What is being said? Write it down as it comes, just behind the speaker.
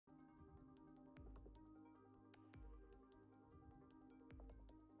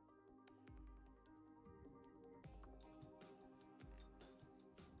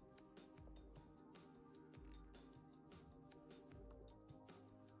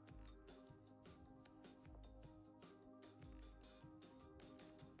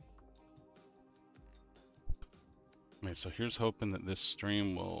Alright, so here's hoping that this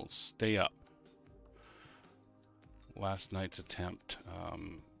stream will stay up. Last night's attempt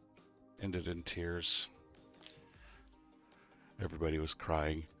ended in tears. Everybody was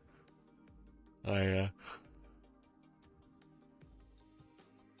crying. I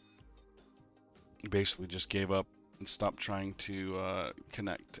basically just gave up and stopped trying to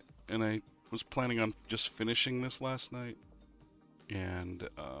connect. And I was planning on just finishing this last night. And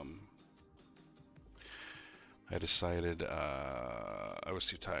I decided I was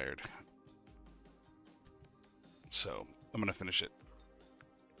too tired. So I'm going to finish it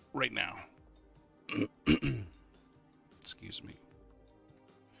right now. Excuse me.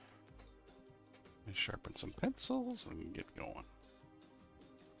 Let me sharpen some pencils and get going.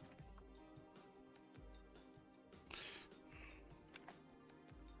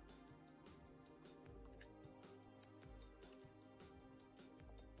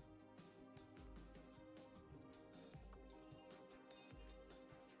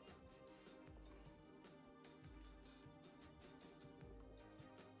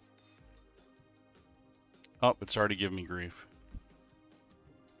 Oh, it's already giving me grief.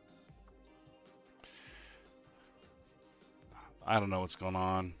 I don't know what's going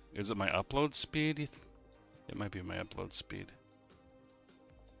on. Is it my upload speed? It might be my upload speed.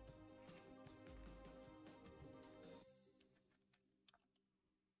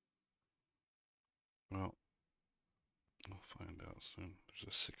 Well, we'll find out soon. There's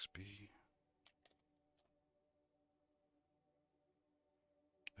a 6B.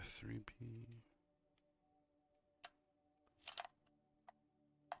 A 3B.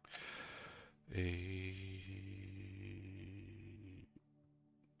 A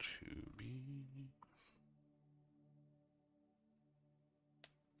 2B.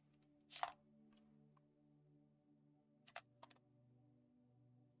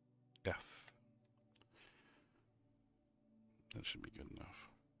 F. That should be good enough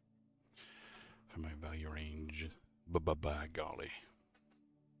for my value range. By golly.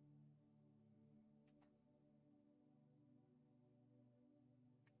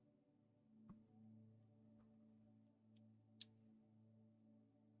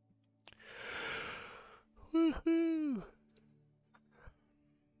 Woohoo!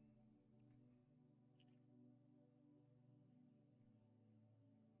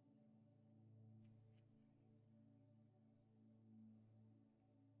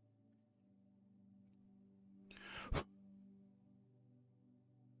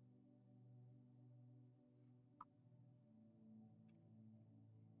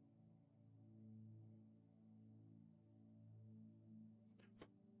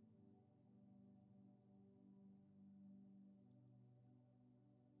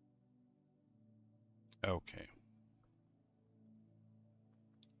 Okay.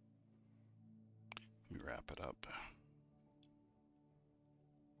 Let me wrap it up.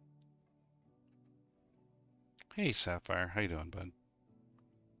 Hey, Sapphire. How you doing, bud?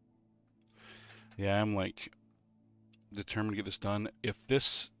 Yeah, I'm like determined to get this done. If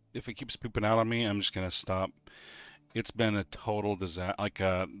it keeps pooping out on me, I'm just gonna stop. It's been a total disaster. Like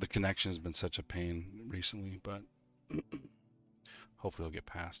the connection has been such a pain recently, but hopefully I'll get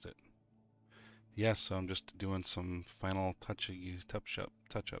past it. Yes, so I'm just doing some final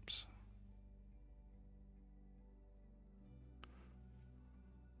touch-ups.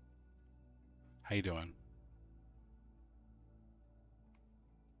 How you doing?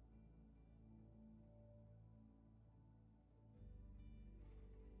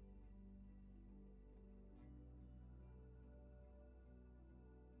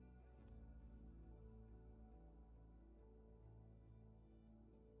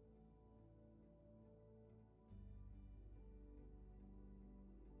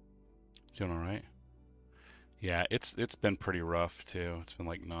 Doing all right? Yeah, it's been pretty rough too. It's been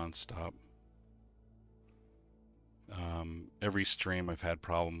like nonstop. Every stream I've had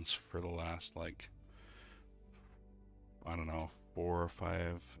problems for the last like I don't know 4 or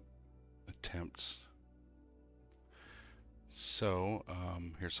 5 attempts. So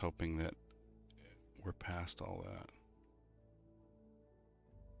here's hoping that we're past all that.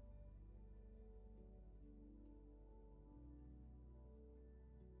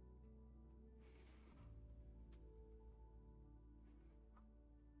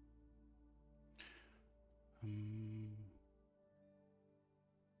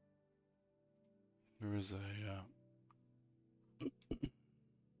 There was a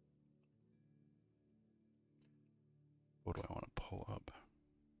what do I want to pull up?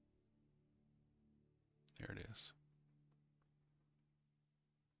 There it is.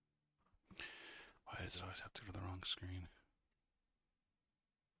 Why does it always have to go to the wrong screen?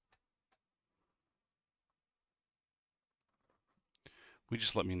 We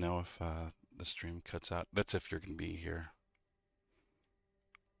just let me know if the stream cuts out. That's if you're going to be here.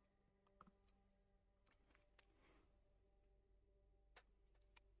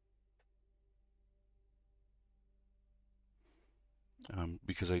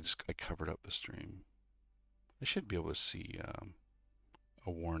 Because I covered up the stream. I should be able to see a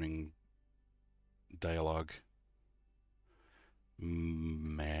warning dialogue.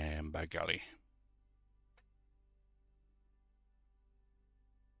 Man, by golly.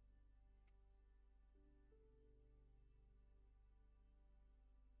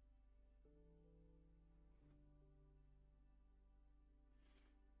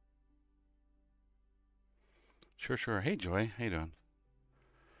 Sure, sure. Hey, Joy. How you doing?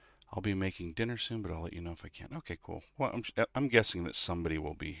 I'll be making dinner soon, but I'll let you know if I can. Okay, cool. Well, I'm guessing that somebody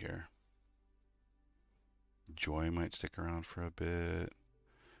will be here. Joy might stick around for a bit.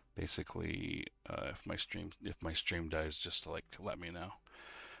 Basically, if my stream dies, just to let me know.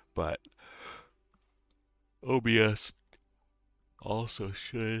 But OBS also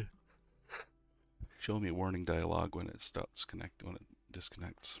should show me a warning dialogue when it when it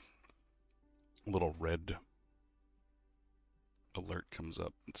disconnects. A little red alert comes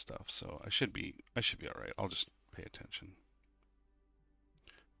up and stuff. So I should be all right. I'll just pay attention.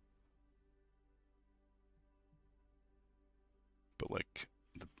 But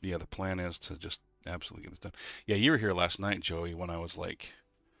the plan is to just absolutely get this done. Yeah, you were here last night, Joey, when I was like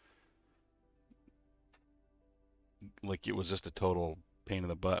it was just a total pain in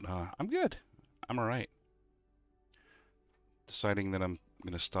the butt, huh? I'm good. I'm all right. Deciding that I'm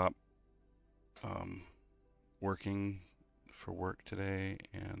gonna stop working for work today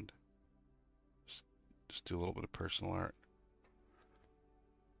and just do a little bit of personal art.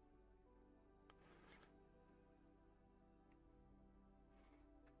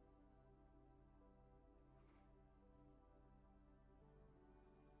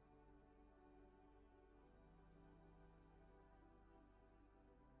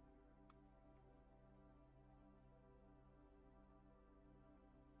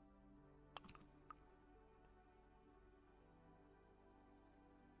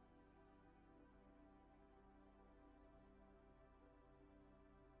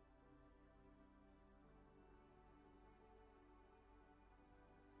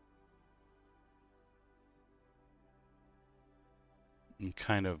 I'm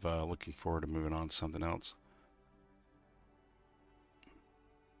kind of looking forward to moving on to something else.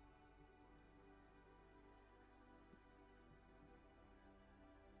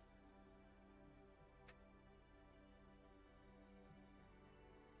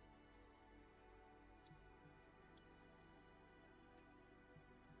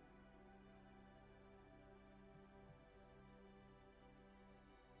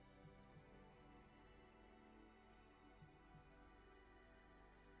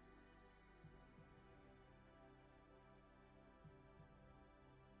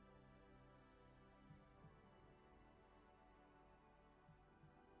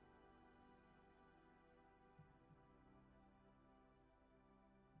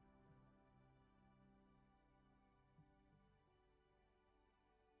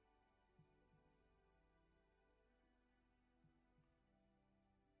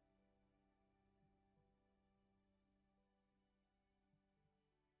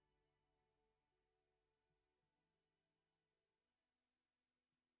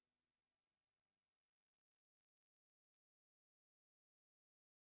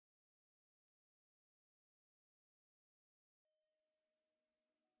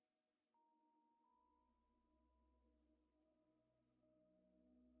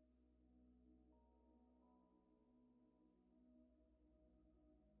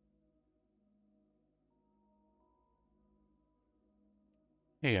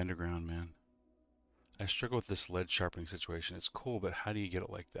 Hey, Underground Man. I struggle with this lead sharpening situation. It's cool, but how do you get it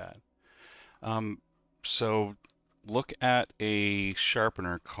like that? Um, so look at a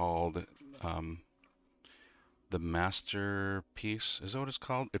sharpener called the Masterpiece. Is that what it's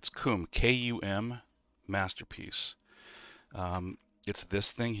called? It's KUM, K-U-M, Masterpiece. It's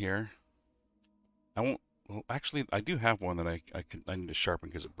this thing here. I won't. Well, actually, I do have one that I need to sharpen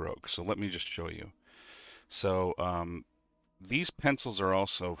because it broke. So let me just show you. So these pencils are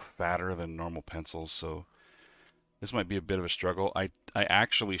also fatter than normal pencils, so this might be a bit of a struggle. I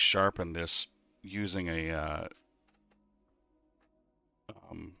actually sharpen this using a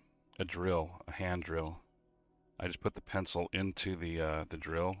drill, a hand drill. I just put the pencil into the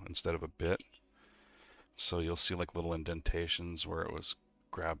drill instead of a bit, so you'll see like little indentations where it was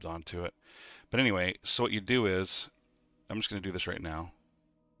grabbed onto it. But anyway, so what you do is, I'm just going to do this right now.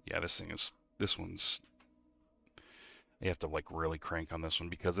 Yeah, this one's You have to like really crank on this one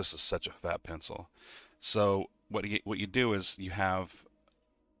because this is such a fat pencil. So what you do is you have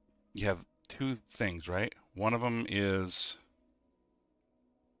two things, right? One of them is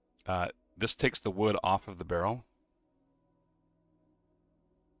this takes the wood off of the barrel.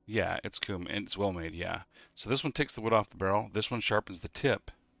 Yeah, it's Coom and it's well made. Yeah. So this one takes the wood off the barrel. This one sharpens the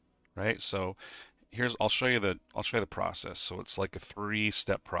tip, right? So I'll show you the process. So it's like a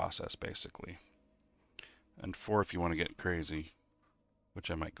 3-step process basically, and 4 if you want to get crazy, which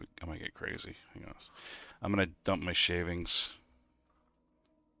I might get crazy. Hang on. I'm gonna dump my shavings.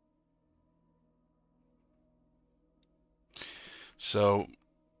 So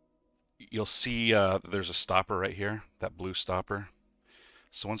you'll see there's a stopper right here, that blue stopper.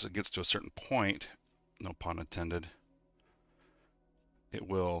 So once it gets to a certain point, no pun intended, it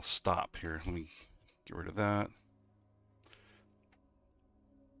will stop here. Let me get rid of that.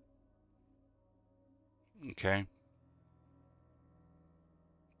 Okay.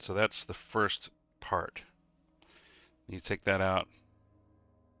 So that's the first part. You take that out.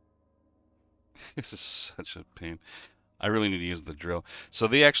 This is such a pain. I really need to use the drill. So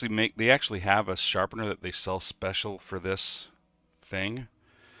they actually have a sharpener that they sell special for this thing.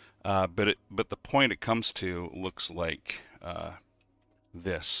 But the point it comes to looks like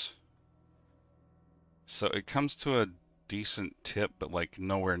this. So it comes to a decent tip, but like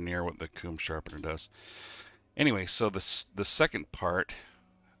nowhere near what the Coom sharpener does. Anyway, so the second part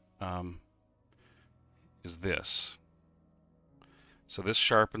is this. So this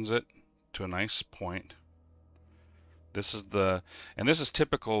sharpens it to a nice point. This is and this is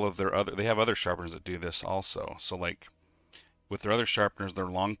typical of they have other sharpeners that do this also. So like with their other sharpeners, their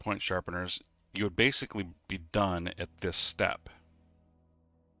long point sharpeners, you would basically be done at this step.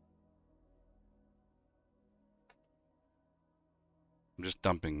 I'm just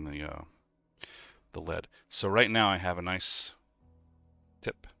dumping the lead. So right now I have a nice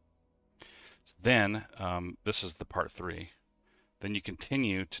tip. Then this is the part 3. Then you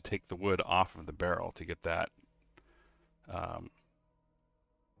continue to take the wood off of the barrel to get that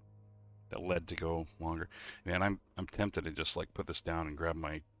that lead to go longer. Man, I'm tempted to just like put this down and grab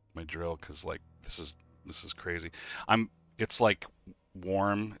my drill because like this is crazy. It's like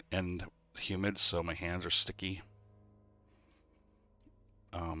warm and humid, so my hands are sticky.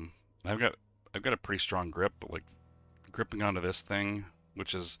 I've got a pretty strong grip, but like gripping onto this thing,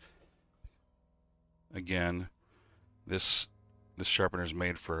 which is again this sharpener is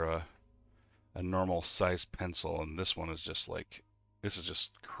made for a normal size pencil, and this one is just like, this is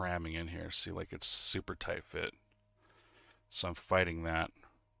just cramming in here. See, like it's super tight fit. So I'm fighting that.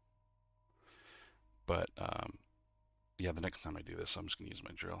 But yeah, the next time I do this, I'm just gonna use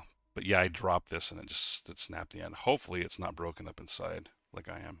my drill. But yeah, I dropped this and it snapped the end. Hopefully it's not broken up inside like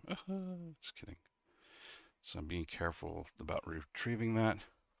I am. Just kidding. So I'm being careful about retrieving that.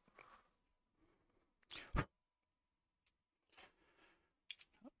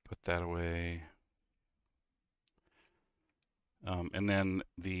 Put that away. And then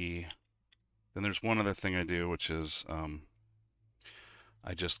there's one other thing I do, which is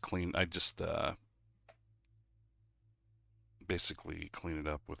I just basically clean it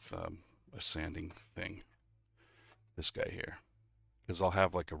up with a sanding thing. This guy here, because I'll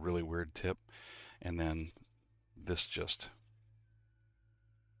have like a really weird tip, and then this just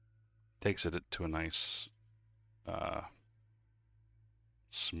takes it to a nice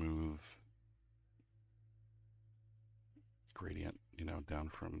smooth gradient, you know, down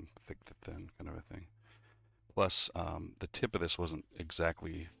from thick to thin kind of a thing. Plus, the tip of this wasn't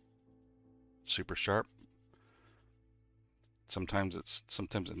exactly super sharp. Sometimes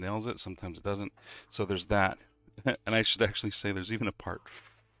it nails it, sometimes it doesn't. So there's that. And I should actually say there's even a part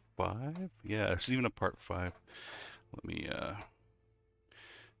 5. Yeah, there's even a part 5. Let me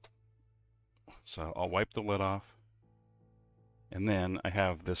so I'll wipe the lid off. And then I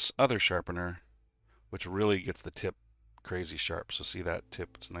have this other sharpener which really gets the tip crazy sharp. So see that tip,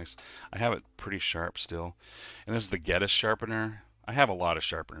 it's nice. I have it pretty sharp still. And this is the Geddes sharpener. I have a lot of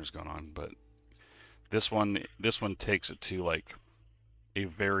sharpeners going on, but this one takes it to like a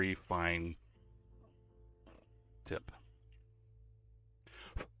very fine tip.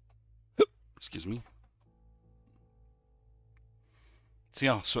 Excuse me. See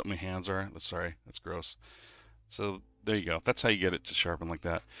how sweat my hands are? Sorry, that's gross. So there you go. That's how you get it to sharpen like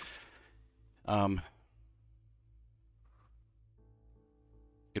that.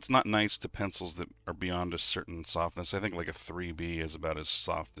 It's not nice to pencils that are beyond a certain softness. I think like a 3B is about as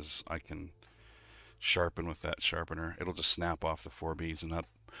soft as I can sharpen with that sharpener. It'll just snap off the 4Bs and up.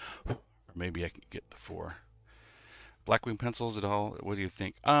 Or maybe I can get the 4. Blackwing pencils at all? What do you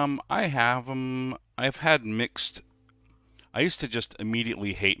think? I have them. I've had mixed I used to just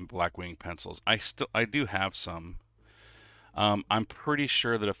immediately hate Blackwing pencils. I do have some. I'm pretty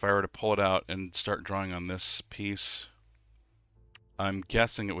sure that if I were to pull it out and start drawing on this piece, I'm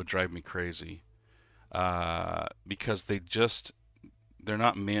guessing it would drive me crazy. Because they're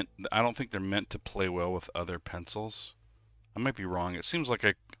not meant, I don't think they're meant to play well with other pencils. I might be wrong. It seems like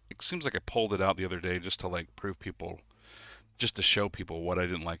I pulled it out the other day just to like prove people, just to show people what I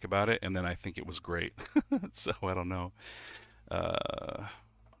didn't like about it, and then I think it was great. So I don't know. Uh,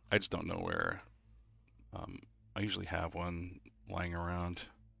 I just don't know where. Um, I usually have one lying around,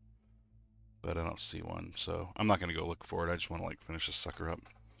 but I don't see one, so I'm not gonna go look for it. I just want to like finish this sucker up.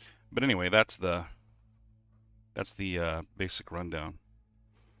 But anyway, that's the basic rundown.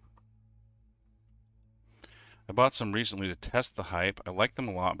 I bought some recently to test the hype. I like them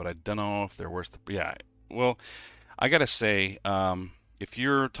a lot, but I don't know if they're worth the. Yeah, well, I gotta say, if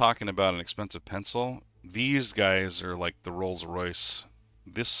you're talking about an expensive pencil, these guys are like the Rolls Royce.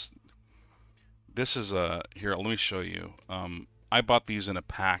 This this is a here. Let me show you. I bought these in a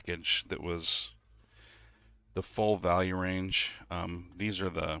package that was the full value range. This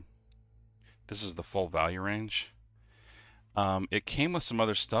is the full value range. It came with some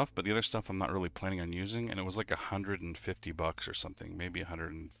other stuff, but the other stuff I'm not really planning on using, and it was like $150 or something, maybe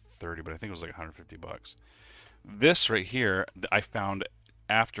 130, but I think it was like $150. This right here, I found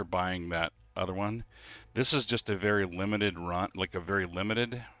after buying that other one. This is just a very limited run, like a very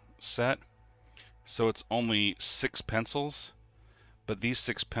limited set. So it's only 6 pencils, but these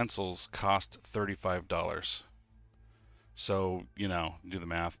 6 pencils cost $35. So, do the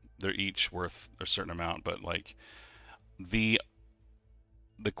math. They're each worth a certain amount, but like the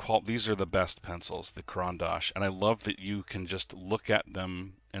these are the best pencils, the Caran d'Ache, and I love that you can just look at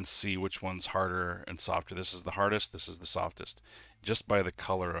them and see which one's harder and softer. This is the hardest, this is the softest, just by the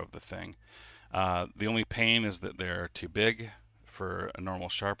color of the thing. The only pain is that they're too big for normal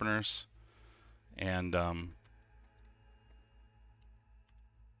sharpeners, and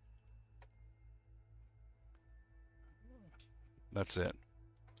that's it.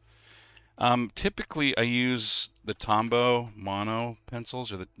 Typically, I use the Tombow Mono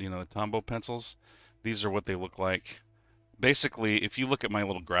pencils, or the Tombow pencils. These are what they look like. Basically, if you look at my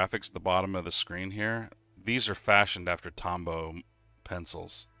little graphics at the bottom of the screen here, these are fashioned after Tombow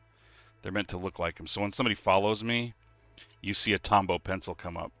pencils. They're meant to look like them. So when somebody follows me, you see a Tombow pencil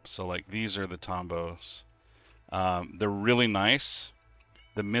come up. So like these are the Tombows. They're really nice.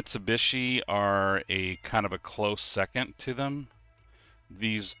 The Mitsubishi are a kind of a close second to them.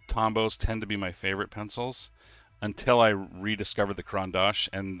 These Tombows tend to be my favorite pencils until I rediscovered the Caran d'Ache,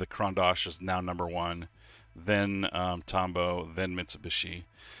 and the Caran d'Ache is now number one, then Tombow, then Mitsubishi.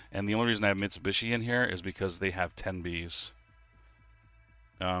 And the only reason I have Mitsubishi in here is because they have 10Bs.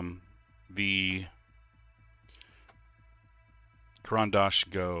 The Caran d'Ache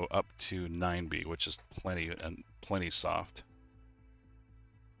go up to 9B, which is plenty soft.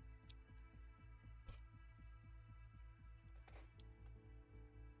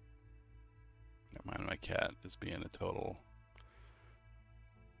 Never mind, my cat is being a total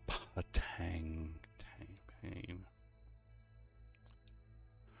tang pain.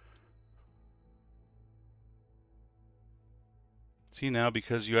 See, now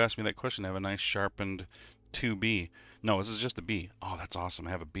because you asked me that question, I have a nice sharpened 2B. No, this is just a B. Oh, that's awesome.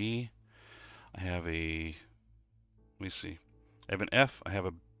 I have a B. I have a, let me see. I have an F. I have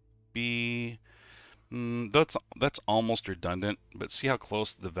a B. That's almost redundant, but see how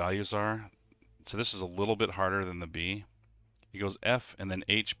close the values are? So this is a little bit harder than the B. It goes F and then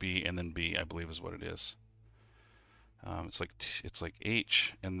HB and then B, I believe is what it is. It's like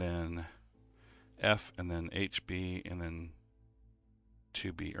H and then F and then HB and then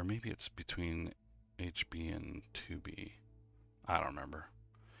 2B, or maybe it's between HB and 2B. I don't remember.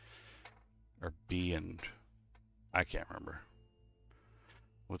 Or B and I can't remember.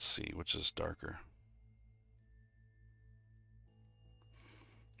 Let's see, which is darker.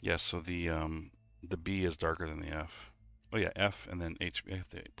 Yes, so the B is darker than the F. Oh yeah, F and then HB. I have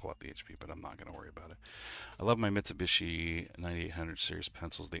to pull out the HB, but I'm not going to worry about it. I love my Mitsubishi 9800 series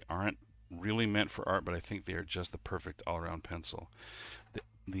pencils. They aren't really meant for art, but I think they are just the perfect all-around pencil.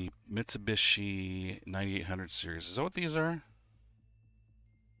 The Mitsubishi 9800 series. Is that what these are?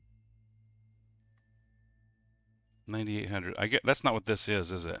 9800. I get that's not what this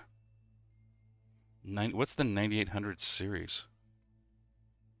is it? What's the 9800 series?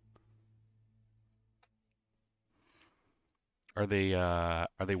 Are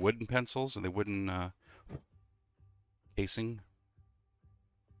they wooden pencils? Are they wooden casing?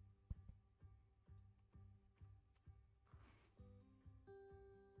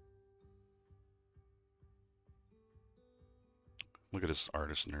 Look at this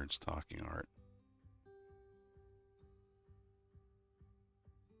artist nerds talking art.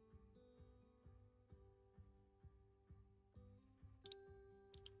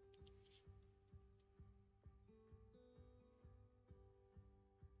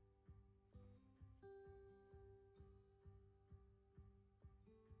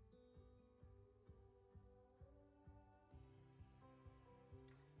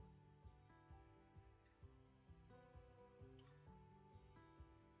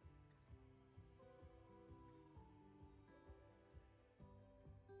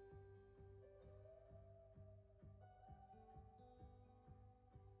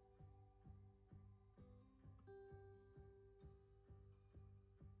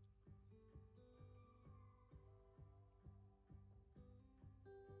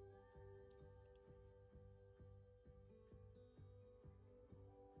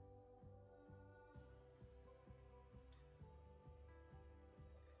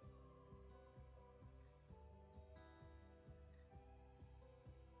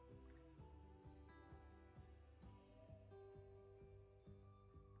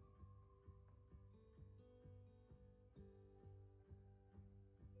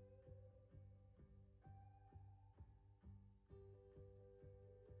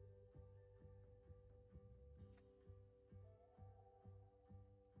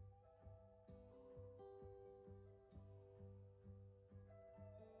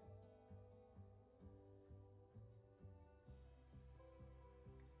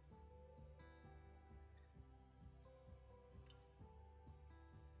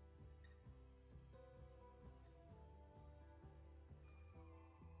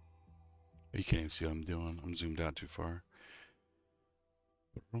 You can't even see what I'm doing. I'm zoomed out too far.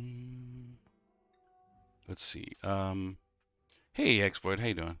 Let's see. Hey, X Void, how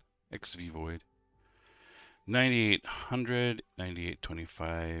you doing? XV Void. 9800,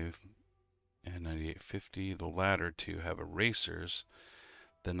 9825, and 9850. The latter two have erasers.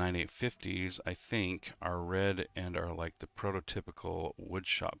 The 9850s, I think, are red and are like the prototypical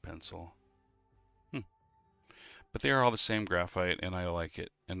woodshop pencil. But they are all the same graphite, and I like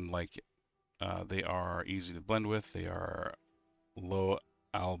it. And they are easy to blend with. They are low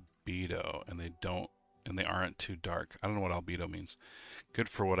albedo, and they aren't too dark. I don't know what albedo means. Good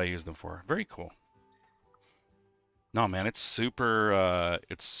for what I use them for. Very cool. No, man, it's super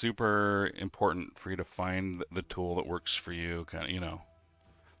important for you to find the tool that works for you, kind of, the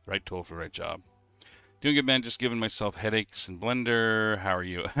right tool for the right job. Doing good, man. Just giving myself headaches in Blender. How are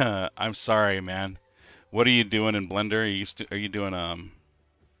you? I'm sorry, man. What are you doing in Blender? Are you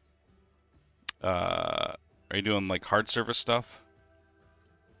doing like hard surface stuff?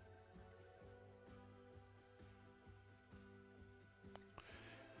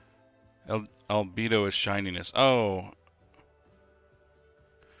 Albedo is shininess. Oh.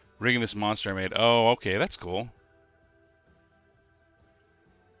 Rigging this monster I made. Oh, okay, that's cool.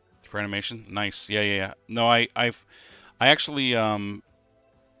 For animation? Nice. Yeah. No, I actually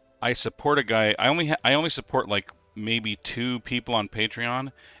I support a guy. I only support like maybe 2 people on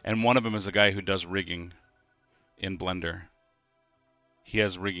Patreon, and one of them is a guy who does rigging in Blender. He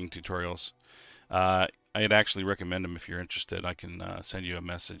has rigging tutorials. I'd actually recommend him if you're interested. I can send you a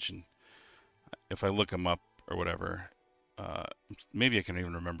message, and if I look him up or whatever, maybe I can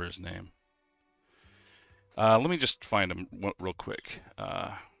even remember his name. Let me just find him real quick.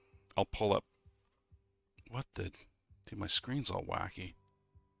 I'll pull up. What the? Dude, my screen's all wacky.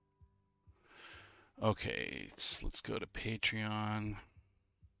 Okay, let's go to Patreon.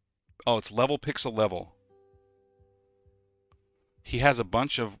 Oh, it's Level Pixel Level. He has a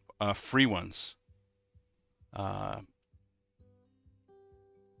bunch of free ones. I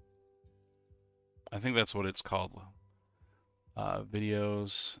think that's what it's called.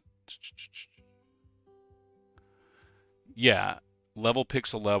 Videos. Yeah, Level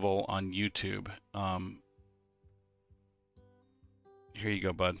Pixel Level on YouTube. Here you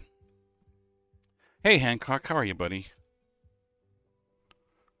go, bud. Hey, Hancock, how are you, buddy?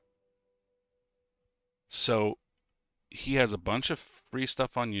 So, he has a bunch of free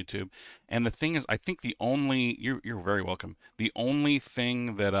stuff on YouTube, and the thing is, I think you're very welcome. The only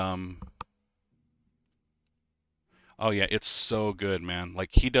thing that oh yeah, it's so good, man.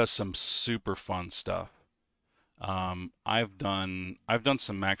 Like he does some super fun stuff. I've done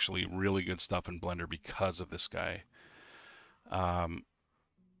some actually really good stuff in Blender because of this guy.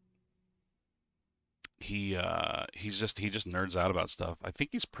 He just nerds out about stuff. I think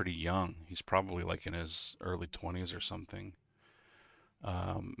he's pretty young. He's probably like in his early 20s or something.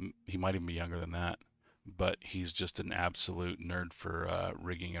 He might even be younger than that, but he's just an absolute nerd for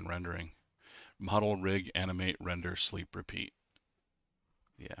rigging and rendering. Model, rig, animate, render, sleep, repeat.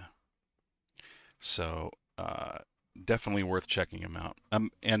 Yeah. So definitely worth checking him out.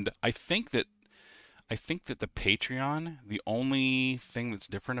 And I think that the Patreon, the only thing that's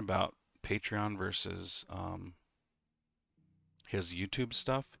different about Patreon versus his YouTube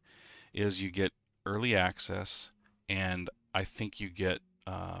stuff is you get early access, and I think you get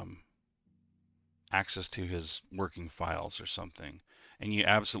access to his working files or something. And you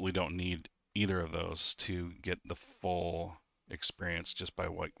absolutely don't need either of those to get the full experience just by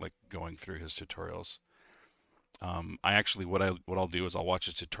like going through his tutorials. I actually what I'll do is I'll watch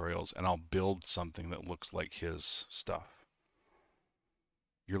his tutorials and I'll build something that looks like his stuff.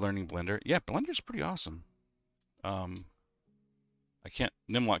 You're learning Blender? Yeah, Blender's pretty awesome. I can't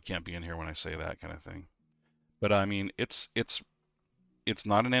Nimlock can't be in here when I say that kind of thing. But I mean, it's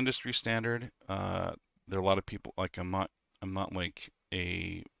not an industry standard. There are a lot of people like I'm not like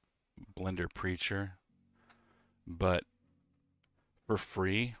a Blender preacher, but for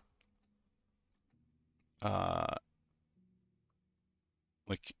free, uh,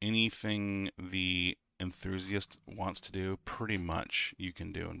 like anything the enthusiast wants to do, pretty much you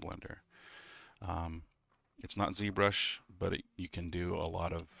can do in Blender. Um, it's not ZBrush, but you can do a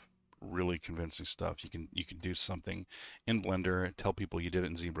lot of really convincing stuff. You can do something in Blender, tell people you did it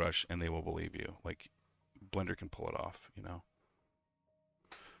in ZBrush, and they will believe you. Like Blender can pull it off, you know,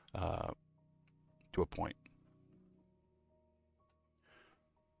 uh, to a point.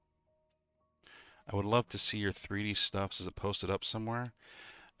 I would love to see your 3D stuff. Is it posted up somewhere?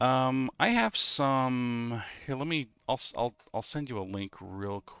 I have some here. I'll send you a link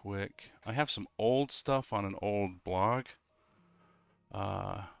real quick. I have some old stuff on an old blog.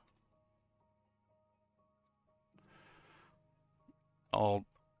 Uh,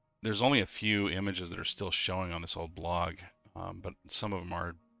 there's only a few images that are still showing on this old blog, but some of them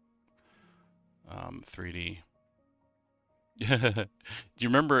are 3D. Do you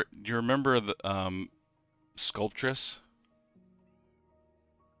remember? Do you remember the Sculptress?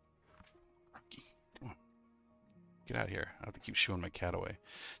 Get out of here! I have to keep shooing my cat away.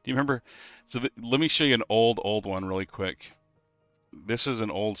 Do you remember? So let me show you an old one really quick. This is an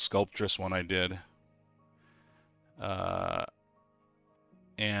old Sculptress one I did.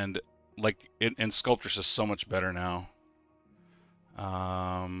 And like it, and Sculptress is so much better now.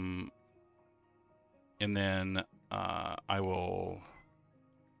 And then I will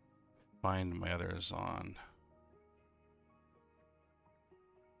find my others on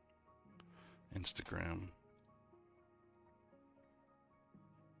Instagram.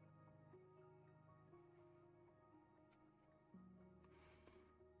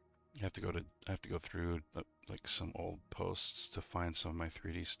 I have to go through like some old posts to find some of my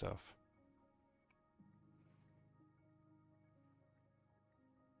 3D stuff.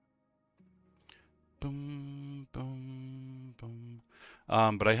 Boom, boom, boom.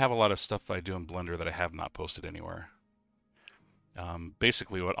 But I have a lot of stuff I do in Blender that I have not posted anywhere.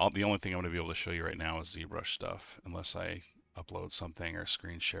 Basically, the only thing I'm going to be able to show you right now is ZBrush stuff, unless I upload something or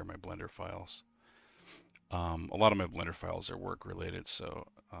screen share my Blender files. A lot of my Blender files are work related, so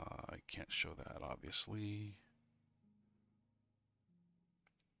I can't show that, obviously.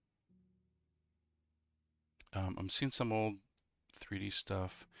 I'm seeing some old 3D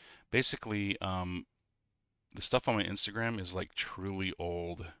stuff. Basically, the stuff on my Instagram is like truly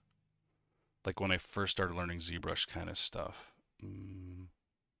old, like when I first started learning ZBrush kind of stuff.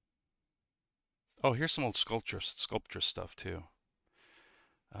 Oh, here's some old Sculptress stuff too.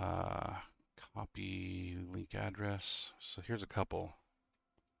 Copy link address. So here's a couple.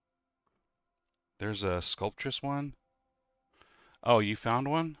 There's a Sculptress one. Oh, you found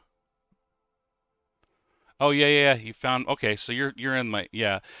one? Oh yeah, you found. Okay, so you're in my,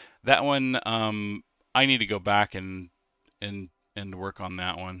 yeah. That one I need to go back and work on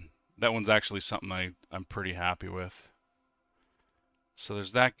that one. That one's actually something I'm pretty happy with. So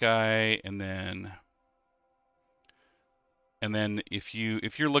there's that guy, and then if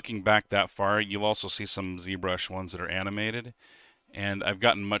you're looking back that far, you'll also see some ZBrush ones that are animated, and I've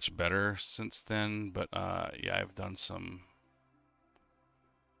gotten much better since then. But yeah, I've done some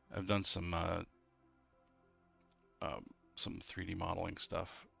 3D modeling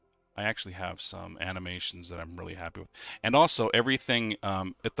stuff. I actually have some animations that I'm really happy with, and also everything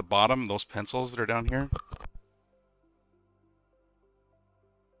at the bottom, those pencils that are down here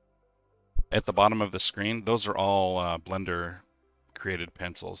at the bottom of the screen, those are all Blender created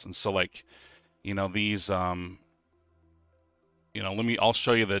pencils. And so like, you know, these you know, I'll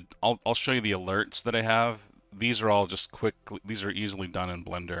show you I'll show you the alerts that I have. These are all just these are easily done in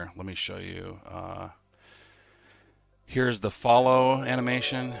Blender. Let me show you. Here's the follow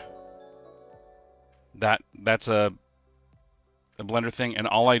animation. That's a the Blender thing, and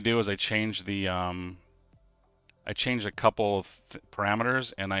all I do is I change the I change a couple of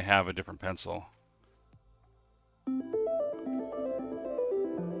parameters, and I have a different pencil.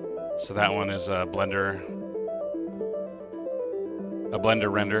 So that one is a Blender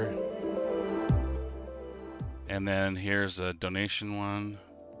render. And then here's a donation one.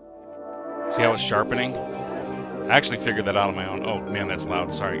 See how it's sharpening? I actually figured that out on my own. Oh man, that's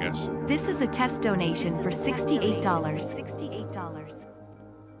loud. Sorry, guys. This is a test donation for $68.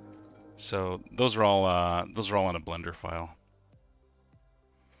 So those are all in a Blender file.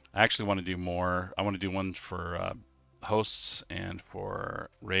 I actually want to do more. I want to do one for hosts and for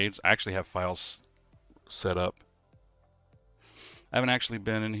raids. I actually have files set up. I haven't actually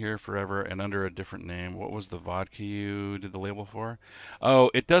been in here forever and under a different name. What was the vodka you did the label for?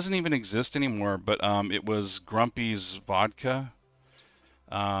 Oh, it doesn't even exist anymore, but it was Grumpy's Vodka.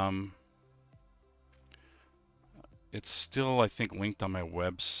 It's still, I think, linked on my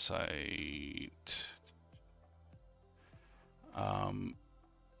website. Let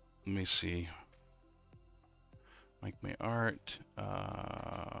me see. Make my art,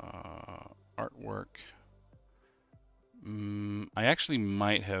 artwork. I actually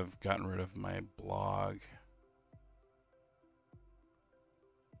might have gotten rid of my blog.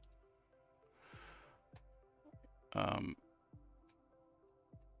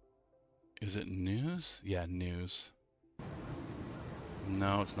 Is it news? Yeah, news.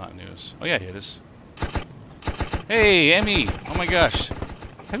 No, it's not news. Oh yeah, it is. Hey, Emmy! Oh my gosh.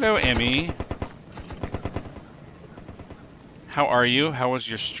 Hello, Emmy. How are you? How was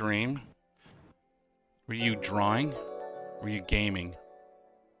your stream? Were you drawing? Were you gaming?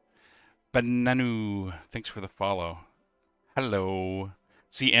 Bananu, thanks for the follow. Hello.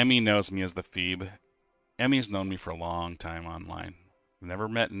 See, Emmy knows me as the Phoebe. Emmy's known me for a long time online. Never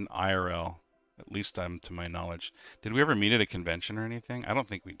met in IRL, at least to my knowledge. Did we ever meet at a convention or anything? I don't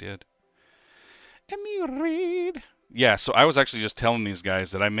think we did. Emmy Reed. Yeah, so I was actually just telling these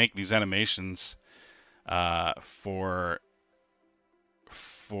guys that I make these animations for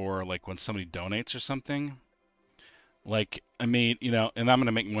like when somebody donates or something. Like I made, you know, and I'm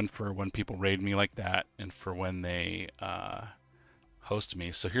gonna make one for when people raid me like that, and for when they host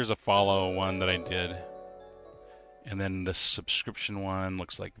me. So here's a follow one that I did, and then the subscription one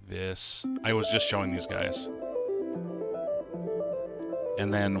looks like this. I was just showing these guys,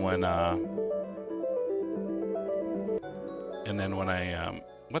 and then when I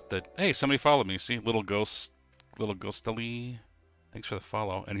what the hey, somebody followed me. See, little ghostly. Thanks for the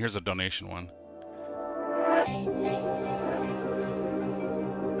follow. And here's a donation one.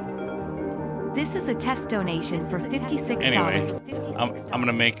 This is a test donation for $56. Anyway, I'm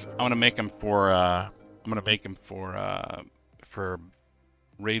gonna make them for for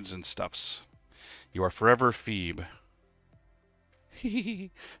raids and stuffs. You are forever Phoebe.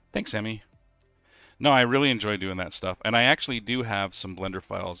 Thanks, Emmy. No, I really enjoy doing that stuff, and I actually do have some Blender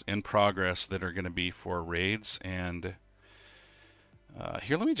files in progress that are going to be for raids. And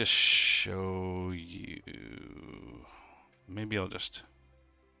here, let me just show you. Maybe I'll just.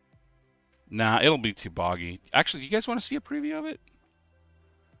 Nah, it'll be too boggy. Actually, do you guys want to see a preview of it?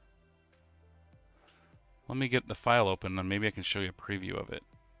 Let me get the file open, and maybe I can show you a preview of it.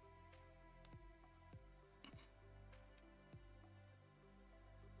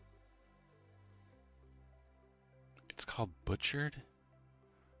 It's called Butchered?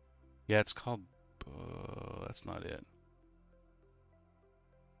 Yeah, it's called... that's not it.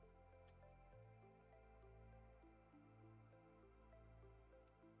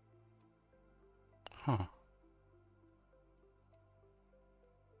 Huh.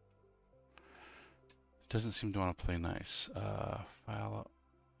 Doesn't seem to want to play nice. File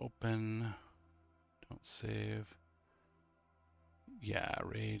open. Don't save. Yeah,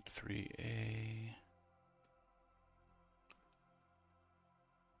 RAID 3A.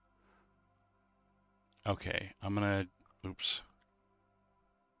 Okay, I'm gonna, oops.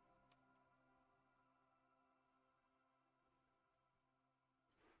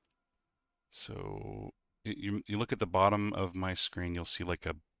 So you look at the bottom of my screen, you'll see like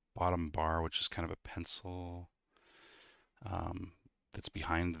a bottom bar, which is kind of a pencil that's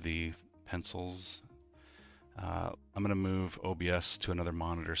behind the pencils. I'm gonna move OBS to another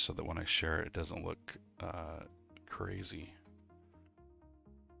monitor so that when I share it, it doesn't look crazy.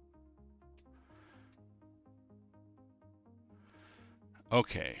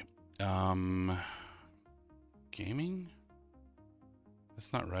 Okay, gaming?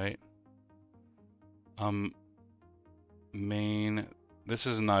 That's not right. Main. This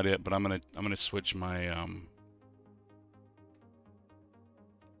is not it, but I'm gonna switch my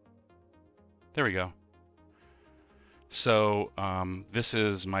There we go. So this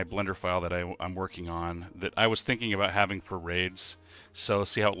is my Blender file that I'm working on that I was thinking about having for raids. So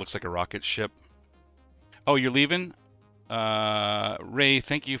see how it looks like a rocket ship? Oh, you're leaving? Ray,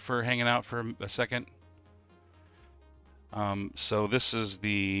 thank you for hanging out for a second. So this is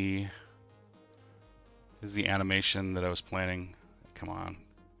the animation that I was planning. Come on,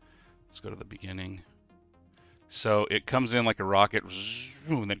 let's go to the beginning. So it comes in like a rocket,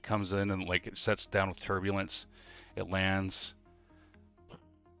 and it comes in and like it sets down with turbulence. It lands,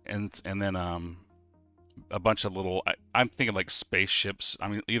 and then a bunch of little. I'm thinking like spaceships. I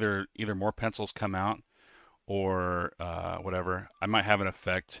mean, either more pencils come out, or whatever. I might have an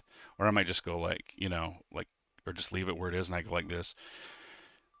effect, or I might just go like, you know, like, or just leave it where it is, and I go like this.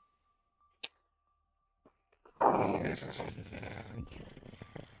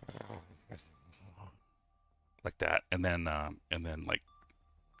 Like that, and then like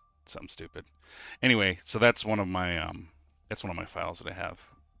something stupid. Anyway, so that's one of my files that I have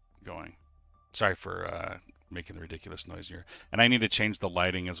going. Sorry for making the ridiculous noise here. And I need to change the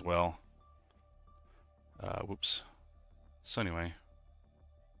lighting as well. Whoops. So anyway,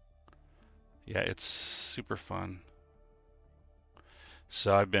 yeah, it's super fun.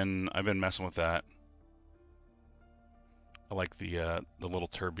 So I've been messing with that. I like the little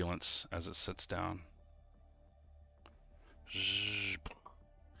turbulence as it sits down.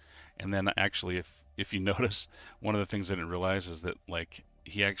 And then actually, if you notice, one of the things I didn't realize is that like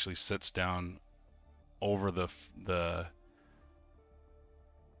he actually sits down over the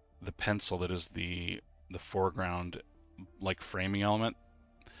pencil that is the foreground like framing element.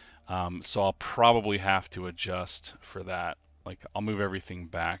 So I'll probably have to adjust for that. Like I'll move everything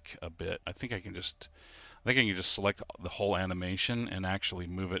back a bit. I think I can just select the whole animation and actually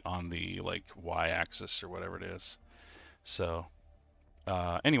move it on the like y-axis or whatever it is. So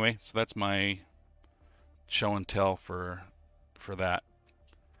anyway, so that's my show and tell for that.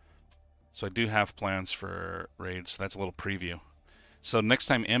 So I do have plans for raids. So that's a little preview. So next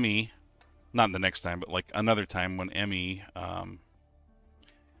time Emmy, not the next time, but like another time when Emmy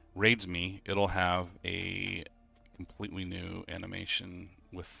raids me, it'll have a completely new animation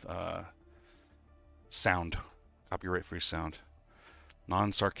with sound, copyright-free sound,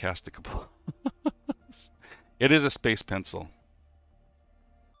 non-sarcastic. It is a space pencil.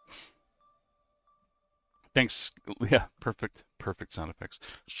 Thanks. Yeah, perfect sound effects.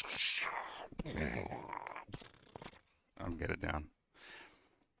 I'll get it down.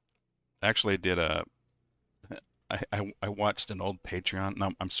 Actually, I did I watched an old Patreon.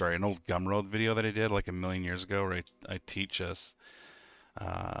 No, I'm sorry, an old Gumroad video that I did like a million years ago, where I teach us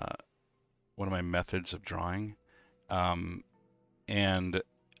one of my methods of drawing, and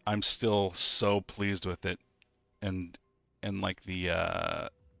I'm still so pleased with it, and like the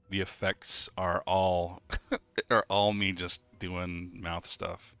effects are all me just doing mouth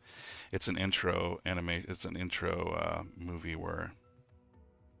stuff. It's an intro anime. It's an intro movie where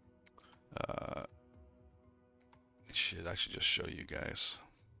shit. I should just show you guys.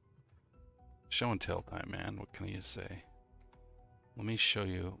 Show and tell time, man. What can you say? Let me show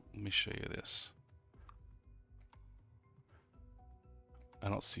you this. I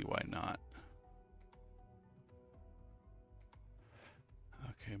don't see why not.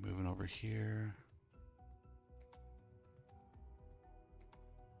 Okay, moving over here.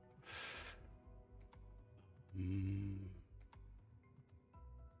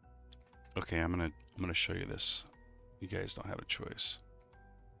 Okay, I'm gonna show you this. You guys don't have a choice.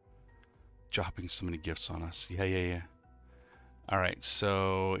 Dropping so many gifts on us. Yeah. All right,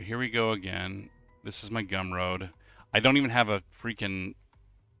 so here we go again. This is my Gumroad. I don't even have a freaking.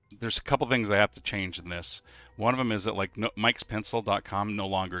 There's a couple things I have to change in this. One of them is that like mikespencil.com no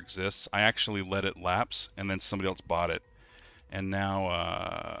longer exists. I actually let it lapse, and then somebody else bought it, and now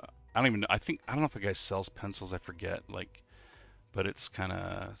I don't even. I don't know if the guy sells pencils. I forget. Like, but it's kind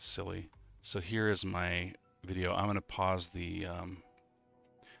of silly. So here is my video. I'm gonna pause the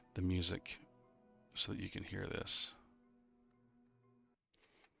music so that you can hear this.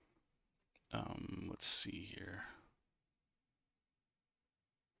 Let's see here.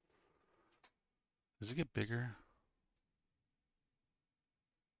 Does it get bigger?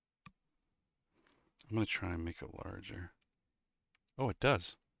 I'm gonna try and make it larger. Oh, it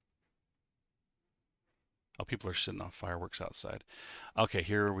does. Oh, people are sitting on fireworks outside. Okay,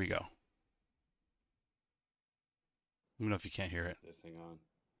 here we go. Let me know if you can't hear it. This thing on.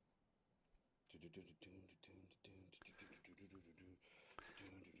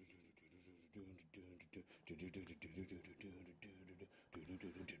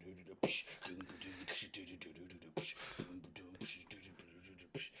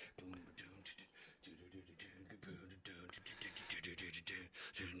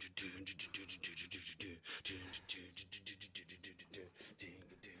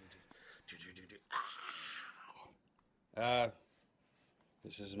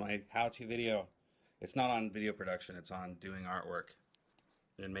 This is my how-to video. It's not on video production, it's on doing artwork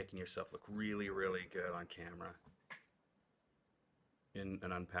and making yourself look really, really good on camera in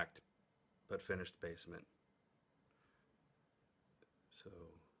an unpacked but finished basement. So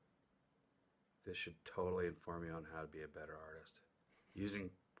this should totally inform you on how to be a better artist using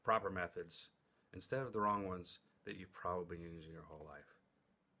proper methods instead of the wrong ones that you've probably been using your whole life.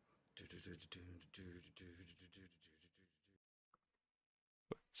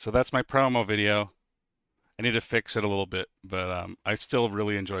 So that's my promo video. I need to fix it a little bit, but I still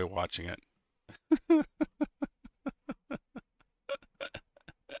really enjoy watching it.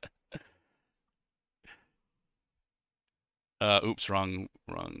 Oops, wrong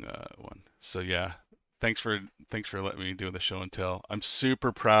one. So yeah, thanks for letting me do the show and tell. I'm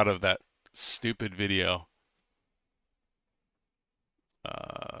super proud of that stupid video.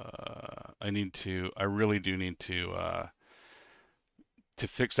 I really do need to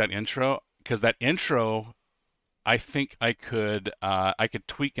fix that intro, because that intro, I think I could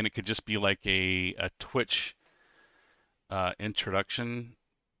tweak, and it could just be like a Twitch introduction,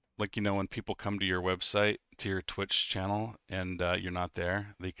 like, you know, when people come to your website, to your Twitch channel, and you're not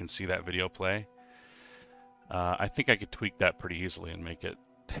there, they can see that video play. I think I could tweak that pretty easily and make it.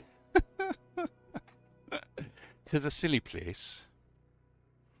 'Tis a silly place.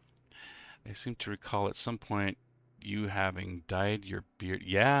 I seem to recall at some point you having dyed your beard.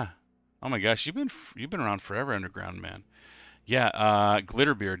 Yeah. Oh my gosh, you've been around forever, Underground Man. Yeah,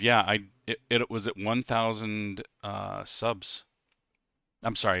 Glitterbeard. Yeah, it was at 1,000 subs.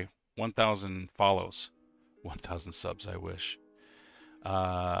 I'm sorry, 1,000 follows. 1,000 subs, I wish.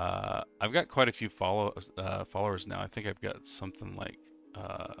 I've got quite a few followers now. I think I've got something like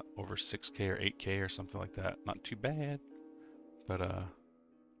over 6K or 8K or something like that. Not too bad. But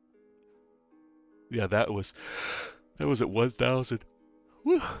yeah, that was at 1,000.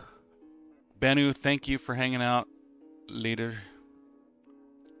 Whew. Banu, thank you for hanging out. Later.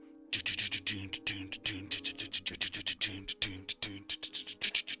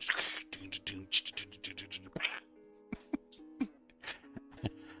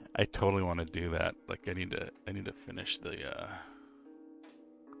 I totally want to do that. Like, I need to finish the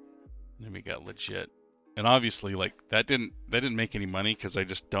then we got legit. And obviously, like, that didn't make any money, because I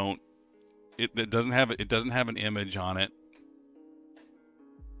just don't, it doesn't have an image on it.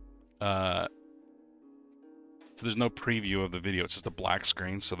 So there's no preview of the video. It's just a black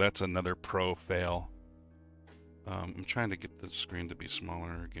screen. So that's another pro fail. I'm trying to get the screen to be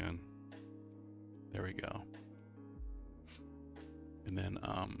smaller again. There we go. And then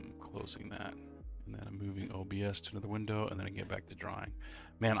closing that. And then I'm moving OBS to another window, and then I get back to drawing.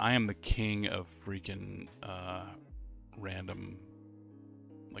 Man, I am the king of freaking random,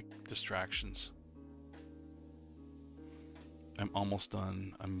 like, distractions. I'm almost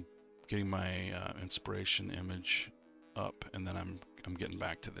done. I'm getting my inspiration image up, and then I'm getting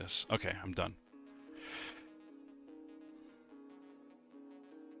back to this. Okay, I'm done.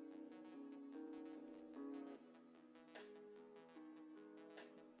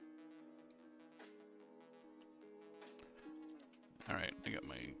 All right, I got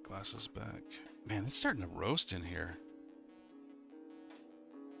my glasses back. Man, it's starting to roast in here.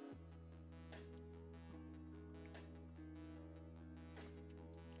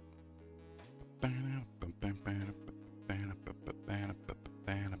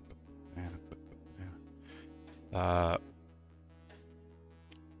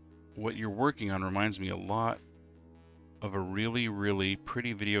 What you're working on reminds me a lot of a really, really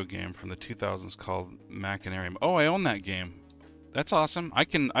pretty video game from the 2000s called Machinarium. Oh, I own that game. That's awesome. I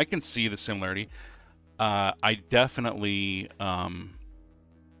can see the similarity. I definitely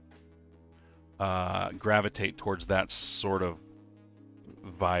gravitate towards that sort of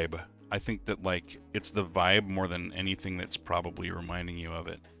vibe. I think that, like, it's the vibe more than anything that's probably reminding you of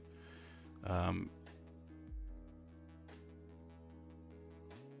it.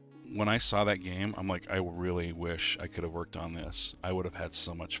 When I saw that game, I'm like, I really wish I could have worked on this. I would have had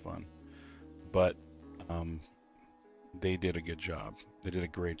so much fun. But they did a good job. They did a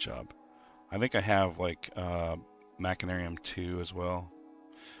great job. I think I have, like, Machinarium 2 as well.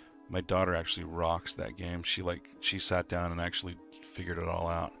 My daughter actually rocks that game. She sat down and actually figured it all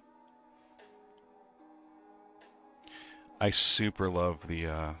out. I super love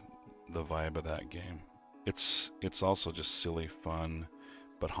the vibe of that game. It's also just silly fun,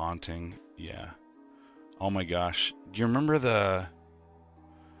 but haunting. Yeah. Oh my gosh. Do you remember the...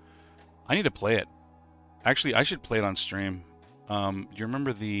 I need to play it. Actually, I should play it on stream. Do you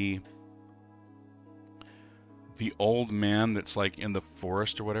remember the old man that's like in the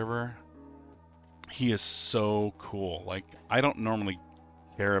forest or whatever? He is so cool. Like, I don't normally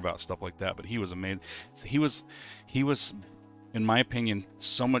care about stuff like that, but he was amazing. He was, in my opinion,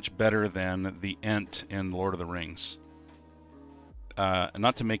 so much better than the Ent in Lord of the Rings.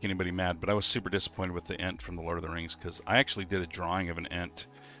 Not to make anybody mad, but I was super disappointed with the Ent from the Lord of the Rings, because I actually did a drawing of an Ent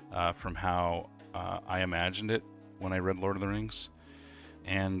from how I imagined it when I read Lord of the Rings,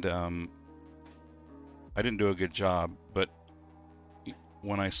 and I didn't do a good job. But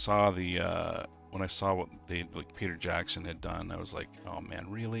when I saw what like Peter Jackson had done, I was like, oh man,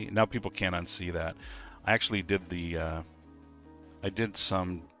 really? Now people can't unsee that. I actually did I did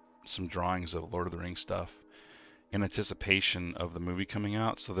some drawings of Lord of the Rings stuff in anticipation of the movie coming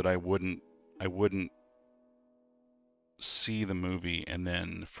out, so that I wouldn't see the movie and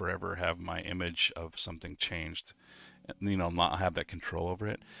then forever have my image of something changed, you know, not have that control over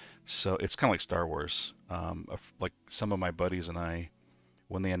it. So it's kind of like Star Wars. Like some of my buddies and I,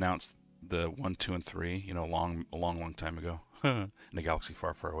 when they announced the 1, 2, and 3, you know, a long time ago, in a galaxy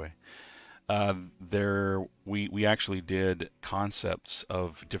far, far away, we actually did concepts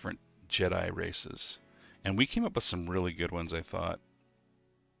of different Jedi races, and we came up with some really good ones, I thought.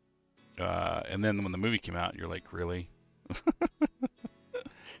 And then when the movie came out, you're like, really?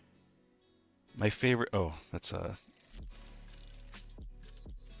 My favorite. Oh, that's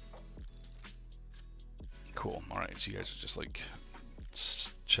cool. All right, so you guys are just like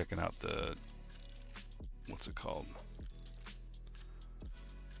checking out the, what's it called?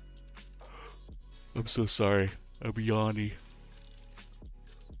 I'm so sorry. I'm Yanni.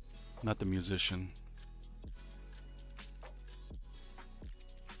 Not the musician.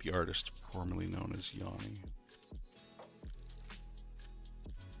 The artist formerly known as Yanni.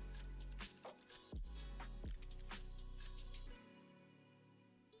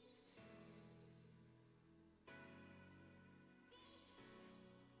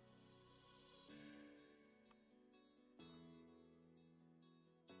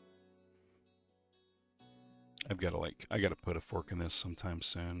 I gotta put a fork in this sometime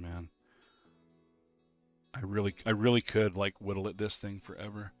soon, man. I really could like whittle at this thing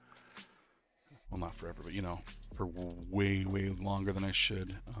forever. Well, not forever, but you know, for way longer than I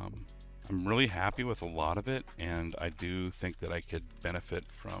should. I'm really happy with a lot of it, and I do think that I could benefit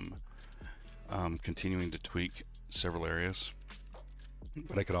from continuing to tweak several areas.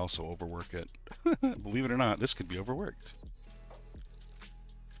 But I could also overwork it. Believe it or not, this could be overworked.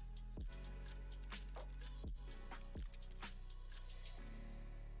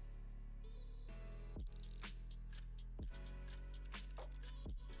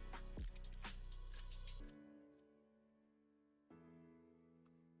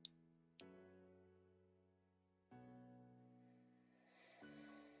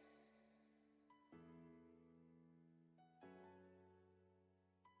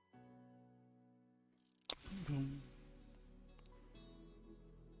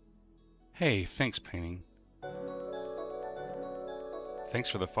 Hey, thanks, Painting. Thanks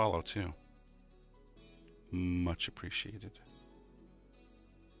for the follow, too. Much appreciated.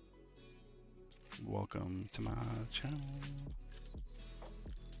 Welcome to my channel.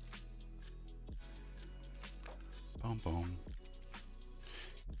 Boom, boom.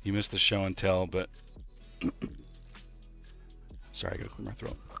 You missed the show and tell, but... Sorry, I gotta clear my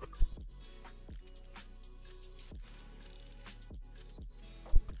throat.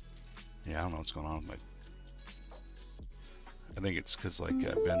 Yeah, I don't know what's going on with my... I think it's because, like,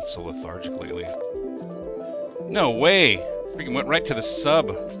 I've been so lethargic lately. No way! Freaking went right to the sub.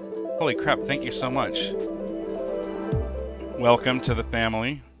 Holy crap, thank you so much. Welcome to the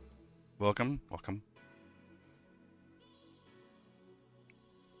family. Welcome.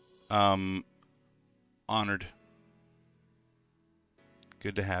 Honored.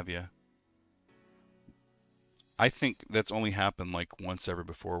 Good to have you. I think that's only happened like once ever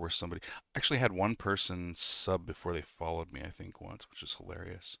before, where somebody actually had one person sub before they followed me, I think once, which is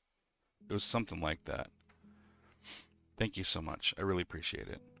hilarious. It was something like that. Thank you so much. I really appreciate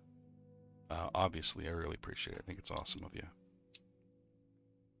it. Obviously, I really appreciate it. I think it's awesome of you.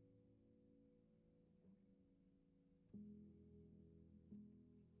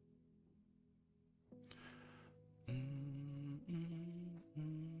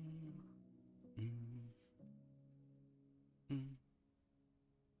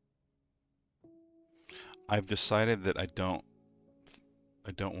 I've decided that I don't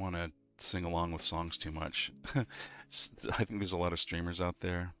want to sing along with songs too much. I think there's a lot of streamers out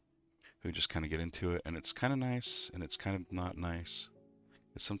there who just kind of get into it, and it's kind of nice, and it's kind of not nice.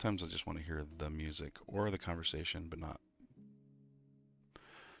 Sometimes I just want to hear the music or the conversation, but not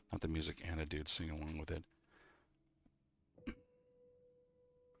Not the music and a dude singing along with it.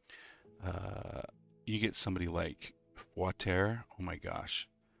 You get somebody like Water. Oh my gosh.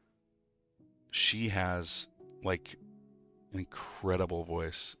 She has like an incredible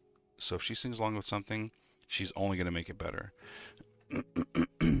voice. So if she sings along with something, she's only going to make it better.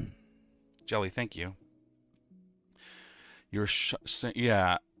 Jelly, thank you.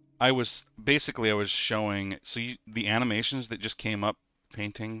 Yeah, I was showing the animations that just came up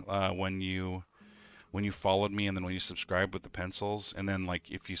painting when you followed me, and then when you subscribed with the pencils, and then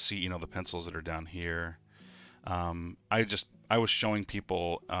like if you see the pencils that are down here, I was showing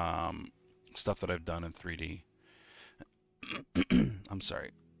people stuff that I've done in 3D. I'm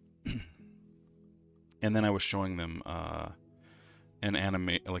sorry. And then I was showing them an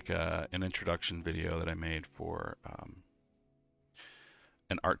introduction video that I made for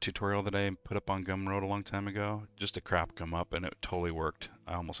an art tutorial that I put up on Gumroad a long time ago, just to crap Gum up, and it totally worked.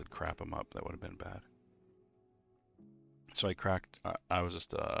 I almost said crap him up. That would have been bad. So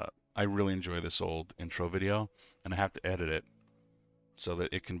I really enjoy this old intro video, and I have to edit it so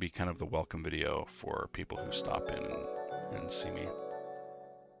that it can be kind of the welcome video for people who stop in and see me.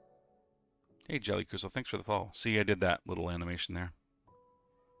 Hey, Jelly Kuso, thanks for the follow. See, I did that little animation there.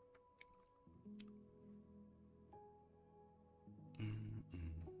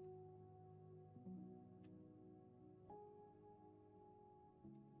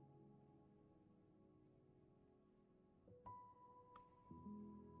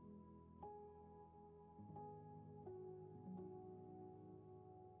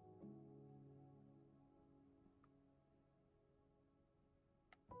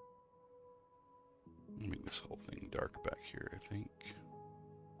 Make this whole thing dark back here, I think.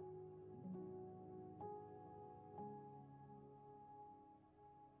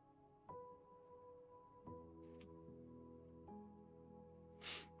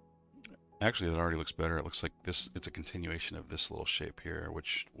 Actually, that already looks better. It looks like it's a continuation of this little shape here,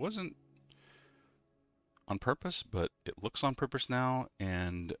 which wasn't on purpose, but it looks on purpose now,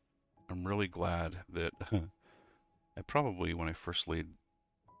 and I'm really glad that I probably, when I first laid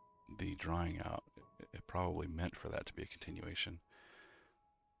the drawing out, it probably meant for that to be a continuation,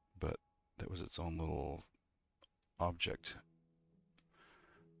 but that was its own little object,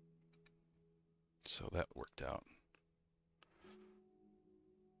 so that worked out.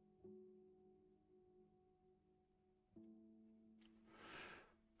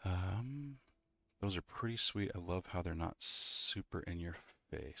 Those are pretty sweet. I love how they're not super in your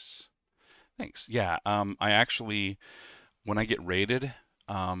face. Thanks. Yeah, I actually, when I get rated,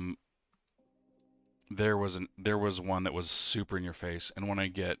 there was one that was super in your face, and when I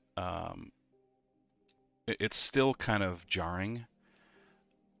get it's still kind of jarring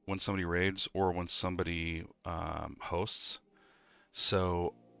when somebody raids or when somebody hosts.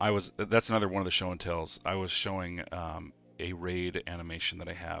 So that's another one of the show and tells. I was showing a raid animation that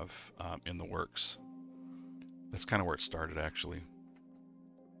I have in the works. That's kind of where it started, actually.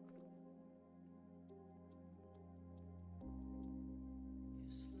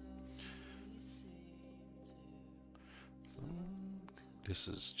 This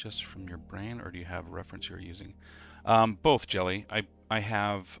is just from your brain, or do you have a reference you're using? Both, Jelly. I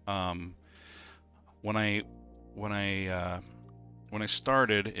have when I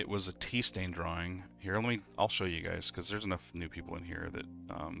started, it was a tea stain drawing. Here, I'll show you guys, because there's enough new people in here that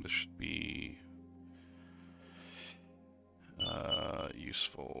this should be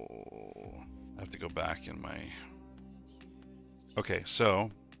useful. I have to go back in my... Okay,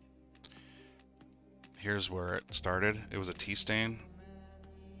 so here's where it started. It was a tea stain.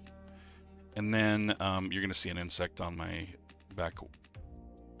 And then you're going to see an insect on my back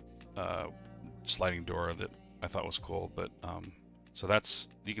sliding door that I thought was cool, but so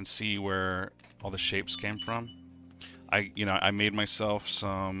you can see where all the shapes came from. I made myself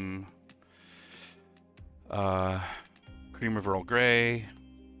some cream of Earl Grey,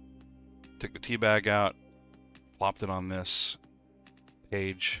 took the tea bag out, plopped it on this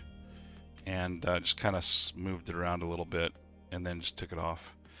page, and just kind of moved it around a little bit, and then just took it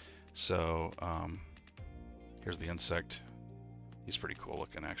off. So here's the insect. He's pretty cool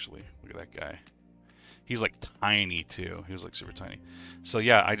looking, actually. Look at that guy. He's like tiny too. He was like super tiny. So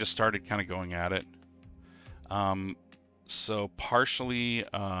yeah, I just started kind of going at it. So partially,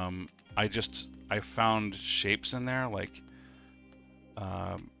 I found shapes in there, like,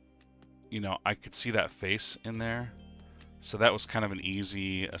 I could see that face in there. So that was kind of an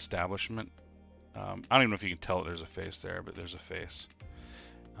easy establishment. I don't even know if you can tell that there's a face there, but there's a face.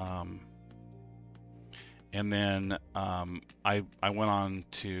 And then I went on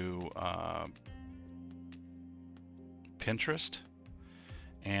to Pinterest,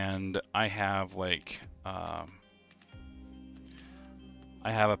 and I have like I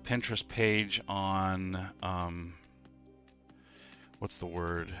have a Pinterest page on what's the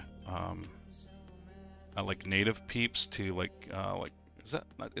word, like native peeps to like is that,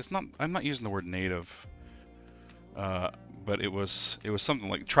 it's not, I'm not using the word native, but it was something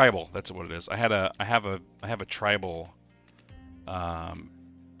like tribal. That's what it is. I have a tribal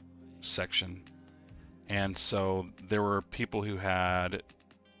section, and so there were people who had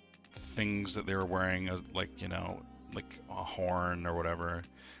things that they were wearing as, like, you know, like a horn or whatever.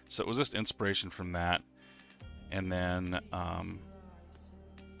 So it was just inspiration from that, and then a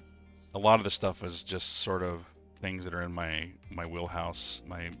lot of the stuff is just sort of things that are in my wheelhouse,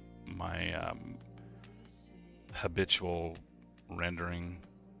 my habitual rendering,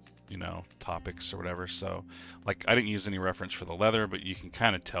 you know, topics or whatever. So like I didn't use any reference for the leather, but you can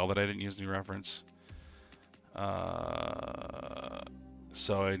kind of tell that I didn't use any reference.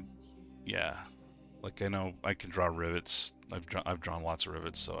 So yeah, like I know I can draw rivets. I've drawn lots of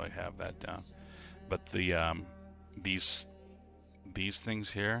rivets, so I have that down. But the these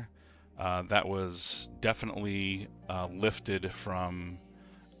things here, that was definitely lifted from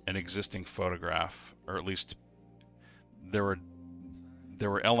an existing photograph, or at least there were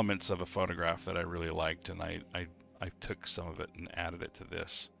elements of a photograph that I really liked, and I took some of it and added it to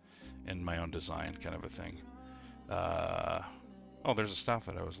this in my own design, kind of a thing. Oh, there's a stuff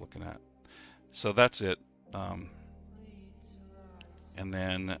that I was looking at. So that's it. And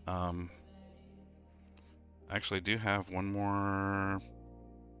then I actually do have one more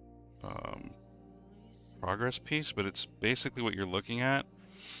progress piece, but it's basically what you're looking at.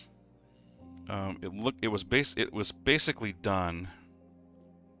 It was basically done.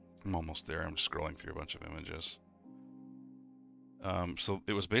 I'm almost there. I'm scrolling through a bunch of images. So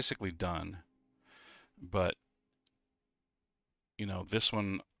it was basically done, but you know, this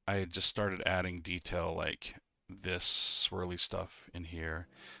one I had just started adding detail, like this swirly stuff in here.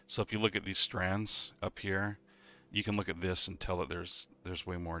 So if you look at these strands up here, you can look at this and tell that there's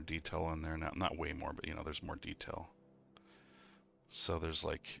way more detail in there now. Not way more, but you know, there's more detail. So there's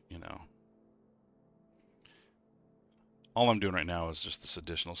like, you know, all I'm doing right now is just this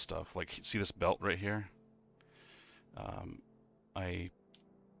additional stuff. Like, see this belt right here? I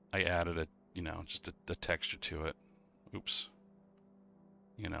added a, you know, just a texture to it. Oops.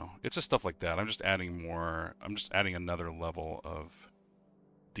 You know, it's just stuff like that. I'm just adding more. I'm just adding another level of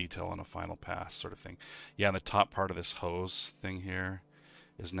detail on a final pass sort of thing. Yeah, and the top part of this hose thing here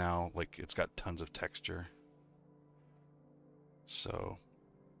is now like, it's got tons of texture. So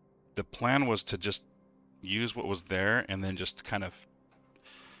the plan was to just use what was there and then just kind of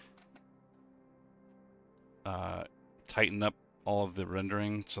tighten up all of the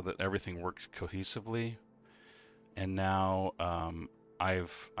rendering so that everything worked cohesively. And now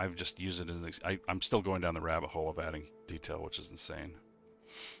I've just used it as I'm still going down the rabbit hole of adding detail, which is insane.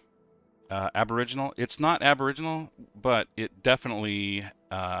 Aboriginal. It's not Aboriginal, but it definitely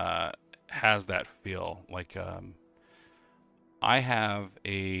has that feel. Like I have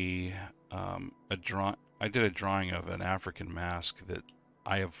a draw. I did a drawing of an African mask that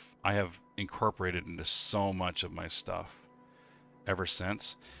I have incorporated into so much of my stuff ever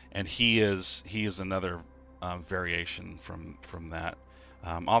since, and he is another variation from that.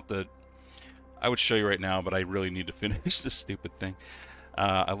 I would show you right now, but I really need to finish this stupid thing.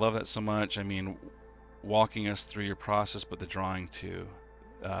 I love that so much. I mean, walking us through your process, but the drawing too.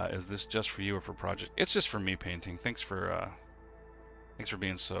 Is this just for you or for project? It's just for me painting. Thanks for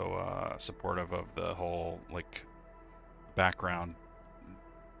being so supportive of the whole like background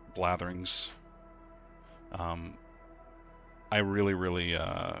blatherings. I really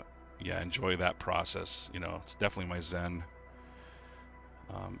yeah, enjoy that process. You know, it's definitely my zen.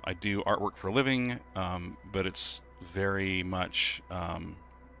 I do artwork for a living, but it's very much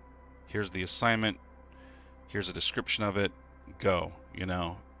here's the assignment, here's a description of it, go, you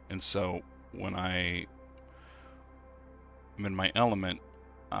know. And so when I'm in my element,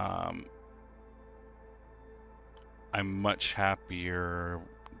 I'm much happier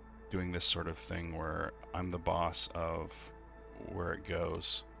doing this sort of thing where I'm the boss of where it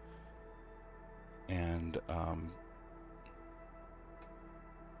goes. And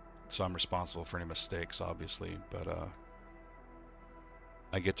so I'm responsible for any mistakes, obviously, but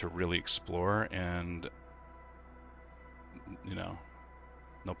I get to really explore, and you know,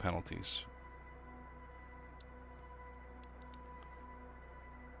 no penalties.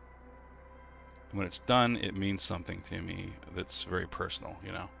 When it's done, it means something to me that's very personal,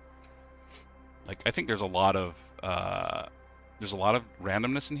 you know. Like, I think there's a lot of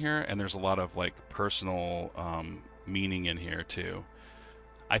randomness in here, and there's a lot of like personal meaning in here too.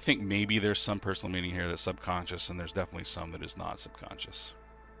 I think maybe there's some personal meaning here that's subconscious, and there's definitely some that is not subconscious.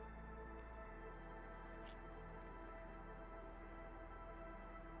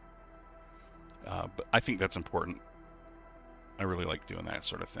 But I think that's important. I really like doing that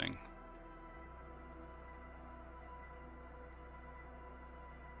sort of thing.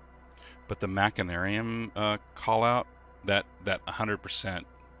 But the Machinarium call out, that 100%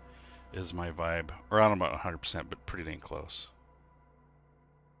 is my vibe. Or I don't know about 100%, but pretty dang close.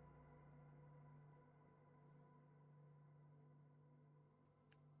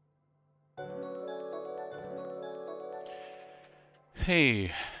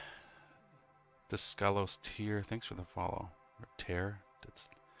 Hey, Descalos Tier, thanks for the follow. Or Tear. That's...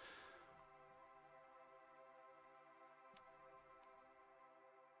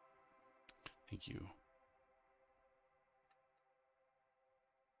 Thank you.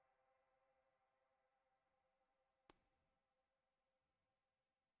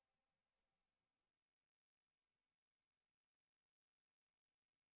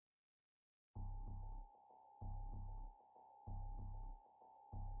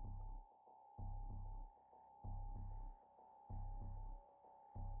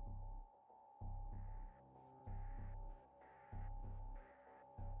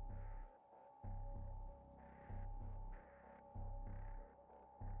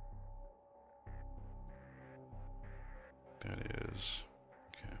 That is...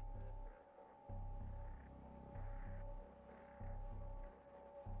 Okay.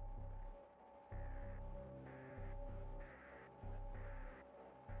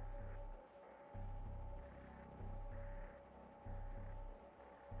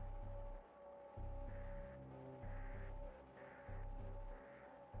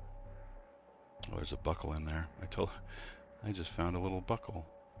 Oh, there's a buckle in there. I just found a little buckle.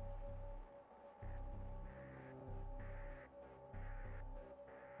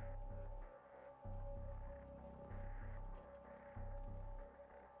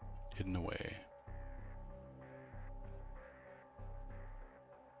 Hidden away.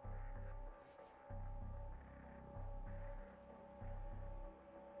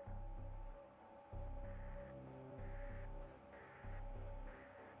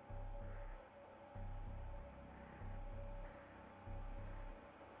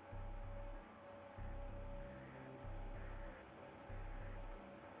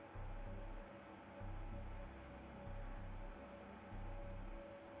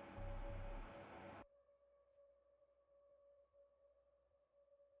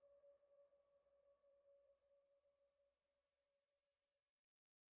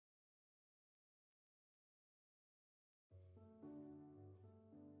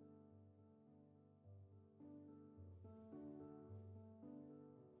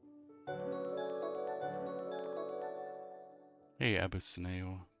 Hey,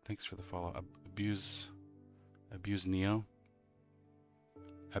 Abusaneo, thanks for the follow. Abuse Neo?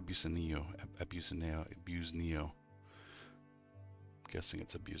 Abusaneo. Abuse Neo. Guessing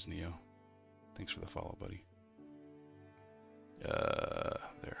it's Abuse Neo. Thanks for the follow, buddy.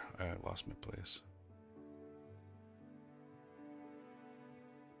 There. I lost my place.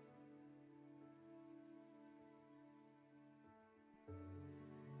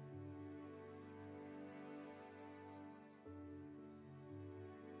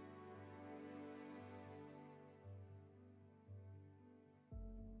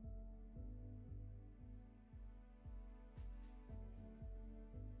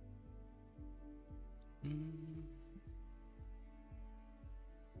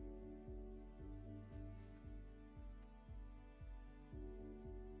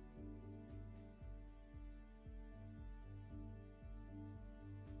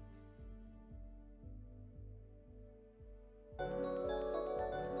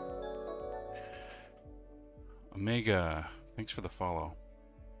 Omega, thanks for the follow.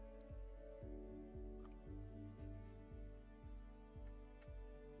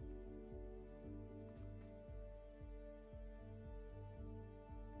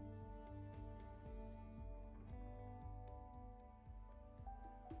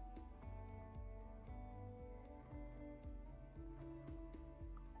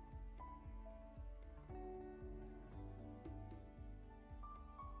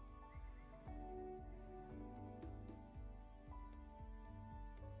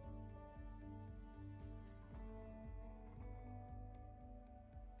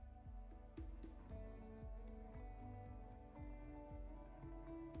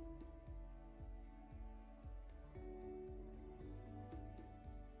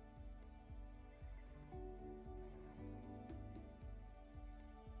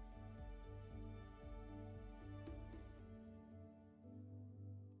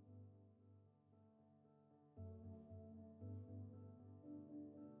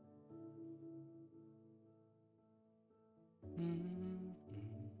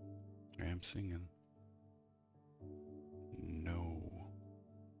 I'm singing. No.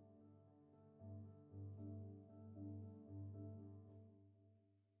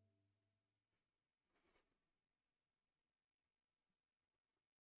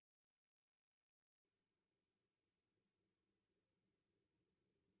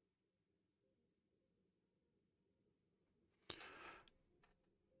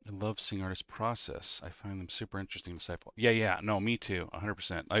 I love seeing artists process. I find them super interesting to decipher. Yeah, no, me too,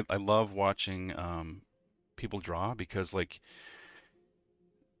 100%. I love watching people draw because like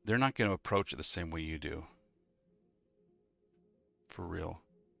they're not going to approach it the same way you do. For real.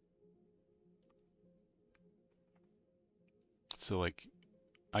 So like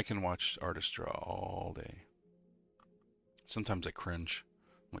I can watch artists draw all day. Sometimes I cringe.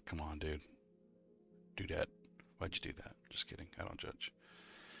 I'm like, come on, dude. Do that. Why'd you do that? Just kidding. I don't judge.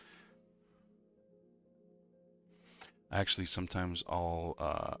 Actually, sometimes I'll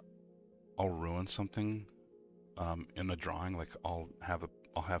ruin something in a drawing. Like I'll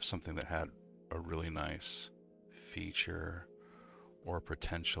have something that had a really nice feature or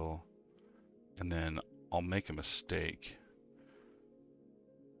potential, and then I'll make a mistake,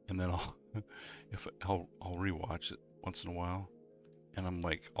 and then I'll rewatch it once in a while, and I'm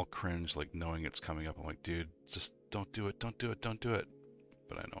like I'll cringe like knowing it's coming up. I'm like, dude, just don't do it, don't do it, don't do it.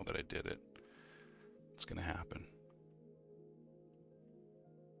 But I know that I did it. It's gonna happen.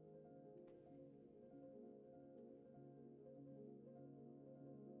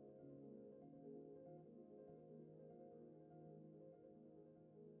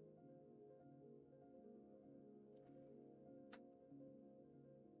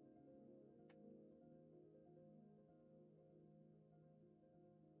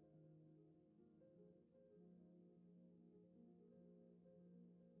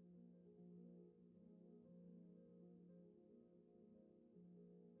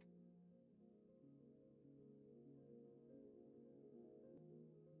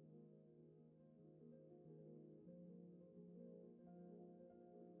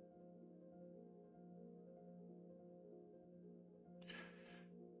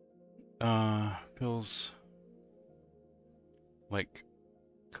 Feels like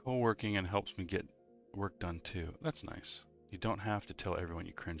co-working and helps me get work done too. That's nice. You don't have to tell everyone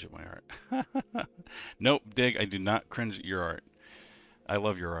you cringe at my art. Nope, Dig, I do not cringe at your art. I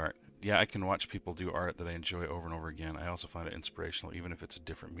love your art. Yeah, I can watch people do art that I enjoy over and over again. I also find it inspirational, even if it's a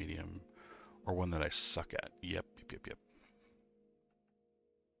different medium or one that I suck at. Yep.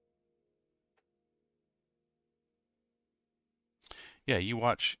 Yeah, you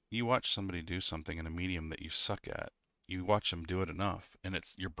watch somebody do something in a medium that you suck at. You watch them do it enough, and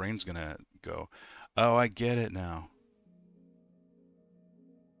it's your brain's gonna go, "Oh, I get it now."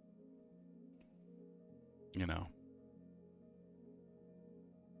 You know.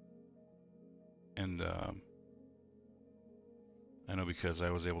 And I know because I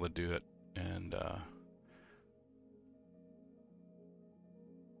was able to do it, and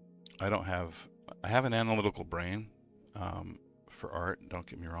I have an analytical brain for art. Don't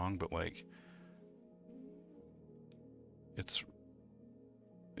get me wrong, but like it's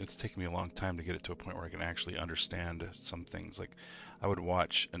it's taken me a long time to get it to a point where I can actually understand some things. Like I would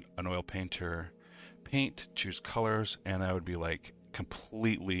watch an oil painter paint, choose colors, and I would be like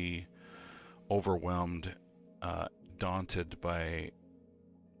completely overwhelmed, daunted by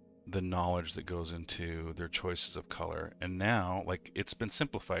the knowledge that goes into their choices of color. And now, like, it's been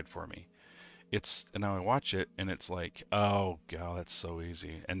simplified for me. And now I watch it and it's like, oh god, that's so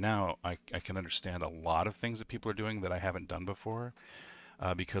easy. And now I can understand a lot of things that people are doing that I haven't done before,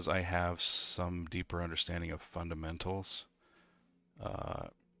 because I have some deeper understanding of fundamentals. Uh,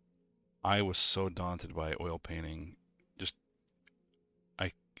 I was so daunted by oil painting. Just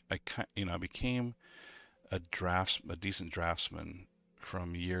I I became a decent draftsman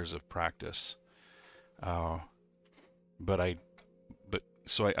from years of practice. Uh, but I but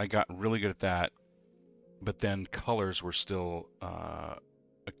so I got really good at that. But then colors were still a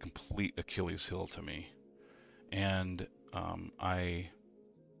complete Achilles heel to me, and I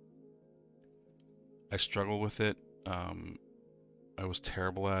struggle with it. I was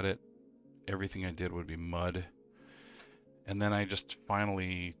terrible at it. Everything I did would be mud. And then I just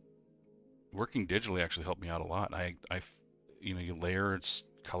finally, working digitally actually helped me out a lot. You layer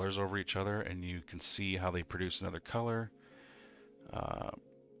colors over each other and you can see how they produce another color.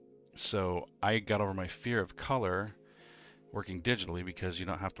 So I got over my fear of color working digitally because you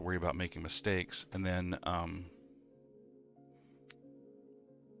don't have to worry about making mistakes. And then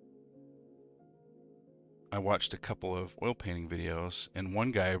I watched a couple of oil painting videos, and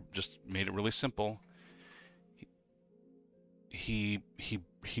one guy just made it really simple. He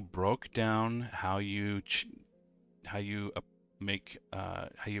he broke down how you how you make how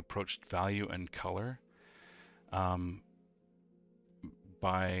you approach value and color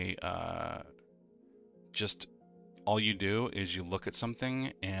by just all you do is you look at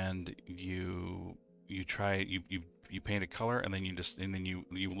something and you paint a color, and then you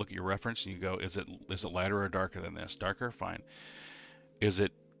look at your reference and you go, is it lighter or darker than this? Darker, fine. Is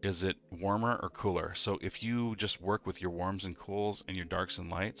it warmer or cooler? So if you just work with your warms and cools and your darks and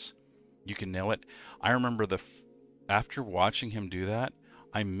lights, you can nail it. I remember after watching him do that,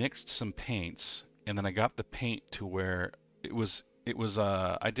 I mixed some paints, and then I got the paint to where it was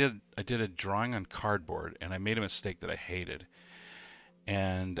I did a drawing on cardboard, and I made a mistake that I hated,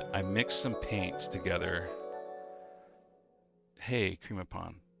 and I mixed some paints together. Hey,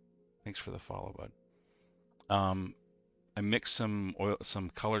 Creamapon, thanks for the follow, bud. I mixed some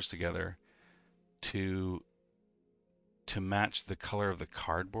colors together to match the color of the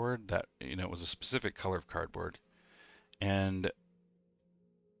cardboard. That, it was a specific color of cardboard, and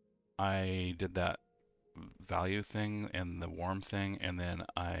I did that value thing and the warm thing, and then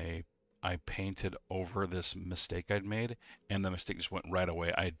I painted over this mistake I'd made, and the mistake just went right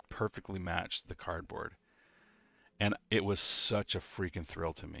away. I perfectly matched the cardboard, and it was such a freaking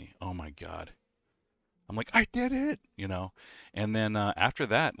thrill to me. Oh my god. I'm like, I did it, and then after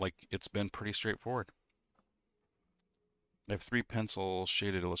that, like, it's been pretty straightforward. I have 3 pencil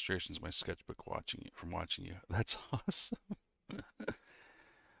shaded illustrations in my sketchbook from watching you. That's awesome.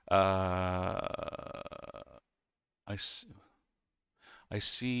 I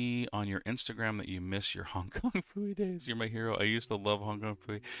see on your Instagram that you miss your Hong Kong Phooey days. You're my hero. I used to love Hong Kong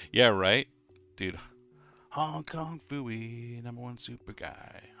Phooey. Yeah, right? Dude. Hong Kong Phooey, #1 super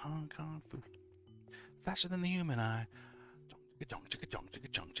guy. Hong Kong Phooey. Faster than the human eye. Chicka chong, chicka chong,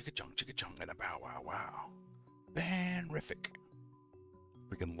 chicka chong, chicka chong, chicka chong, and a bow wow wow. Fanrific.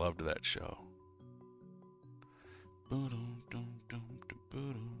 Freaking loved that show.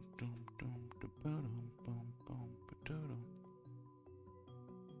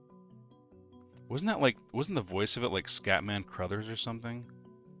 Wasn't the voice of it like Scatman Crothers or something?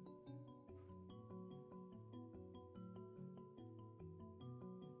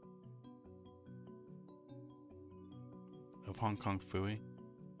 Of Hong Kong Phooey?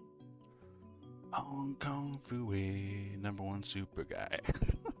 Hong Kong Phooey, #1 super guy.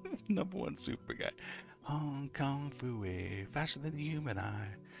 #1 super guy. Hong Kong Phooey, faster than the human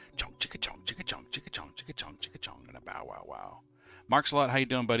eye. Chong chicka chong, chicka chong, chicka chong, chicka chong, chicka chong, and a bow wow wow. Mark's a lot. How you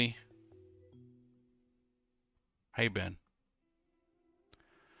doing, buddy? How you been?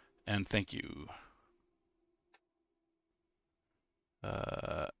 And thank you.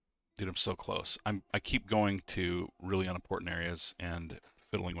 Dude, I'm so close. I keep going to really unimportant areas and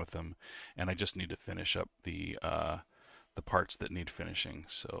fiddling with them, and I just need to finish up the parts that need finishing.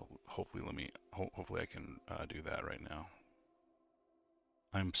 So hopefully hopefully I can do that right now.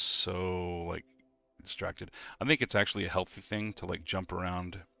 I'm so like distracted. I think it's actually a healthy thing to like jump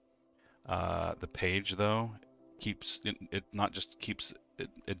around the page, though. It not just keeps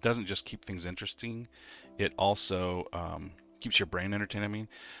it doesn't just keep things interesting. It also keeps your brain entertained,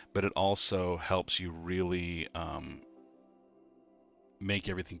 but it also helps you really make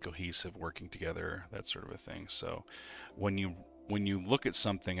everything cohesive, working together, that sort of a thing. So when you look at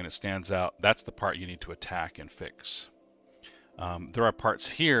something and it stands out, that's the part you need to attack and fix. There are parts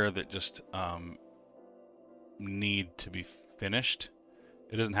here that just need to be finished.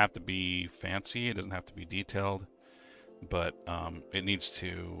 It doesn't have to be fancy, it doesn't have to be detailed, but it needs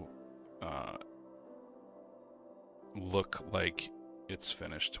to look like it's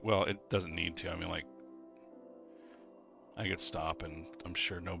finished. Well, it doesn't need to. I mean, like, I could stop and I'm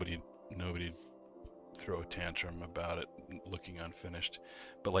sure nobody throw a tantrum about it looking unfinished.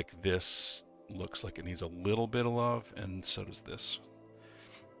 But like, this looks like it needs a little bit of love, and so does this.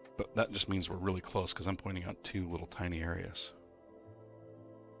 But that just means we're really close because I'm pointing out 2 little tiny areas.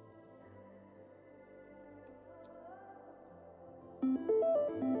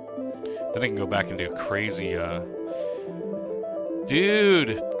 Then I can go back and do crazy,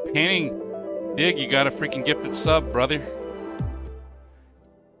 dude, painting. Dig, you got a freaking gifted sub, brother.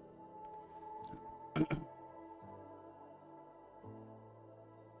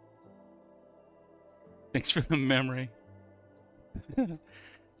 Thanks for the memory.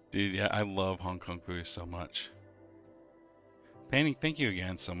 Dude, yeah, I love Hong Kong Phooey so much. Painting, thank you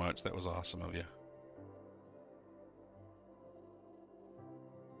again so much. That was awesome of you.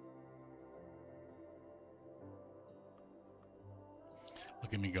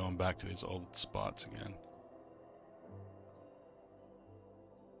 Look at me going back to these old spots again.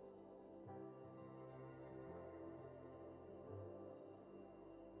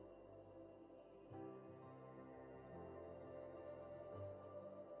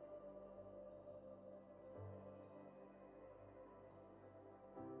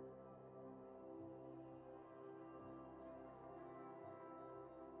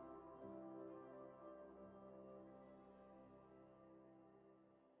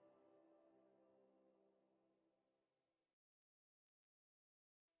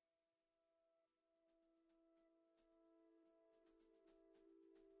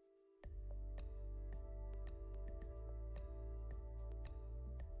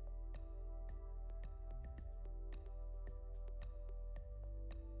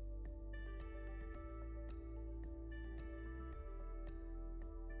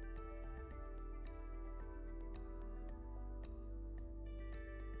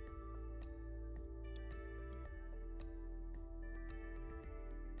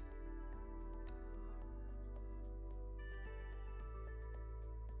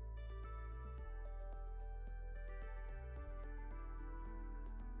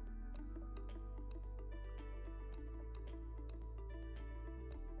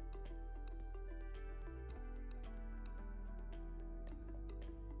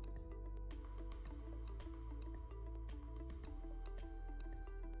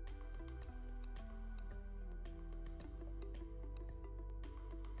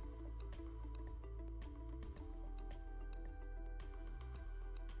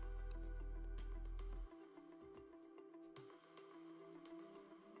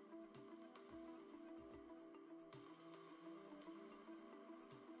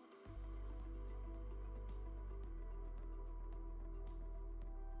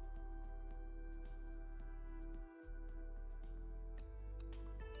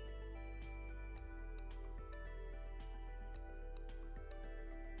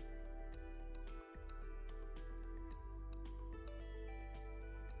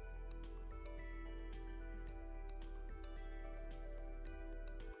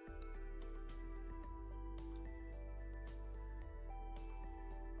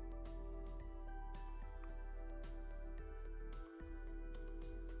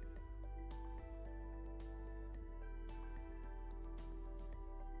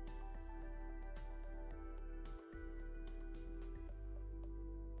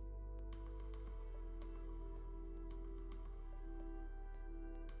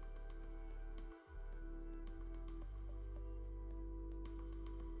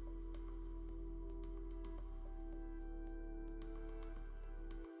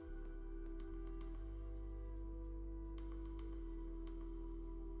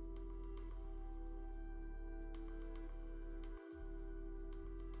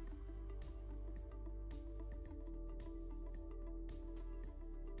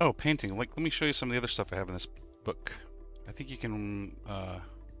 Oh, painting. Like, let me show you some of the other stuff I have in this book. I think you can,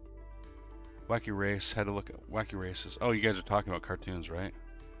 Wacky Race, had to look at Wacky Races. Oh, you guys are talking about cartoons, right?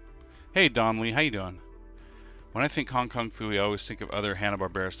 Hey, Don Lee, how you doing? When I think Hong Kong Phooey, I always think of other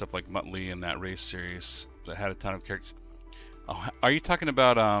Hanna-Barbera stuff like Muttley and that race series that had a ton of characters. Oh, are you talking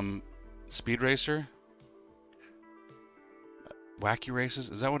about, Speed Racer? Wacky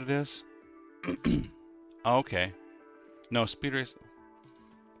Races? Is that what it is? Oh, okay. No, Speed Race.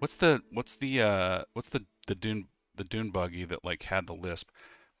 What's the dune buggy that like had the lisp?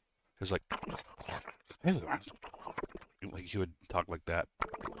 It was like he would talk like that.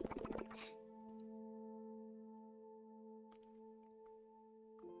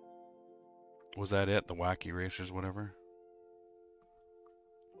 Was that it? The Wacky Racers, whatever?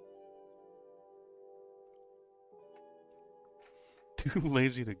 Too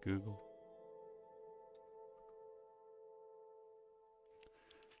lazy to Google.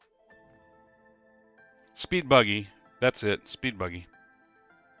 Speed Buggy. That's it. Speed Buggy.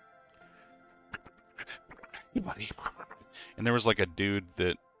 Hey, buddy. And there was like a dude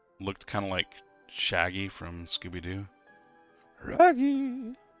that looked kind of like Shaggy from Scooby-Doo.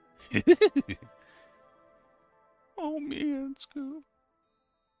 Raggy. Oh, man, Scoob.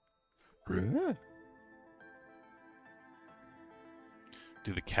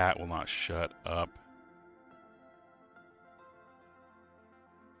 Dude, the cat will not shut up.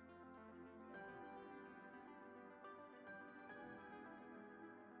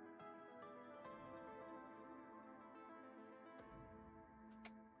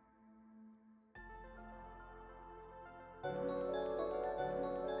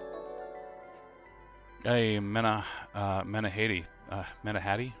 Hey, Menahady,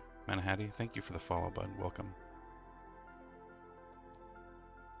 thank you for the follow, bud. Welcome.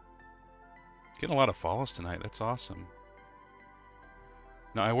 Getting a lot of follows tonight. That's awesome.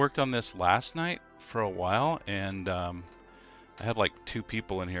 Now, I worked on this last night for a while, and I had like 2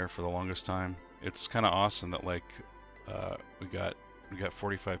 people in here for the longest time. It's kind of awesome that like we got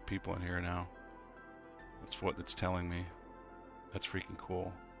 45 people in here now. That's what it's telling me. That's freaking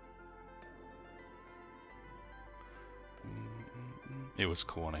cool. It was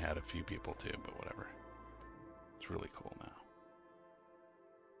cool when I had a few people too, but whatever. It's really cool now.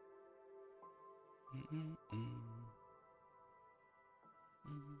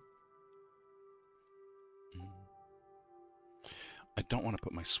 I don't want to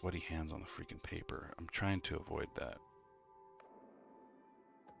put my sweaty hands on the freaking paper. I'm trying to avoid that.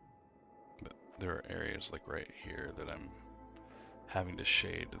 But there are areas like right here that I'm having to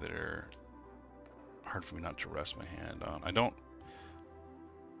shade that are hard for me not to rest my hand on.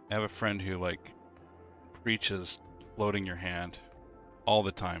 I have a friend who like preaches floating your hand all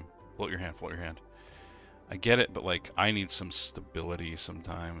the time. Float your hand, float your hand. I get it, but like I need some stability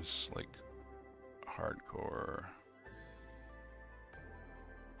sometimes, like hardcore.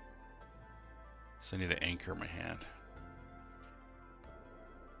 So I need to anchor my hand.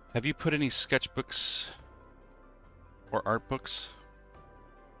 Have you put any sketchbooks or art books?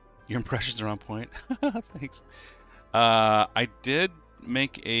 Your impressions are on point. Thanks. I did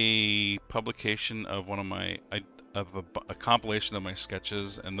make a publication of one of my a compilation of my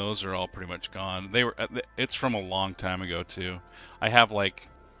sketches, and those are all pretty much gone. It's from a long time ago too. I have like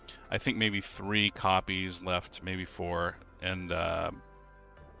I think maybe 3 copies left, maybe 4, and that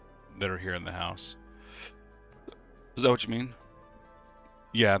are here in the house. Is that what you mean?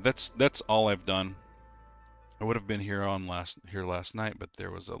 Yeah, that's all I've done. I would have been here last night, but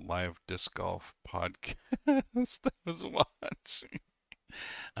there was a live disc golf podcast I was watching.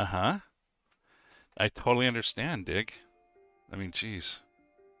 Uh-huh. I totally understand, Dig. I mean, geez.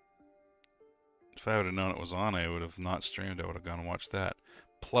 If I would have known it was on, I would have not streamed. I would have gone and watched that.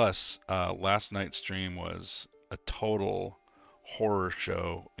 Plus, last night's stream was a total horror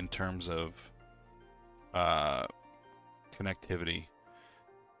show in terms of connectivity.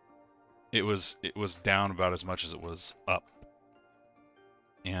 It was down about as much as it was up,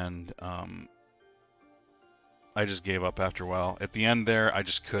 and I just gave up after a while. At the end there, I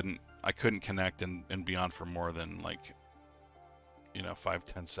just couldn't connect and be on for more than like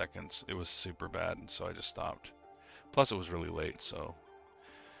 5-10 seconds. It was super bad, and so I just stopped. Plus, it was really late, so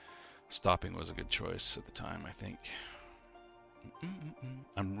stopping was a good choice at the time, I think.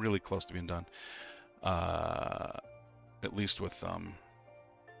 I'm really close to being done. At least with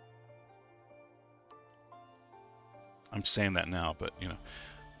I'm saying that now, but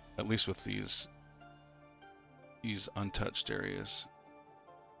at least with these untouched areas.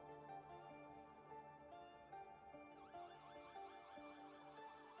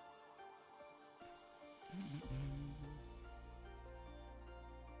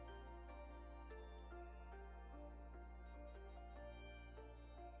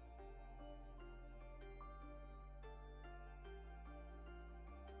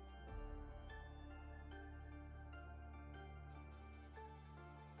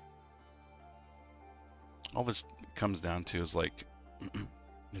 all this comes down to is like,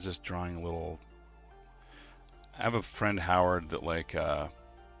 is just drawing a little. I have a friend Howard that like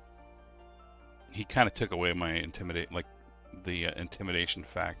he kind of took away my intimidation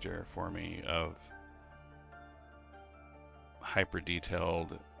factor for me of hyper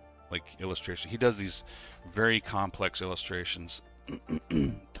detailed like illustration. He does these very complex illustrations,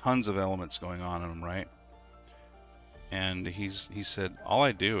 tons of elements going on in them, right? And he said all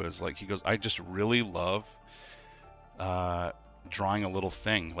I do is like, he goes, I just really love drawing a little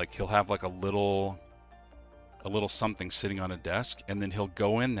thing. Like he'll have like a little something sitting on a desk, and then he'll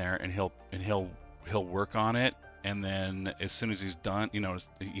go in there and he'll work on it, and then as soon as he's done, you know,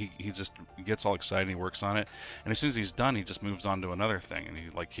 he just gets all excited and he works on it, and as soon as he's done, he just moves on to another thing, and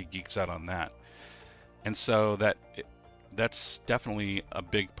he geeks out on that. And so that's definitely a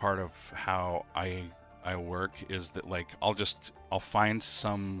big part of how I work, is that like I'll find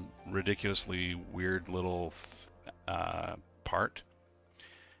some ridiculously weird little part,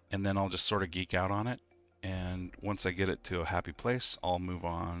 and then I'll just sort of geek out on it, and once I get it to a happy place, I'll move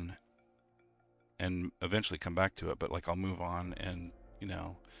on and eventually come back to it. But like I'll move on and, you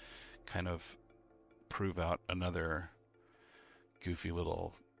know, kind of prove out another goofy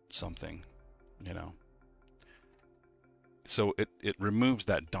little something, you know. So it removes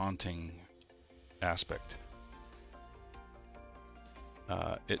that daunting aspect.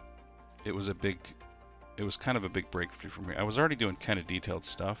 It was kind of a big breakthrough for me. I was already doing kind of detailed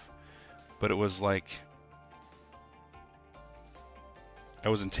stuff, but it was like I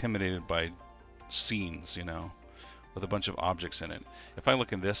was intimidated by scenes, you know, with a bunch of objects in it. If I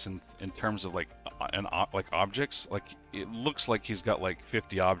look at this in terms of like objects, like it looks like he's got like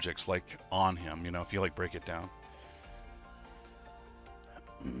 50 objects like on him, you know, if you like break it down.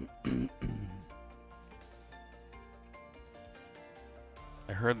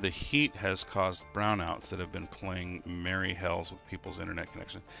 I heard the heat has caused brownouts that have been playing merry hells with people's internet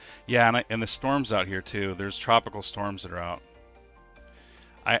connection. Yeah, and the storms out here too. There's tropical storms that are out.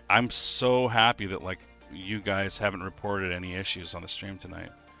 I'm so happy that like you guys haven't reported any issues on the stream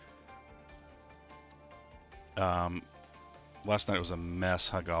tonight. Last night was a mess,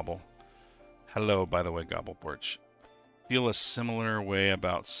 huh, Gobble? Hello, by the way, Gobble Porch. Feel a similar way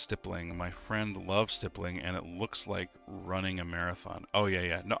about stippling. My friend loves stippling, and it looks like running a marathon. Oh yeah,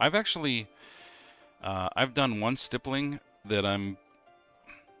 yeah. No, I've actually I've done one stippling that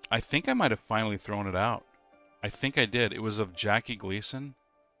I think I might have finally thrown it out. I think I did. It was of Jackie Gleason.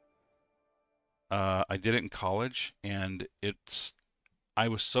 I did it in college, and I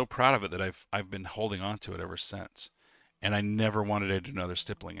was so proud of it that I've been holding on to it ever since. And I never wanted to do another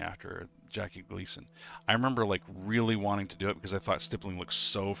stippling after Jackie Gleason. I remember like really wanting to do it because I thought stippling looked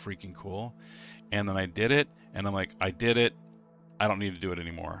so freaking cool. And then I did it, and I'm like, I did it. I don't need to do it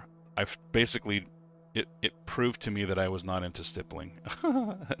anymore. I've basically, it proved to me that I was not into stippling.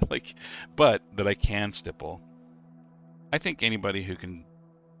 Like, but that I can stipple. I think anybody who can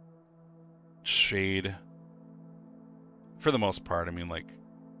shade, for the most part, I mean, like,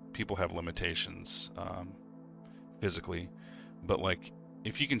 people have limitations physically, but like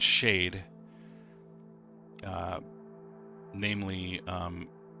if you can shade, namely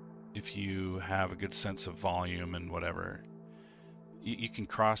if you have a good sense of volume and whatever, you can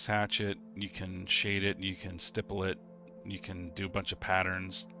cross hatch it, you can shade it, you can stipple it, you can do a bunch of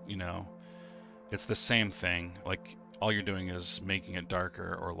patterns, you know. It's the same thing. Like all you're doing is making it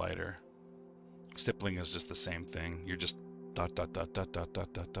darker or lighter. Stippling is just the same thing. You're just dot dot dot dot dot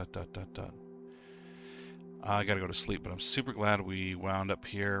dot dot dot dot dot dot. I gotta go to sleep, but I'm super glad we wound up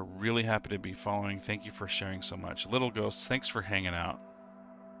here. Really happy to be following. Thank you for sharing so much. Little Ghosts, thanks for hanging out.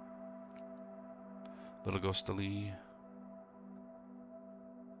 Little Ghostly.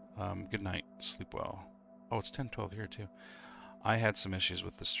 Good night. Sleep well. Oh, it's 10:12 here too. I had some issues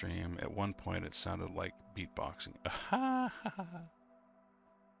with the stream. At one point, it sounded like beatboxing.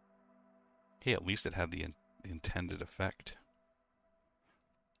 Hey, at least it had the intended effect.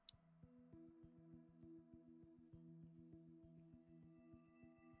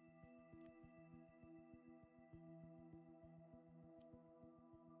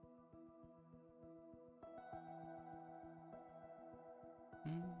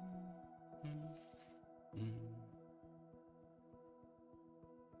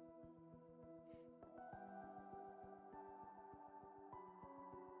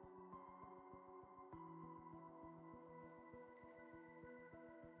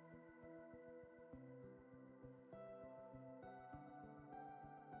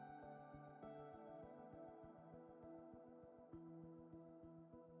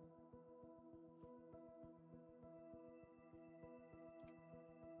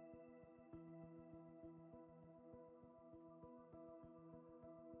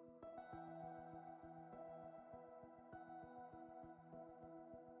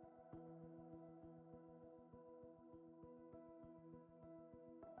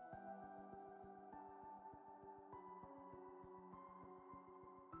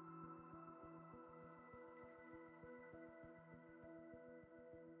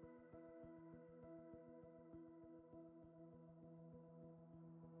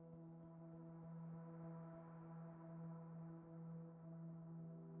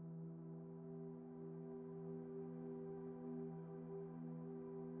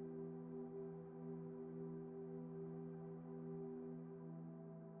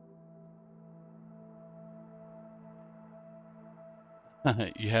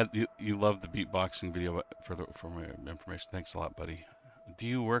 You love the beatboxing video for my information. Thanks a lot, buddy. Do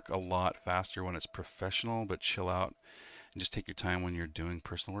you work a lot faster when it's professional, but chill out and just take your time when you're doing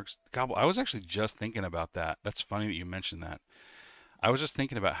personal works? God, I was actually just thinking about that. That's funny that you mentioned that. I was just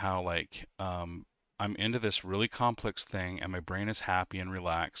thinking about how like I'm into this really complex thing, and my brain is happy and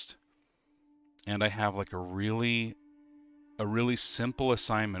relaxed, and I have like a really simple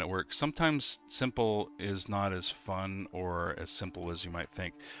assignment at work. Sometimes simple is not as fun or as simple as you might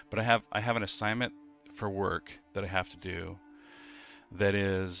think, but I have an assignment for work that I have to do that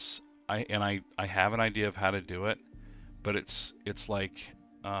is I have an idea of how to do it, but it's like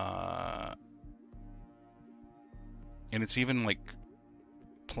and it's even like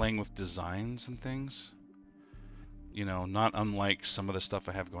playing with designs and things, not unlike some of the stuff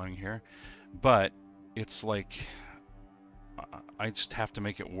I have going here, but it's like I just have to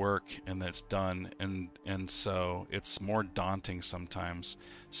make it work, and that's done, and so it's more daunting sometimes.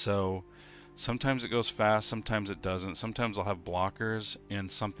 So sometimes it goes fast, sometimes it doesn't. Sometimes I'll have blockers in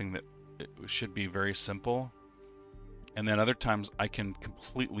something that it should be very simple, and then other times I can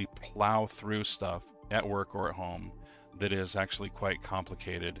completely plow through stuff at work or at home that is actually quite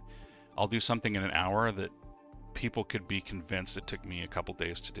complicated. I'll do something in an hour that people could be convinced it took me a couple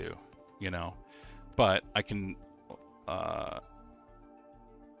days to do, but I can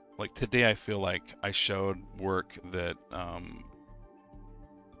like today I feel like I showed work that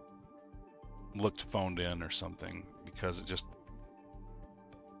looked phoned in or something, because it just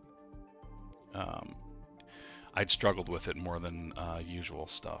I'd struggled with it more than usual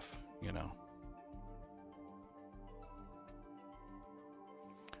stuff,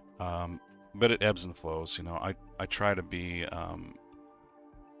 but it ebbs and flows. I try to be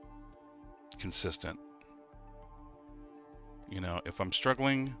consistent. If I'm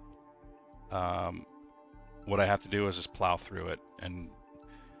struggling, what I have to do is just plow through it and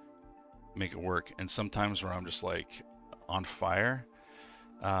make it work. And sometimes where I'm just like on fire,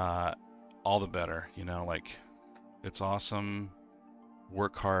 all the better. Like it's awesome.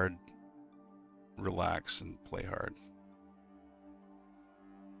 Work hard, relax, and play hard.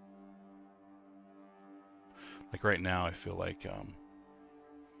 Like right now, I feel like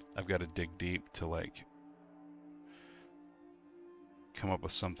I've got to dig deep to like come up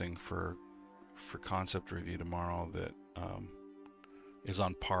with something for concept review tomorrow that is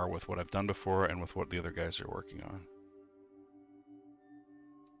on par with what I've done before and with what the other guys are working on.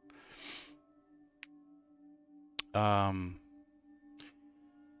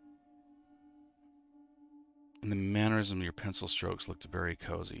 And the mannerism of your pencil strokes looked very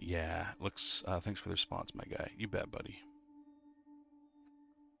cozy. Yeah, looks. Thanks for the response, my guy. You bet, buddy.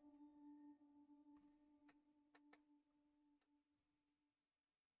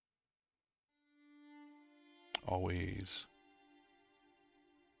 Always.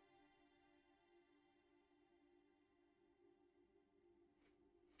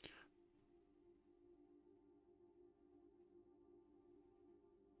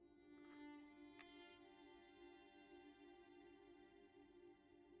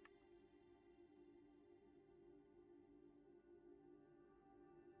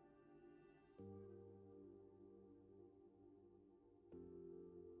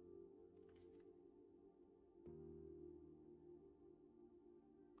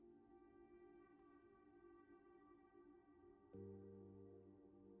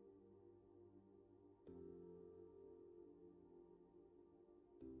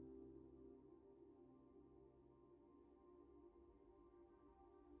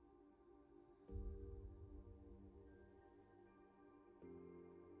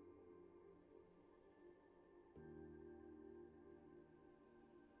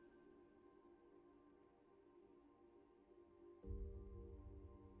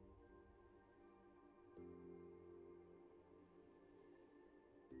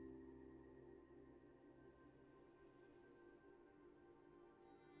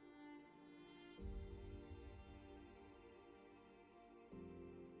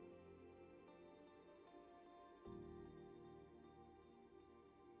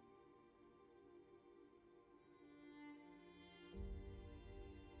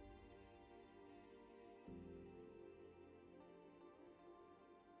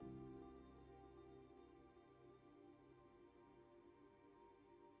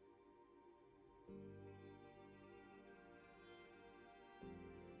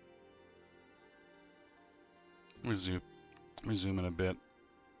 Resume in a bit.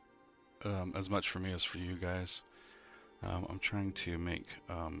 As much for me as for you guys. I'm trying to make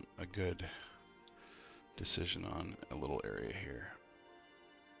a good decision on a little area here.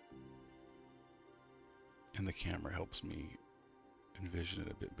 And the camera helps me envision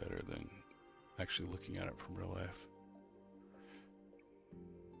it a bit better than actually looking at it from real life.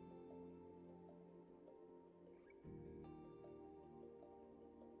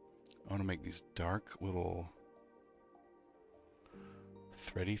 I want to make these dark little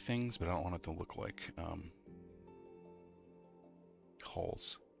thready things, but I don't want it to look like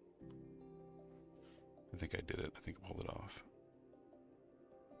holes. I think I did it. I think I pulled it off.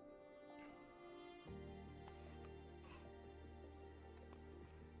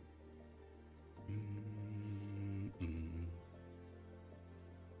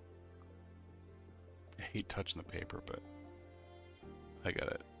 I hate touching the paper, but I got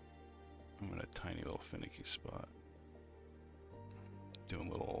it. I'm in a tiny little finicky spot. Doing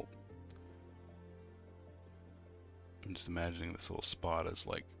little... I'm just imagining this little spot as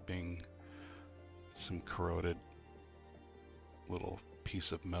like being some corroded little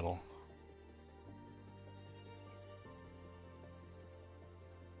piece of metal.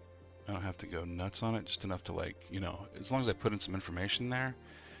 I don't have to go nuts on it, just enough to, like, you know, as long as I put in some information there,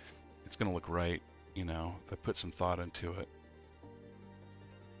 it's gonna look right, you know, if I put some thought into it.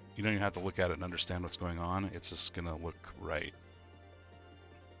 You don't even have to look at it and understand what's going on, it's just gonna look right.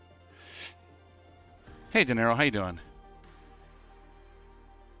 Hey De Niro, how you doing?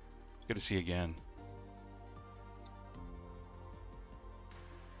 Good to see you again.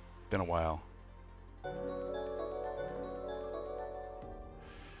 Been a while.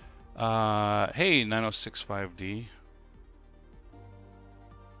 Hey, 9065D.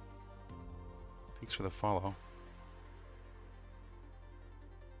 Thanks for the follow.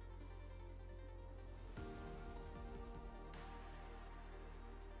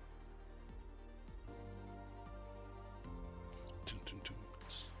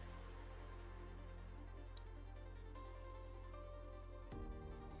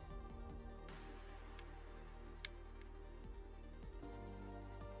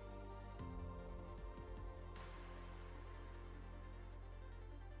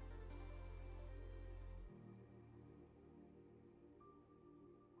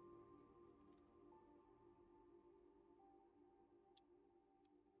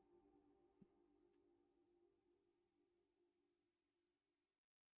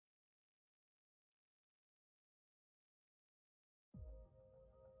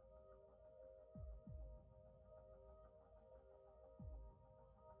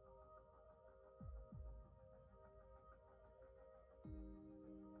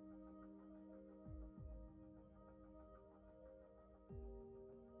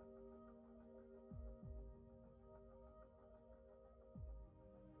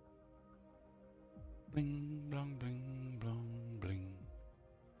 Bling, blong, bling, blong, bling.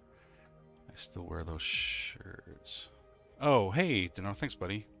 I still wear those shirts. Oh, hey, Dino, thanks,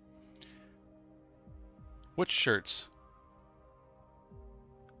 buddy. Which shirts?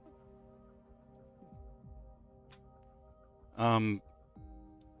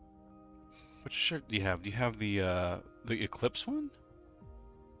 Which shirt do you have? Do you have the Eclipse one?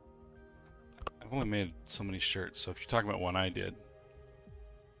 I've only made so many shirts, so if you're talking about one I did.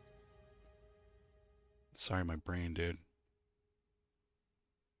 Sorry, my brain, dude.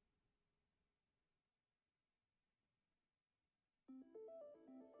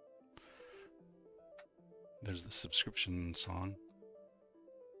 There's the subscription song.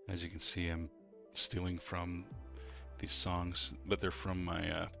 As you can see, I'm stealing from these songs, but they're from my,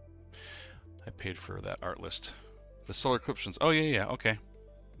 I paid for that art list. The solar eclipse ones. Oh, yeah, okay.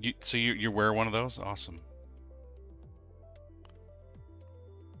 So you wear one of those? Awesome.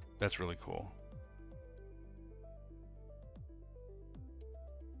 That's really cool.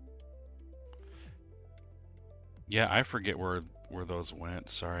 Yeah, I forget where those went.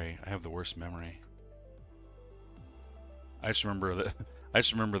 Sorry, I have the worst memory. I just remember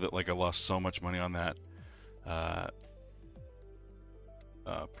that like I lost so much money on that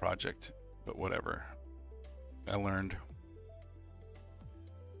project, but whatever. I learned.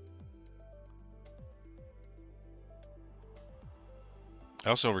 I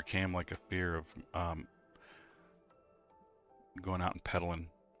also overcame like a fear of going out and pedaling.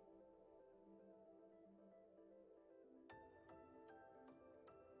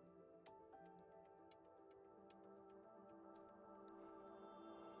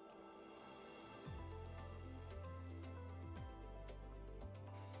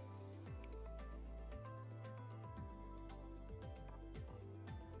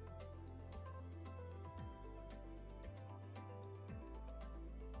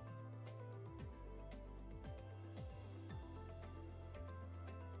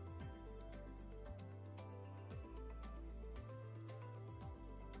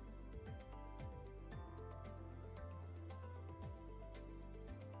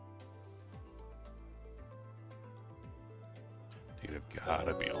 have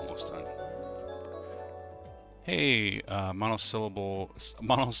gotta be almost done. Hey, monosyllabic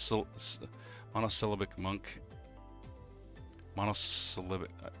monk. Monosyllabic.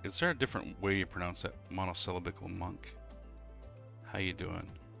 Is there a different way you pronounce that? Monosyllabic monk. How you doing?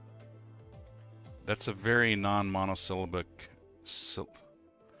 That's a very non-monosyllabic.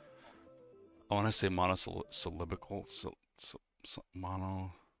 I want to say monosyllabical.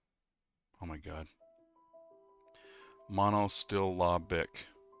 Mono. Oh my god. Monosyllabic.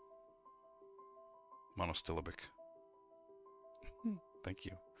 Monosyllabic. Thank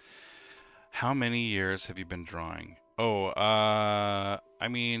you. How many years have you been drawing? Oh, I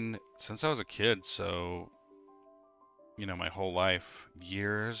mean, since I was a kid, so, you know, my whole life.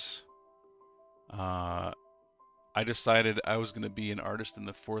 Years. I decided I was going to be an artist in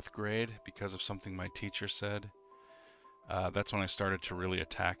the 4th grade because of something my teacher said. That's when I started to really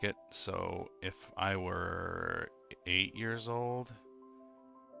attack it. So if I were 8 years old,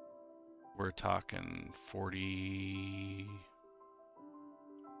 we're talking 40...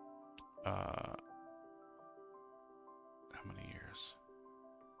 how many years?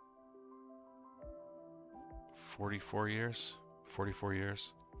 44 years? 44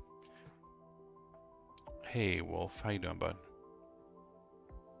 years? Hey, Wolf. How you doing, bud?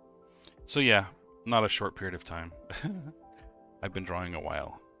 So yeah, not a short period of time. I've been drawing a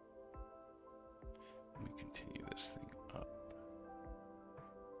while. Let me continue this thing up.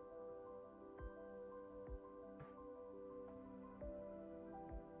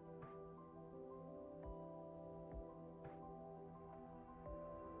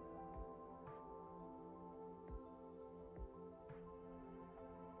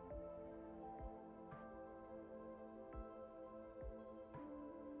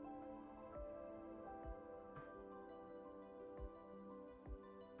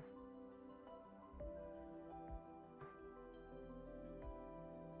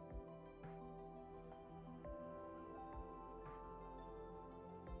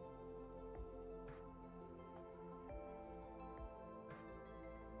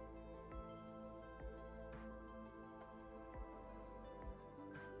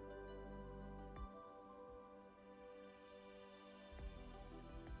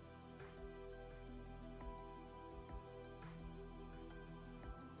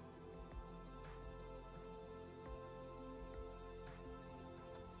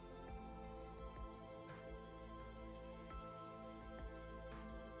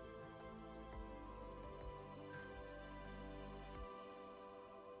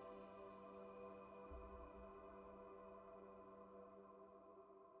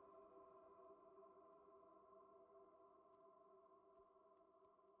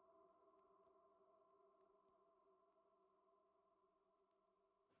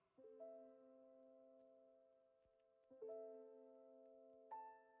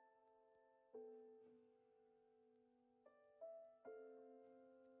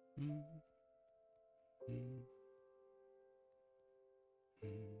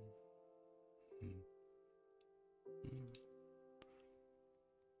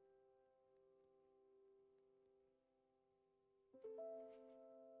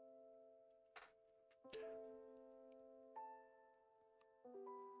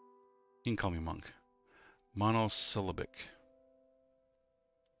 You can call me Monk. Monosyllabic.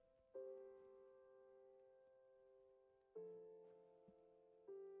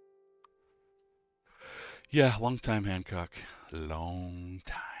 Yeah, long time, Hancock. Long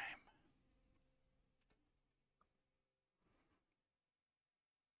time.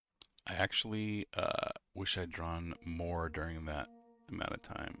 I actually wish I'd drawn more during that amount of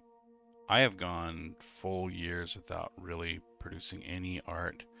time. I have gone full years without really producing any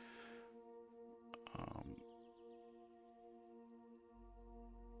art.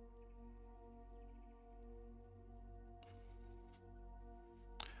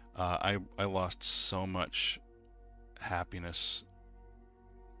 I lost so much happiness,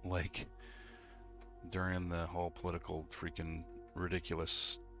 like, during the whole political freaking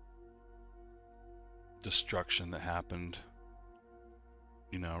ridiculous destruction that happened,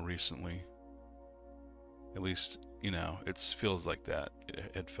 you know, recently. At least, you know, it feels like that.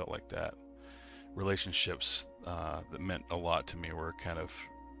 It felt like that. Relationships that meant a lot to me were kind of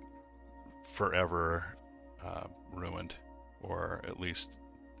forever ruined, or at least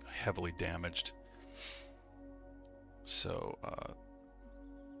heavily damaged. So,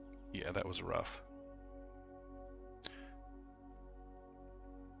 yeah, that was rough.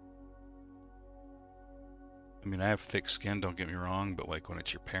 I mean, I have thick skin, don't get me wrong, but like when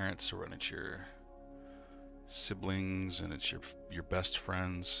it's your parents or when it's your siblings and it's your best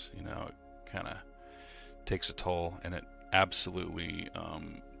friends, you know, it kind of takes a toll, and absolutely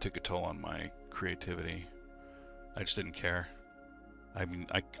took a toll on my creativity. I just didn't care. I mean,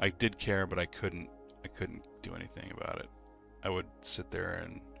 I did care, but I couldn't do anything about it. I would sit there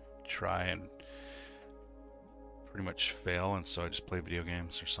and try and pretty much fail, and so I just play video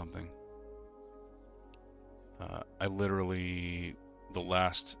games or something. I literally,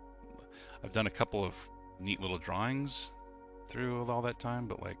 I've done a couple of neat little drawings through all that time,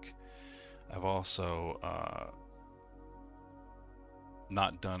 but like, I've also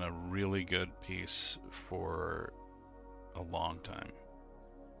not done a really good piece for a long time.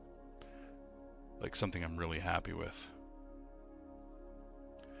 Like something I'm really happy with.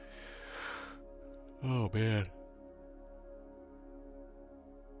 Oh man.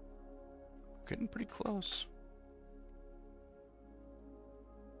 Getting pretty close.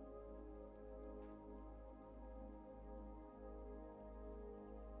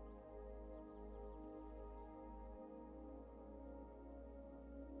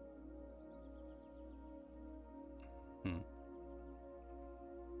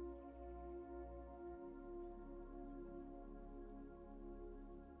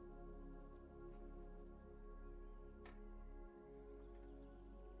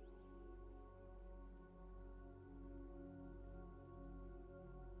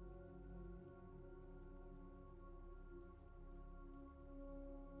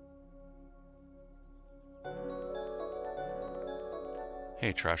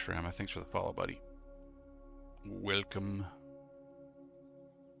 Hey Trashrama, thanks for the follow, buddy. Welcome.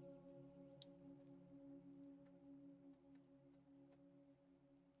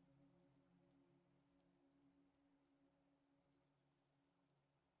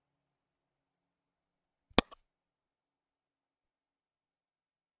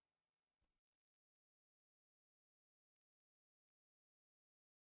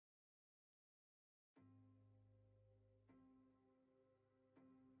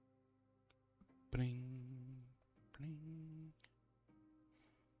 Bring, bring.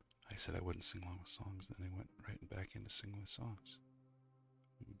 I said I wouldn't sing along with songs, then I went right back into singing with songs.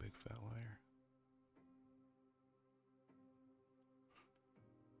 Big fat liar.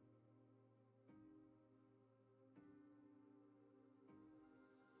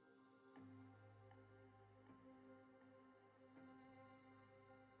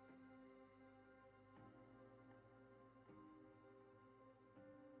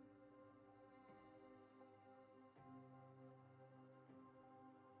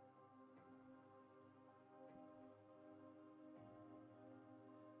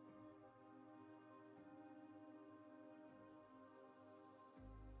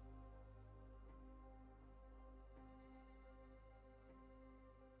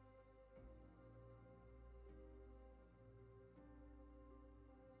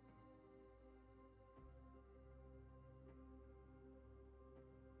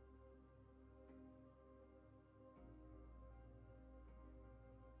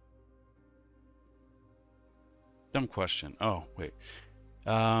 Dumb question. Oh, wait.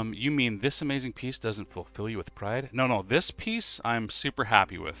 You mean this amazing piece doesn't fulfill you with pride? No, this piece I'm super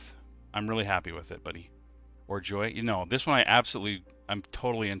happy with. I'm really happy with it, buddy. Or joy. You know, this one I'm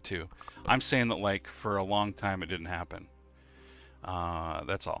totally into. I'm saying that like for a long time it didn't happen.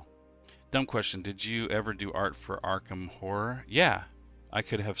 That's all. Dumb question. Did you ever do art for Arkham Horror? Yeah. I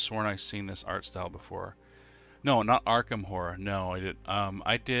could have sworn I've seen this art style before. No, not Arkham Horror. No, I did.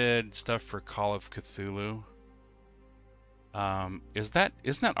 I did stuff for Call of Cthulhu. Isn't that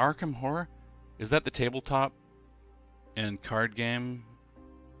Arkham Horror? Is that the tabletop and card game?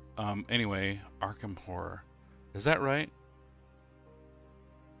 Anyway, Arkham Horror. Is that right?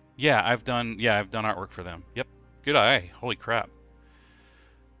 Yeah, I've done artwork for them. Yep. Good eye. Holy crap.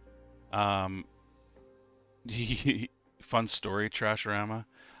 Fun story, Trasharama.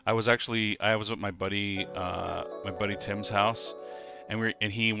 I was with my buddy Tim's house,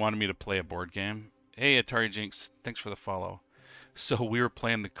 and he wanted me to play a board game. Hey, Atari Jinx, thanks for the follow. So we were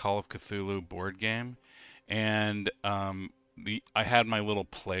playing the Call of Cthulhu board game, and I had my little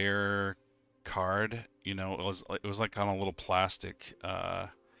player card. You know, it was like on a little plastic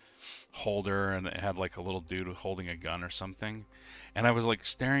holder, and it had like a little dude holding a gun or something. And I was like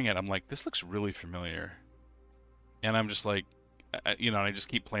staring at it. I'm like, this looks really familiar. And I'm just like, you know, I just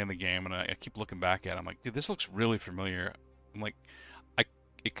keep playing the game, and I keep looking back at it. I'm like, dude, this looks really familiar. I'm like,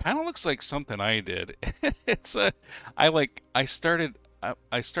 it kind of looks like something I did. I started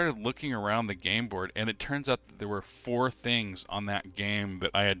looking around the game board, and it turns out that there were 4 things on that game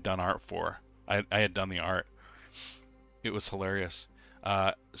that I had done art for. I had done the art. It was hilarious.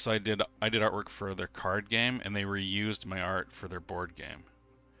 So I did artwork for their card game, and they reused my art for their board game.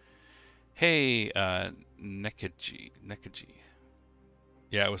 Hey, Nekaji.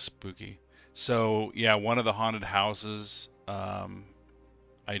 Yeah, it was spooky. So, yeah, one of the haunted houses,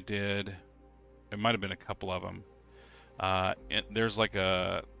 I did. It might have been a couple of them. There's like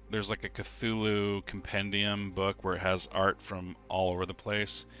a Cthulhu compendium book where it has art from all over the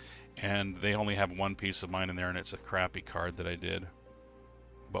place, and they only have one piece of mine in there, and it's a crappy card that I did.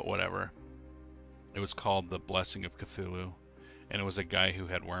 But whatever. It was called The Blessing of Cthulhu, and it was a guy who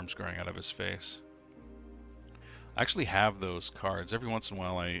had worms growing out of his face. I actually have those cards. Every once in a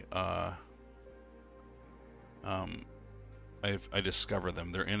while, I discover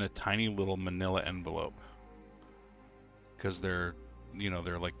them. They're in a tiny little manila envelope because they're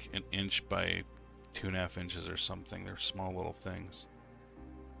like an inch by 2.5 inches or something. They're small little things.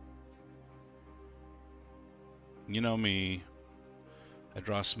 You know me, I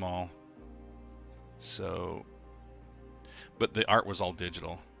draw small. So, but the art was all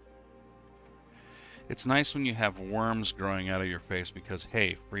digital. It's nice when you have worms growing out of your face because,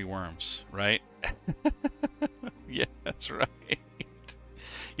 hey, free worms, right? Yeah, that's right.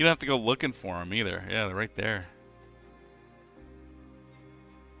 You don't have to go looking for them either. Yeah, they're right there.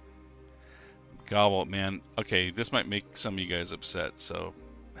 Gobble, man. Okay, this might make some of you guys upset, so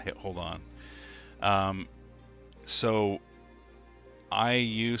hey, hold on. So I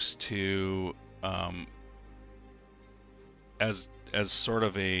used to, as sort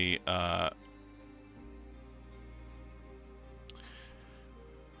of a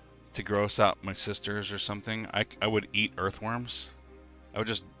to gross out my sisters or something, I would eat earthworms. I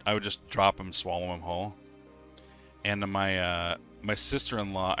would just drop them, swallow them whole. And my my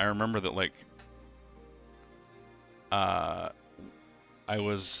sister-in-law, I remember that like I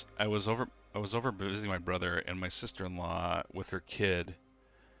was over visiting my brother, and my sister-in-law with her kid,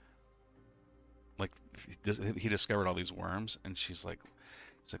 like he discovered all these worms, and she's like,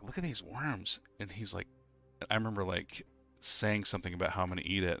 look at these worms, and he's like, I remember like saying something about how I'm gonna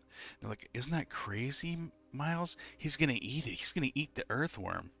eat it. They're like, isn't that crazy, Miles? He's gonna eat it. He's gonna eat the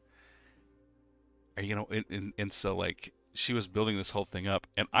earthworm. Or, you know, and so like she was building this whole thing up,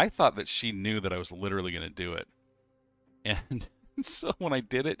 and I thought that she knew that I was literally gonna do it. And so when I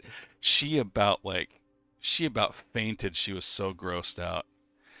did it, she about fainted. She was so grossed out.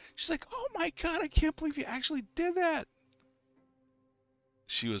 She's like, "Oh my God, I can't believe you actually did that."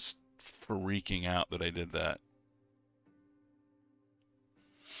 She was freaking out that I did that.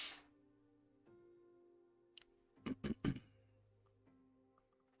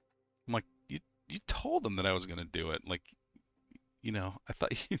 I'm like, you told them that I was gonna do it. Like, you know, I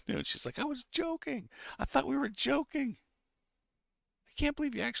thought you knew. And she's like, I was joking. I thought we were joking. I can't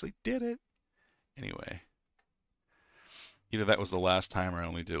believe you actually did it. Anyway, either that was the last time or I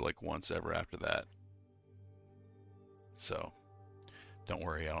only did it like once ever after that. So, don't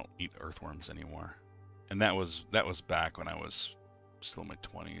worry, I don't eat earthworms anymore. And that was back when I was still in my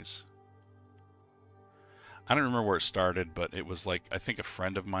 20s. I don't remember where it started, but it was like, I think a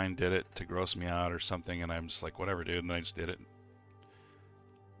friend of mine did it to gross me out or something, and I'm just like, whatever, dude, and then I just did it.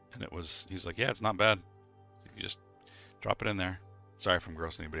 And he's like, yeah, it's not bad. You just drop it in there. Sorry if I'm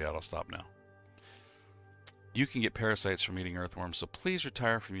grossing anybody out, I'll stop now. You can get parasites from eating earthworms, so please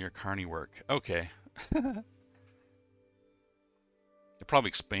retire from your carny work. Okay. It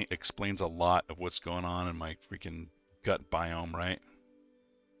probably explains a lot of what's going on in my freaking gut biome, right?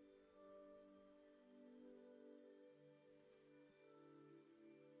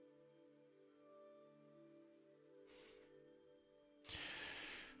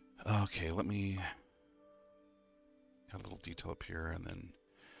 Okay, let me add a little detail up here, and then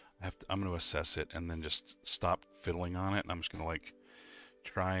I'm going to assess it and then just stop fiddling on it, and I'm just going to like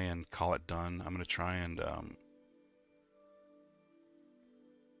try and call it done. I'm going to try and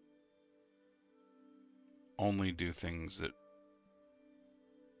only do things that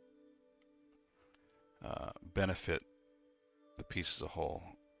benefit the piece as a whole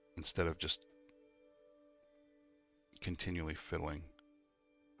instead of just continually fiddling.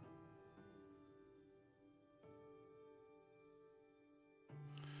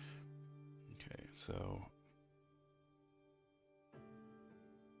 Okay, so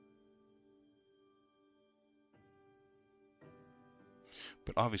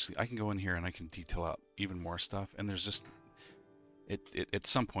but obviously I can go in here and I can detail out even more stuff, and there's just it at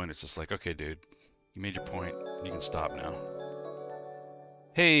some point it's just like, okay, dude, you made your point, you can stop now.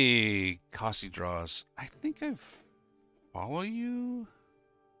 Hey, Kasi Draws. I think I follow you.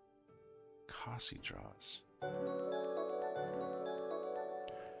 Kasi Draws.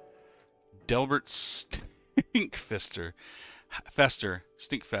 Delbert Stinkfester.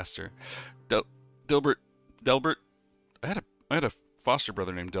 Stinkfester. Delbert. I had a foster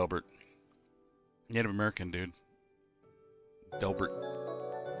brother named Delbert. Native American dude. Delbert.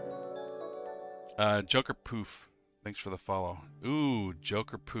 Joker Poof. Thanks for the follow. Ooh,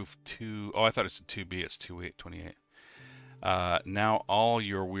 Joker Poof 2. Oh, I thought it said 2B. It's 2828. Now all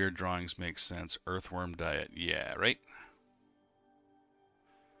your weird drawings make sense. Earthworm diet. Yeah, right?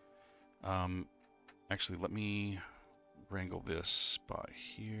 Actually, let me wrangle this spot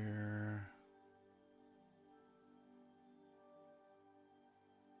here.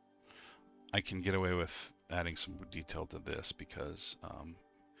 I can get away with adding some detail to this because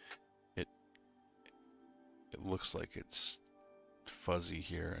it looks like it's fuzzy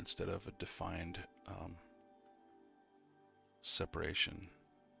here instead of a defined separation.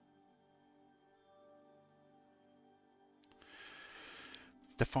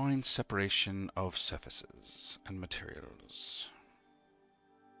 Define separation of surfaces and materials.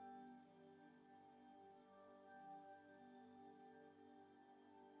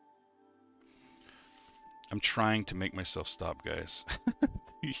 I'm trying to make myself stop, guys.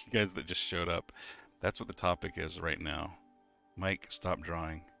 You guys that just showed up. That's what the topic is right now. Mike, stop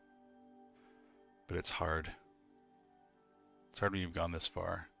drawing. But it's hard. It's hard when you've gone this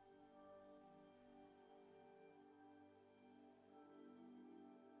far.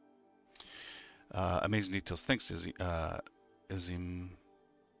 Amazing details. Thanks, Izzy. Izim.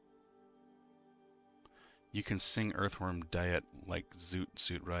 You can sing Earthworm Diet like Zoot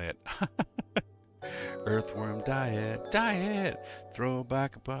Suit Riot. Earthworm Diet, diet. Throw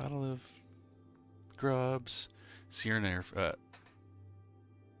back a bottle of grubs. Sierra Neve.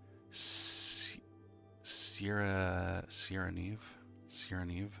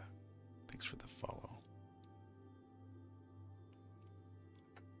 Thanks for the follow.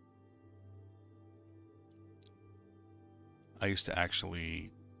 I used to actually,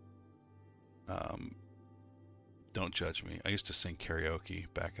 don't judge me. I used to sing karaoke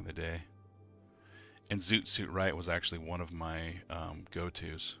back in the day. And Zoot Suit Riot was actually one of my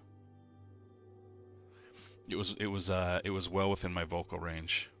go-tos. It was well within my vocal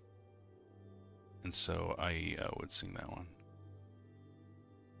range, and so I would sing that one.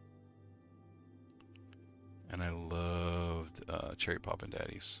 And I loved Cherry Poppin'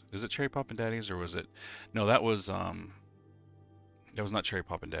 Daddies. Is it Cherry Poppin' Daddies or was it? No, that was not Cherry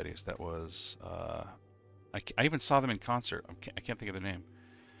Poppin' Daddies. That was I even saw them in concert. I can't think of their name.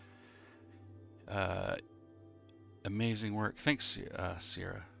 Amazing work. Thanks,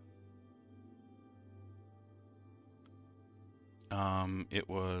 Sierra. It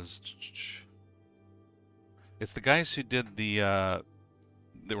was. It's the guys who did the that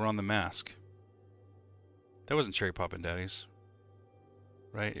were on The Mask. That wasn't Cherry Poppin' Daddies,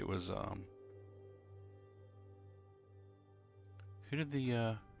 right? It was who did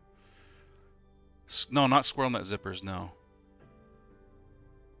the no, not Squirrel Nut Zippers. No,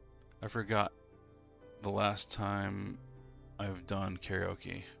 I forgot the last time I've done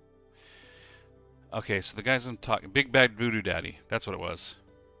karaoke. Okay, so the guys I'm talking, Big Bad Voodoo Daddy. That's what it was.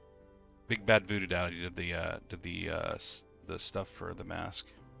 Big Bad Voodoo Daddy did the stuff for The Mask.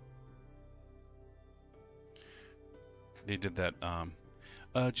 They did that.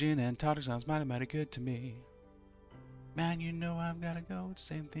 Gin and tonic sounds mighty good to me. Man, you know I've gotta go. It's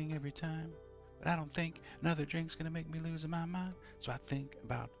the same thing every time. But I don't think another drink's gonna make me lose my mind. So I think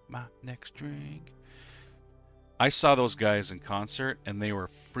about my next drink. I saw those guys in concert, and they were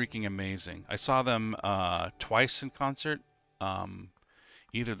freaking amazing. I saw them twice in concert,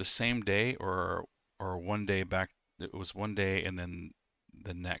 either the same day or one day back. It was one day and then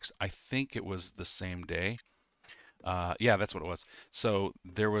the next. I think it was the same day. Yeah, that's what it was. So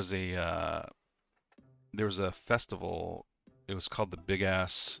there was a festival. It was called the Big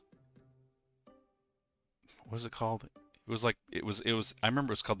Ass. What was it called? It was. I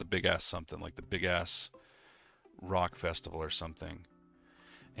remember it was called the Big Ass something, like the Big Ass Rock Festival or something,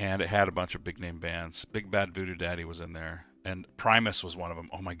 and it had a bunch of big name bands. Big Bad Voodoo Daddy was in there, and Primus was one of them.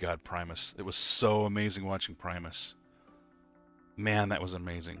 Oh my God, Primus! It was so amazing watching Primus. Man, that was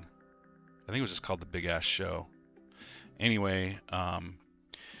amazing. I think it was just called the Big Ass Show. Anyway, and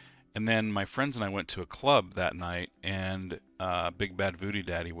then my friends and I went to a club that night, and Big Bad Voodoo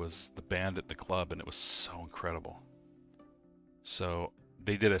Daddy was the band at the club, and it was so incredible. So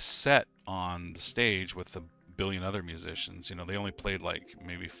they did a set on the stage with the billion other musicians. You know, they only played like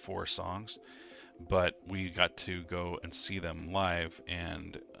maybe 4 songs, but we got to go and see them live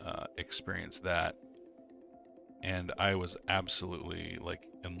and experience that. And I was absolutely like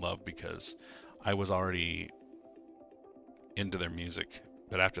in love because I was already into their music,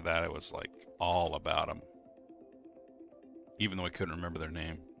 but after that I was like all about them, even though I couldn't remember their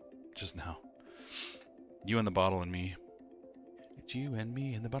name just now. You and the bottle and me. It's you and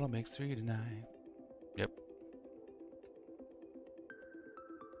me and the bottle makes 3 tonight.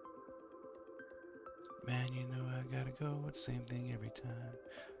 it's the same thing every time,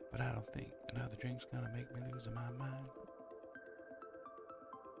 but I don't think another drink's gonna make me lose my mind.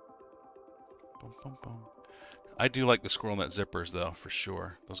 Boom, boom, boom. I do like the Squirrel Nut Zippers, though, for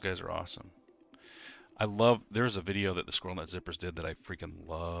sure. Those guys are awesome. There's a video that the Squirrel Nut Zippers did that I freaking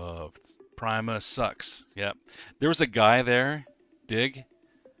loved. Primus sucks. Yep. There was a guy there, Dig,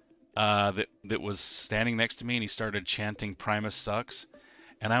 that was standing next to me, and he started chanting Primus sucks.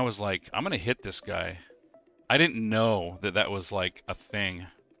 And I was like, I'm going to hit this guy. I didn't know that was like a thing.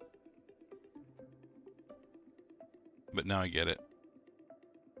 But now I get it.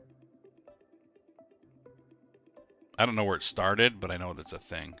 I don't know where it started, but I know that's a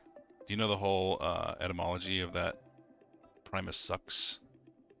thing. Do you know the whole etymology of that? Primus sucks.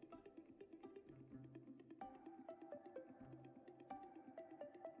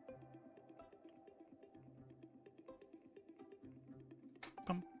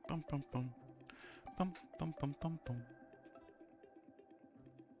 Bum, bum, bum, bum. Bum, bum, bum, bum, bum.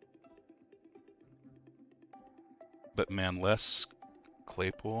 But man, Les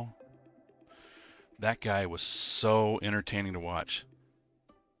Claypool, that guy was so entertaining to watch.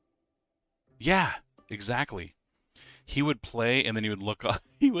 Yeah, exactly. He would play and then he would look off,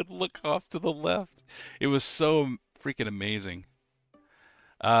 he would look off to the left. It was so freaking amazing.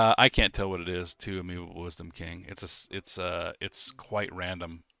 I can't tell what it is to Immovable Wisdom King. It's quite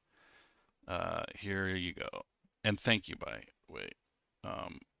random. Here you go. And thank you, by the way.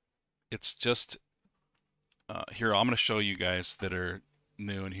 It's just here. I'm going to show you guys that are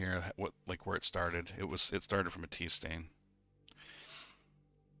new in here where it started. It started from a tea stain.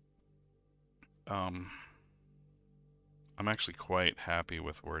 I'm actually quite happy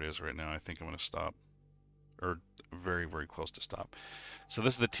with where it is right now. I think I'm going to stop, or very, very close to stop. So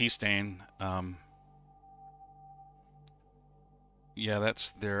this is the tea stain. Yeah,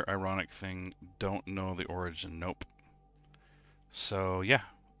 that's their ironic thing. Don't know the origin. Nope. So yeah,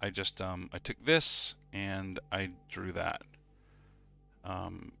 I just I took this and I drew that.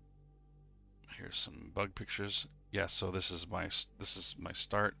 Here's some bug pictures. Yeah, so this is my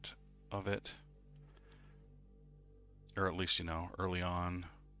start of it, or at least, you know, early on,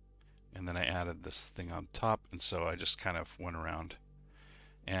 and then I added this thing on top, and so I just kind of went around,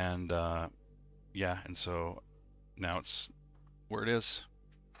 and yeah, and so now it's where it is.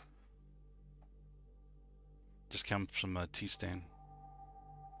 Just comes from a tea stain.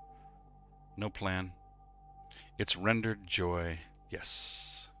 No plan. It's rendered joy.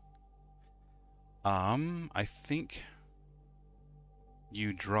 Yes. I think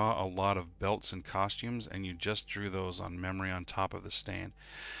you draw a lot of belts and costumes, and you just drew those on memory on top of the stain.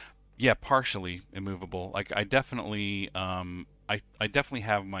 Yeah, partially immovable. Like I definitely I definitely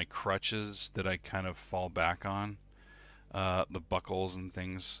have my crutches that I kind of fall back on. The buckles and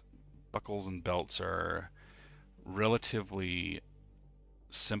things. Buckles and belts are relatively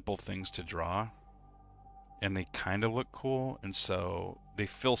simple things to draw, and they kind of look cool, and so they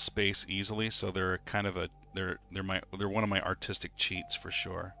fill space easily, so they're kind of they're one of my artistic cheats for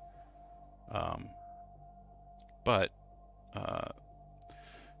sure. But what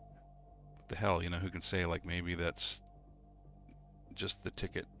the hell, you know, who can say, like, maybe that's just the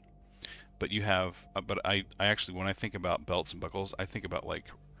ticket. But you have but I actually, when I think about belts and buckles, I think about like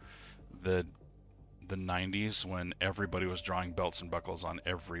the 90s when everybody was drawing belts and buckles on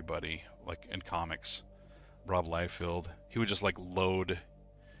everybody, like in comics. Rob Liefeld, he would just like load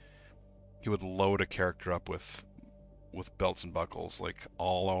a character up with belts and buckles, like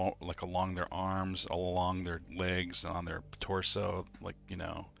along their arms, all along their legs, and on their torso. Like, you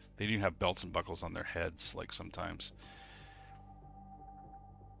know, they didn't have belts and buckles on their heads, like sometimes.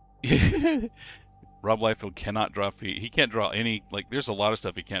 Rob Liefeld cannot draw feet. He can't draw any, like, there's a lot of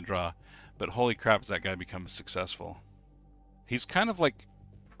stuff he can't draw, but holy crap, has that guy become successful. He's kind of like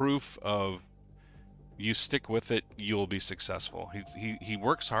proof of, you stick with it, you'll be successful. He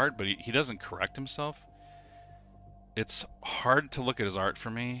works hard, but he doesn't correct himself. It's hard to look at his art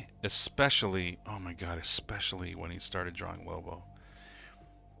for me, especially, oh my god, especially when he started drawing Lobo.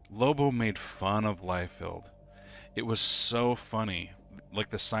 Lobo made fun of Liefeld. It was so funny. Like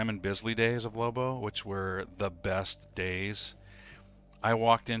the Simon Bisley days of Lobo, which were the best days. I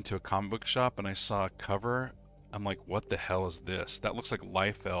walked into a comic book shop and I saw a cover. I'm like, what the hell is this? That looks like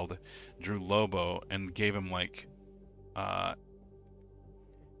Liefeld drew Lobo and gave him like a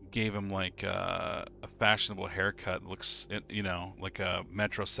fashionable haircut. Looks, you know, like a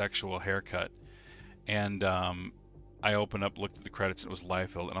metrosexual haircut. And I opened up, looked at the credits, and it was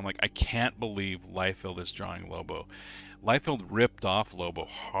Liefeld, and I'm like, I can't believe Liefeld is drawing Lobo. Liefeld ripped off Lobo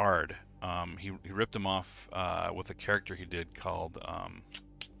hard. He ripped him off with a character he did called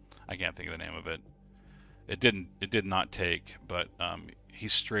I can't think of the name of it. It did not take, but he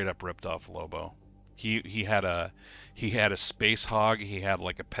straight up ripped off Lobo. He had a space hog. He had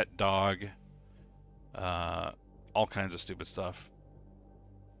like a pet dog. All kinds of stupid stuff.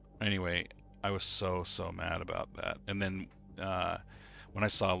 Anyway, I was so mad about that. And then when I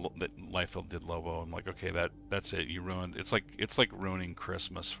saw that Liefeld did Lobo, I'm like, okay, that's it. You ruined. It's like ruining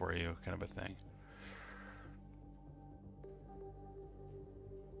Christmas for you, kind of a thing.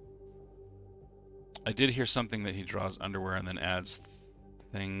 I did hear something that he draws underwear and then adds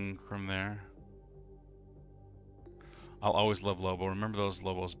thing from there. I'll always love Lobo. Remember those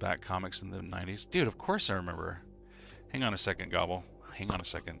Lobo's back comics in the 90s? Dude, of course I remember. Hang on a second, Gobble. Hang on a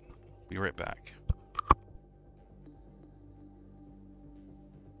second. Be right back.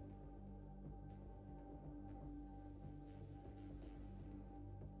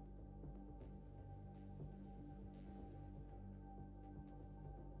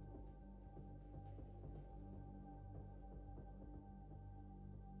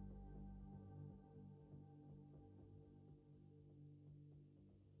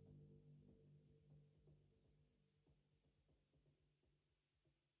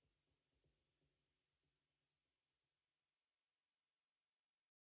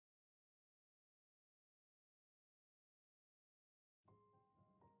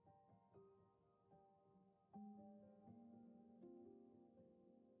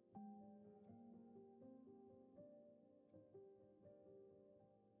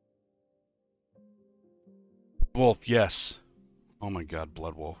 Wolf, yes. Oh my god,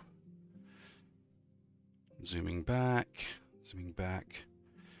 Blood Wolf. Zooming back. Zooming back.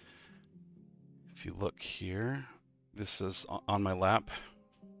 If you look here, this is on my lap.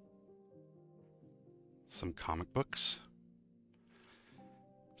 Some comic books.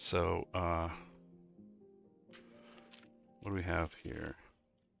 So, what do we have here?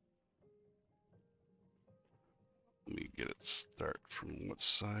 Let me get it start from what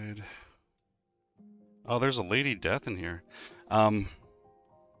side? Oh, there's a Lady Death in here.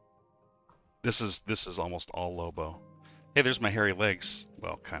 This is almost all Lobo. Hey, there's my hairy legs.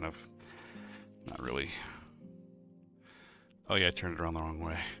 Well, kind of. Not really. Oh yeah, I turned it around the wrong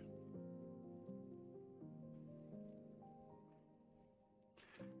way.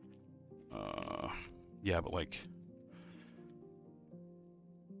 Yeah, but like...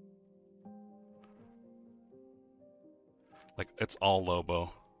 it's all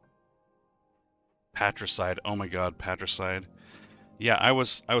Lobo. Patricide. Oh my god, Patricide. Yeah, I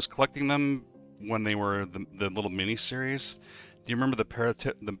was collecting them when they were the little mini series. Do you remember the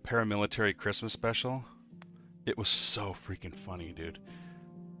paramilitary Christmas special? It was so freaking funny, dude.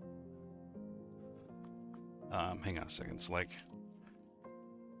 Hang on a second. It's like...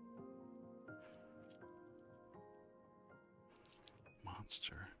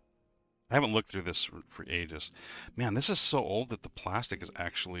 Monster. I haven't looked through this for ages. Man, this is so old that the plastic is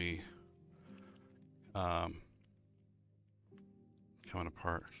actually coming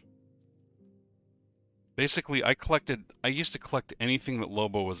apart. Basically, I used to collect anything that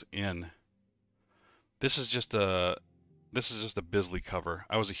Lobo was in. This is just a Bisley cover.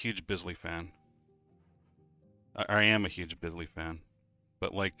 I was a huge Bisley fan. I am a huge Bisley fan.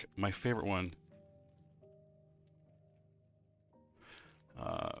 But like my favorite one,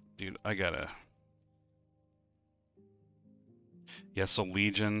 dude, I gotta. Yeah, so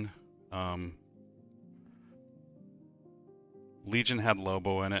Legion. Legion had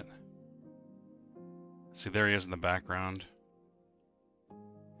Lobo in it. See, there he is in the background.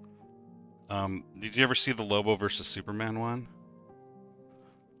 Did you ever see the Lobo versus Superman one?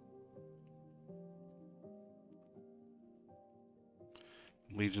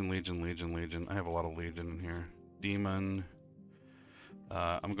 Legion, Legion, Legion, Legion. I have a lot of Legion in here. Demon.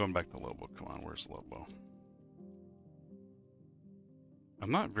 I'm going back to Lobo. Come on, where's Lobo?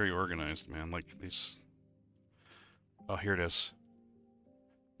 I'm not very organized, man. Like these... Oh, here it is.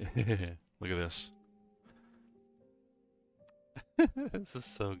 Look at this. This is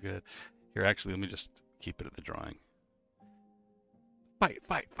so good. Here, actually, let me just keep it at the drawing. Fight,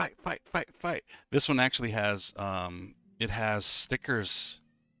 fight, fight, fight, fight, fight. This one actually has, it has stickers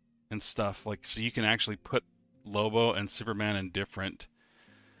and stuff. Like, so you can actually put Lobo and Superman in different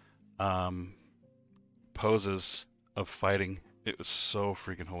poses of fighting. It was so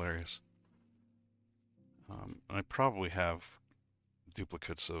freaking hilarious. And I probably have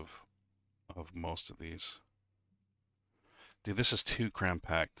duplicates of most of these. Dude, this is too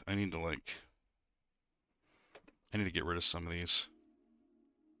cram-packed. I need to get rid of some of these.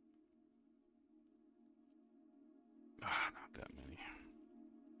 Not that many.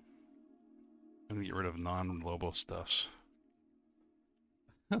 I'm gonna get rid of non-Lobo stuffs.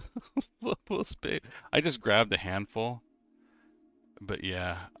 Lobo's babe. I just grabbed a handful, but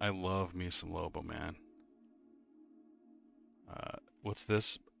yeah, I love me some Lobo, man. What's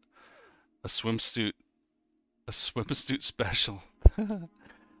this? A swimsuit, a swimsuit special.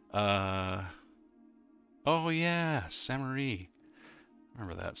 uh, oh yeah, Samarie.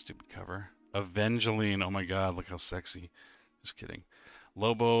 Remember that stupid cover? Evangeline. Oh my God, look how sexy. Just kidding.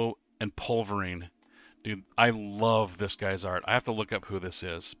 Lobo and Pulverine. Dude, I love this guy's art. I have to look up who this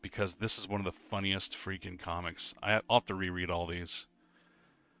is because this is one of the funniest freaking comics. I'll have to reread all these.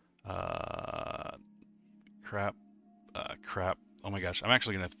 Crap. Crap. Oh my gosh, I'm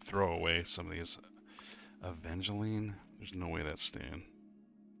actually going to throw away some of these. Evangeline? There's no way that's staying.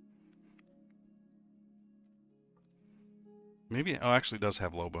 Maybe, oh, actually does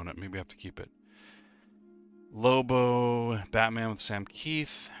have Lobo in it. Maybe I have to keep it. Lobo, Batman with Sam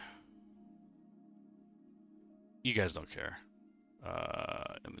Keith. You guys don't care.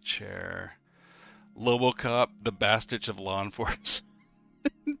 In the chair. Lobocop, the Bastich of law enforcement.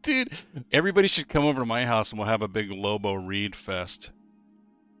 Dude, everybody should come over to my house and we'll have a big Lobo read fest.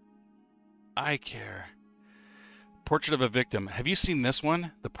 I care. Portrait of a Victim. Have you seen this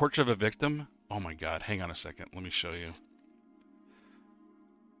one? The Portrait of a Victim? Oh my God, hang on a second. Let me show you.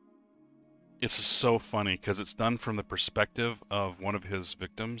 It's so funny because it's done from the perspective of one of his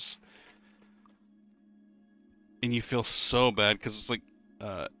victims. And you feel so bad because it's like,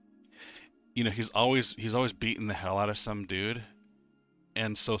 you know, he's always beating the hell out of some dude.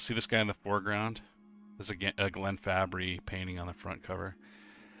 And so see this guy in the foreground? There's a Glenn Fabry painting on the front cover.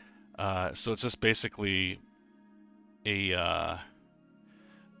 So it's just basically a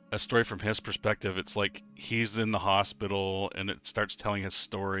story from his perspective. It's like he's in the hospital and it starts telling his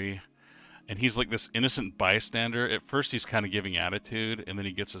story. And he's like this innocent bystander. At first he's kind of giving attitude and then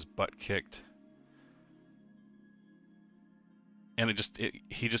he gets his butt kicked. And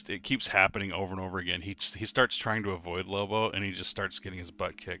it keeps happening over and over again. He starts trying to avoid Lobo, and he just starts getting his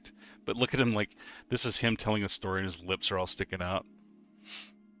butt kicked. But look at him, like this is him telling a story, and his lips are all sticking out.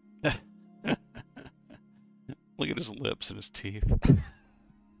 Look at his lips and his teeth.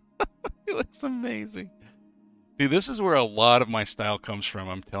 He looks amazing. Dude, this is where a lot of my style comes from.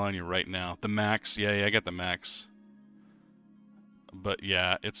 I'm telling you right now. The Max, yeah, I got the Max. But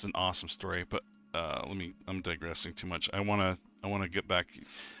yeah, it's an awesome story. But I'm digressing too much. I wanna get back.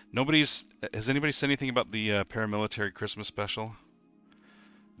 Has anybody said anything about the paramilitary Christmas special?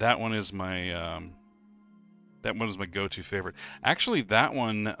 That one is my go-to favorite. Actually, that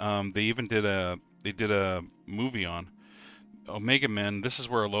one they even did a movie on. Omega Men. This is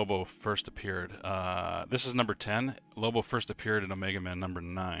where Lobo first appeared. This is number 10. Lobo first appeared in Omega Men number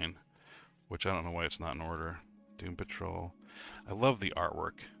 9, which I don't know why it's not in order. Doom Patrol. I love the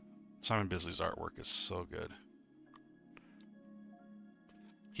artwork. Simon Bisley's artwork is so good.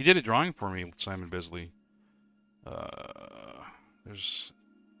 He did a drawing for me, Simon Bisley. There's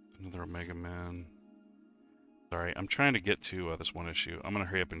another Omega Man. Sorry, I'm trying to get to this one issue. I'm going to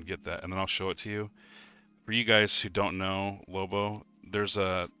hurry up and get that, and then I'll show it to you. For you guys who don't know Lobo, there's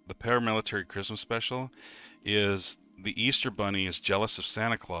the paramilitary Christmas special is the Easter Bunny is jealous of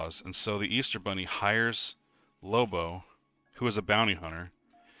Santa Claus, and so the Easter Bunny hires Lobo, who is a bounty hunter,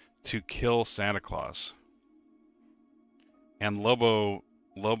 to kill Santa Claus. And Lobo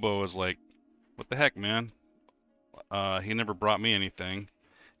is like, what the heck, man? He never brought me anything.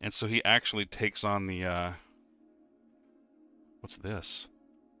 And so he actually takes on the, what's this?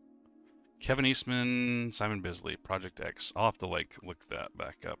 Kevin Eastman, Simon Bisley, Project X. I'll have to, like, look that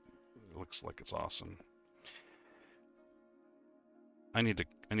back up. It looks like it's awesome. I need to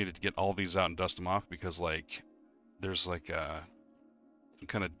get all these out and dust them off because, like, there's, like, some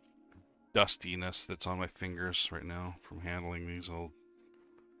kind of dustiness that's on my fingers right now from handling these old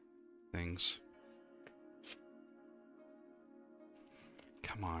things.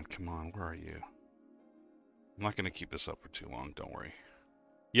 Come on, where are you? I'm not going to keep this up for too long, don't worry.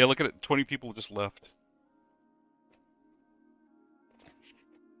 Yeah, look at it, 20 people just left.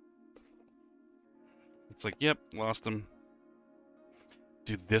 It's like, yep, lost them.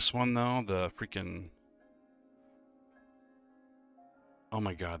 Dude, this one though, the freaking... Oh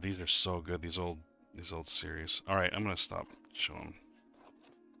my God, these are so good, these old series. Alright, I'm going to stop showing.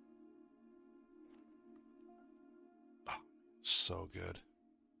 Oh, so good.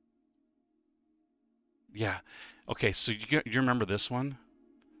 Yeah. Okay, so you remember this one?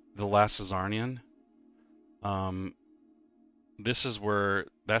 The Last Czarnian. This is where,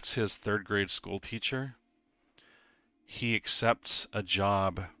 that's his 3rd grade school teacher. He accepts a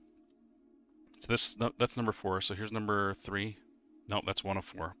job. So that's number 4. So here's number 3. No, that's 1 of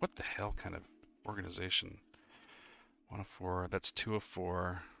 4. What the hell kind of organization? 1 of 4. That's 2 of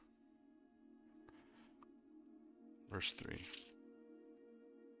 4. Verse 3.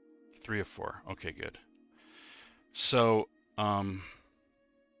 3 of 4. Okay, good. So,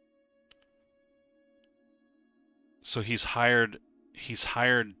 so he's hired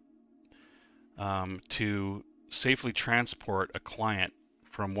to safely transport a client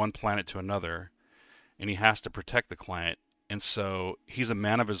from one planet to another, and he has to protect the client. And so he's a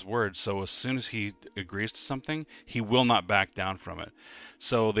man of his word. So as soon as he agrees to something, he will not back down from it.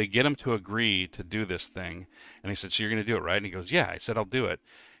 So they get him to agree to do this thing. And he said, so you're going to do it, right? And he goes, yeah. I said, I'll do it.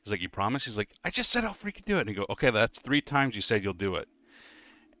 He's like, you promise? He's like, I just said I'll freaking do it. And he goes, okay, that's 3 times you said you'll do it.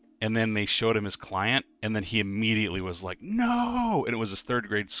 And then they showed him his client, and then he immediately was like, no! And it was his 3rd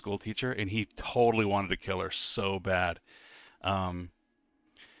grade school teacher, and he totally wanted to kill her so bad. It's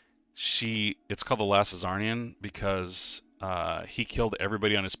called the Last Azarnian because he killed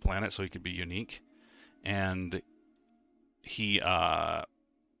everybody on his planet so he could be unique. And he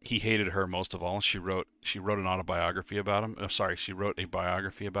hated her most of all. She wrote an autobiography about him. She wrote a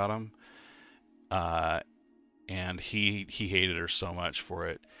biography about him. And he hated her so much for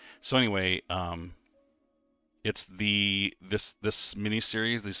it. So anyway, it's this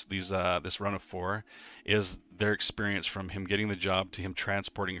miniseries, this run of 4, is their experience from him getting the job to him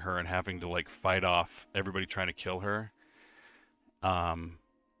transporting her and having to like fight off everybody trying to kill her. And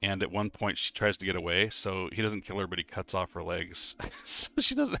at one point she tries to get away, so he doesn't kill her, but he cuts off her legs, so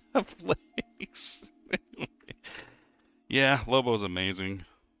she doesn't have legs. Yeah, Lobo's amazing.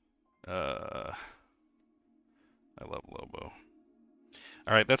 I love Lobo.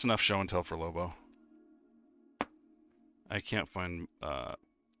 All right, that's enough show and tell for Lobo. I can't find. Oh,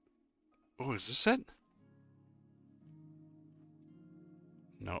 is this it?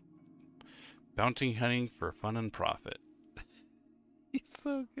 No. Bounty hunting for fun and profit. He's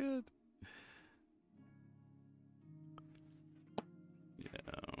so good. Yeah,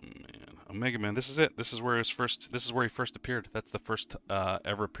 oh man. Omega Man, this is it. This is where he first appeared. That's the first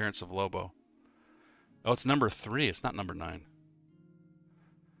ever appearance of Lobo. Oh, it's number 3. It's not number 9.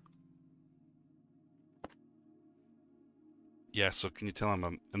 Yeah, so can you tell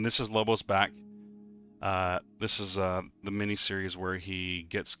him? And this is Lobo's back. This is the miniseries where he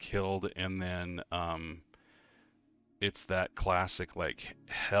gets killed, and then it's that classic like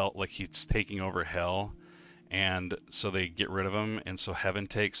hell, like he's taking over hell, and so they get rid of him, and so heaven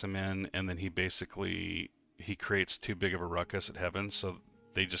takes him in, and then he creates too big of a ruckus at heaven, so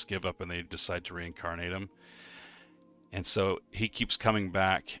they just give up and they decide to reincarnate him. And so he keeps coming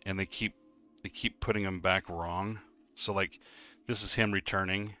back, and they keep putting him back wrong. So like this is him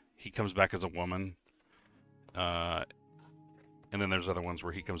returning. He comes back as a woman. And then there's other ones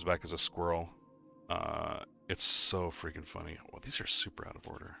where he comes back as a squirrel. It's so freaking funny. Well, these are super out of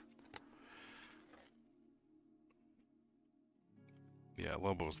order. Yeah,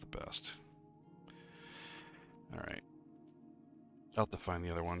 Lobo's the best. All right. I'll have to find the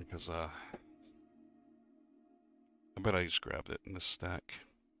other one because I bet I just grabbed it in this stack.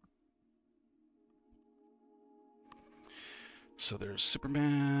 So there's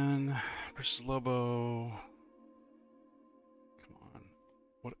Superman versus Lobo. Come on.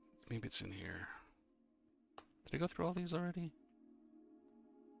 What? Maybe it's in here. Did I go through all these already?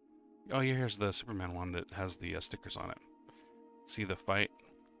 Oh, yeah, here's the Superman one that has the stickers on it. See the fight?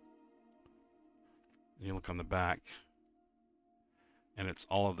 And you look on the back, and it's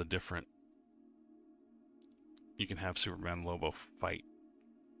all of the different. You can have Superman and Lobo fight.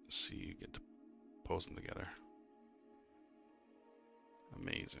 So you get to pose them together.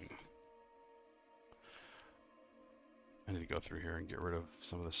 Amazing. I need to go through here and get rid of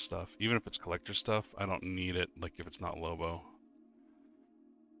some of this stuff. Even if it's collector stuff, I don't need it, like if it's not Lobo.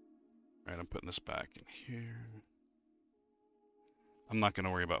 Alright, I'm putting this back in here. I'm not going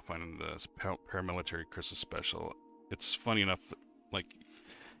to worry about finding this paramilitary Christmas special. It's funny enough that, like,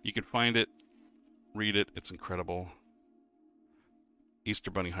 you can find it, read it, it's incredible.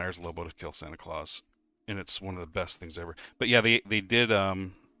 Easter Bunny hires Lobo to kill Santa Claus. And it's one of the best things ever. But yeah, they did,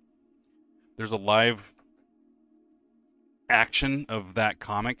 there's a live action of that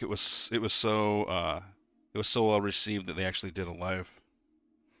comic. It was so well received that they actually did a live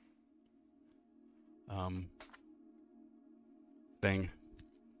thing.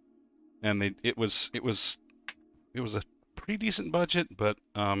 And it was a pretty decent budget, but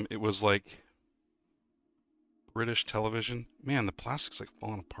it was like British television. Man, the plastic's like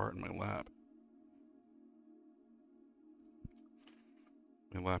falling apart in my lap.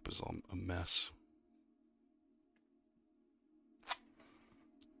 My lap is all a mess.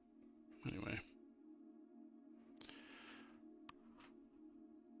 Anyway.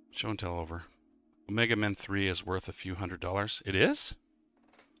 Show and tell over. Omega Men 3 is worth a few $100s. It is?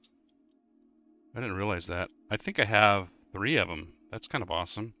 I didn't realize that. I think I have 3 of them. That's kind of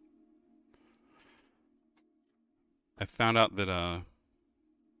awesome. I found out that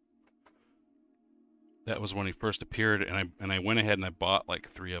that was when he first appeared, and I went ahead and I bought like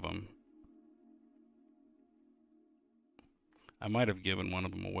 3 of them. I might have given one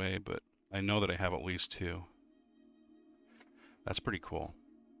of them away, but I know that I have at least 2. That's pretty cool.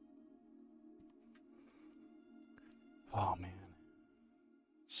 Oh man.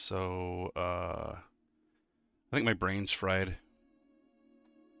 So I think my brain's fried.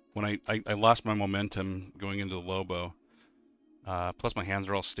 When I lost my momentum going into the Lobo. Plus my hands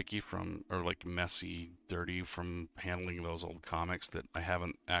are all sticky or like messy, dirty from handling those old comics that I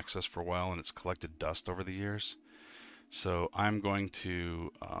haven't accessed for a while, and it's collected dust over the years. So I'm going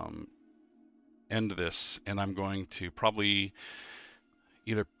to end this, and I'm going to probably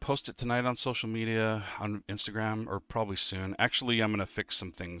either post it tonight on social media, on Instagram, or probably soon. Actually, I'm going to fix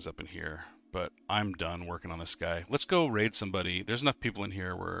some things up in here, but I'm done working on this guy. Let's go raid somebody. There's enough people in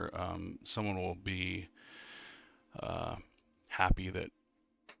here where someone will be happy that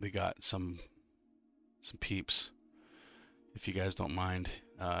they got some peeps. If you guys don't mind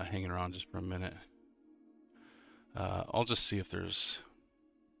hanging around just for a minute. I'll just see if there's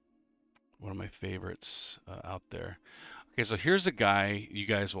one of my favorites out there. Okay, so here's a guy you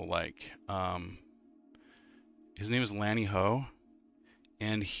guys will like. His name is Lanny Ho,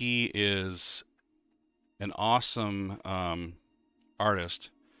 and he is an awesome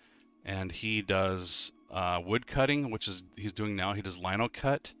artist, and he does wood cutting, which is he's doing now. He does lino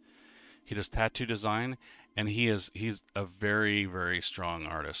cut, he does tattoo design, and he's a very, very strong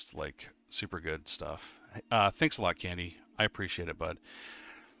artist, like super good stuff. Thanks a lot, Candy. I appreciate it, bud.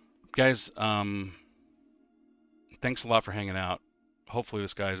 Guys, thanks a lot for hanging out. Hopefully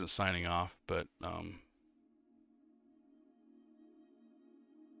this guy isn't signing off, but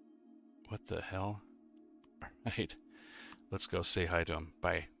what the hell? Right. Let's go say hi to him.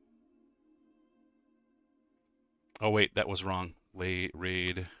 Bye. Oh wait, that was wrong.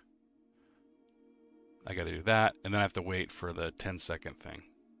 Raid. I gotta do that, and then I have to wait for the 10-second thing.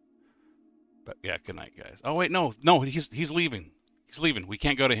 But yeah, good night, guys. Oh wait, no, he's leaving. He's leaving. We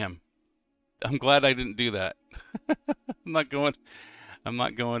can't go to him. I'm glad I didn't do that. I'm not going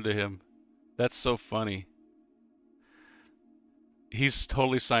to him. That's so funny. He's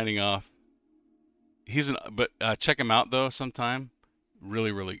totally signing off. But check him out though sometime.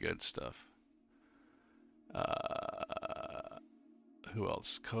 Really, really good stuff. Who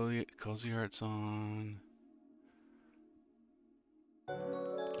else? Cozy Art's on.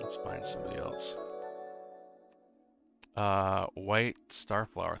 Let's find somebody else. White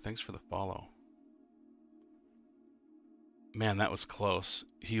Starflower, thanks for the follow. Man, that was close.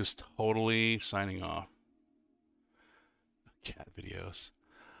 He was totally signing off. Cat videos.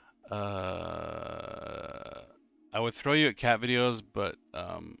 I would throw you at cat videos, but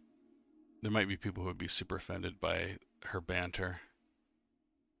there might be people who would be super offended by her banter.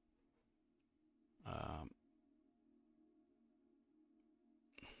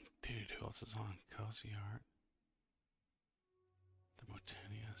 Dude, who else is on? Cozy Art. The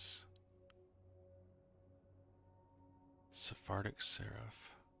Motanius. Sephardic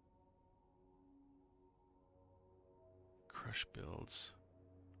Seraph. Crush Builds.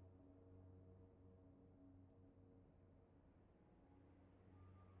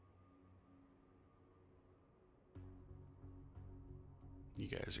 You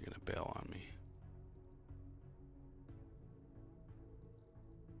guys are gonna bail on me.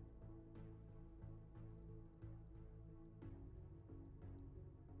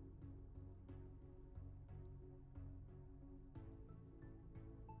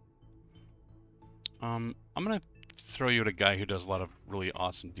 I'm gonna throw you at a guy who does a lot of really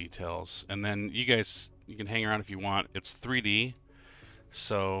awesome details, and then you guys, you can hang around if you want. It's 3D,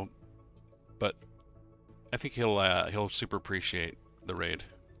 so, but I think he'll super appreciate the raid.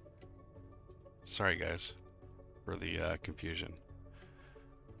 Sorry guys for the confusion.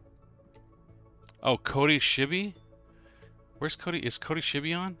 Oh, Cody Shibby? Where's Cody? Is Cody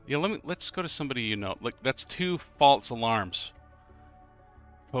Shibby on? Yeah, let's go to somebody you know. Look, that's 2 false alarms.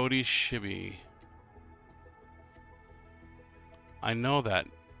 Cody Shibby. I know that.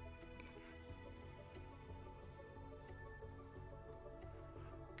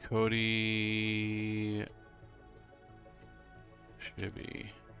 Cody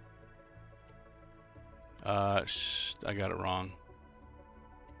Shibby. I got it wrong.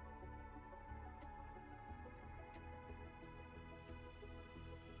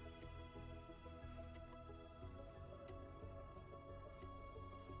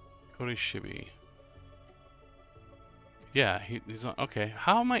 Cody Shibby. Yeah, he's on. Okay,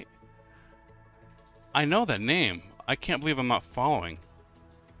 how am I? I know that name. I can't believe I'm not following.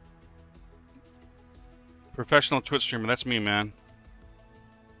 Professional Twitch streamer. That's me, man.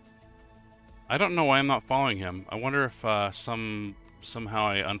 I don't know why I'm not following him. I wonder if somehow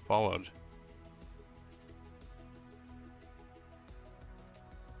I unfollowed.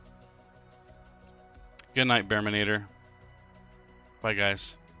 Good night, Bearmanator. Bye,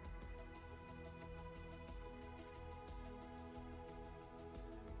 guys.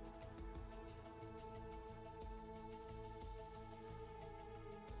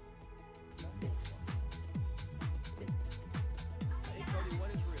 Hey Cody, what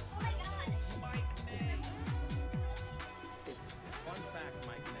is real? Mike May. Fun fact,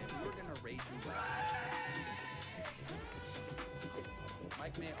 Mike May. We were gonna raid you last night.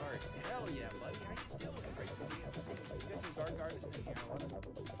 Mike May art. Hell yeah, buddy. How you doing? Great to see you. You got some dark artists in here. I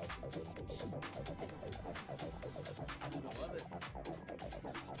love it.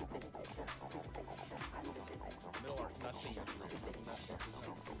 Middle art, nothing is real. Nothing.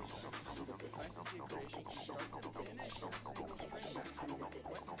 It's nice to see a creation from start to finish in a single string match.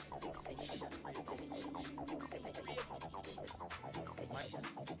 Mike,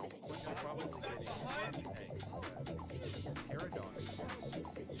 we're probably getting Paragon.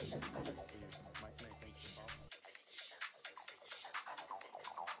 Mike May, thanks for following.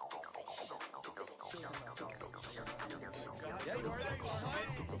 Yeah, you are. There you are.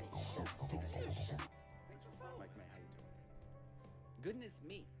 Thanks for following. Mike May, how you doing? Goodness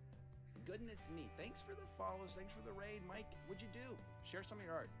me. Goodness me. Thanks for the follows. Thanks for the raid. Mike, what'd you do? Share some of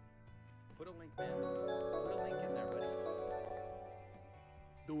your art. Put a link, man. Put a link in there, buddy.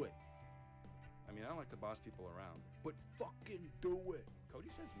 Do it. I mean, I don't like to boss people around, but fucking do it. Cody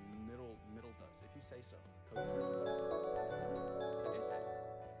says middle does. If you say so. Cody says middle does. I do say.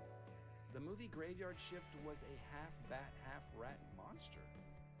 The movie Graveyard Shift was a half bat, half rat monster.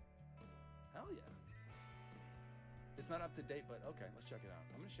 Hell yeah. It's not up to date, but okay, let's check it out.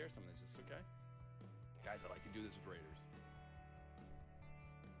 I'm gonna share some of this. Is this okay? Guys, I like to do this with Raiders.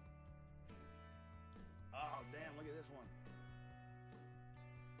 Oh, damn, look at this one.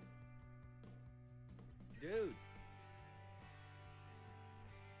 Dude.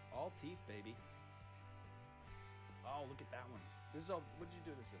 All teeth, baby. Oh, look at that one. This is all, what did you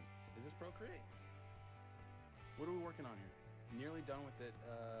do this in? Is this Procreate? What are we working on here? Nearly done with it,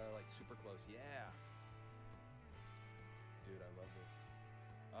 like super close. Yeah. Dude, I love this.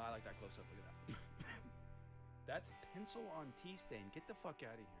 Oh, I like that close up. Look at that. That's pencil on tea stain. Get the fuck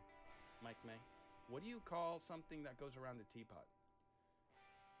out of here. Mike May. What do you call something that goes around a teapot?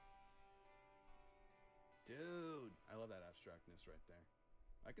 Dude, I love that abstractness right there.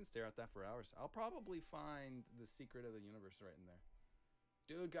 I can stare at that for hours. I'll probably find the secret of the universe right in there.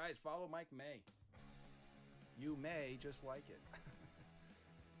 Dude, guys, follow Mike May. You may just like it.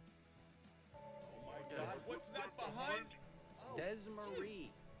 Oh my God, what's that behind?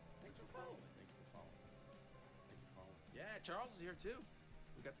 Desmarie. Thanks for following. Thank you for following. Thank you for following. Yeah, Charles is here too.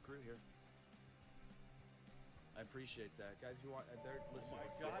 We got the crew here. I appreciate that, guys. If you want, listen. Oh my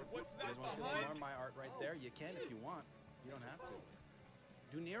God, what's that behind? You guys want to see more of my art right there? You can if you want. You don't have to.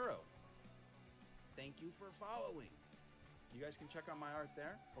 Dunero. Thank you for following. You guys can check out my art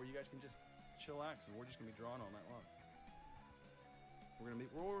there, or you guys can just chillax, and we're just gonna be drawing all night long.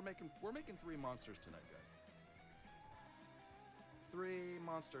 We're making 3 monsters tonight, guys. 3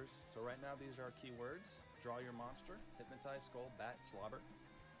 monsters. So right now these are our keywords. Draw your monster, hypnotize, skull, bat, slobber.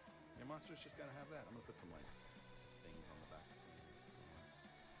 Your monster's just gotta have that. I'm gonna put some like things on the back.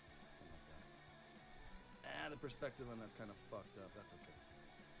 Something like that. The perspective on that's kind of fucked up. That's okay.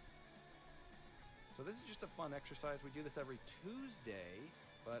 So this is just a fun exercise. We do this every Tuesday,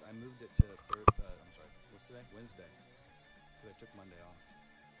 but I moved it to I'm sorry, what's today? Wednesday. Because I took Monday off.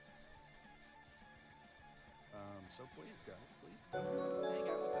 So please, guys, please come hang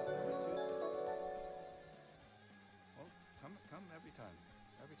out with us every Tuesday. Well, come every time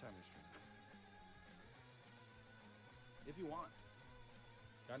we stream. If you want.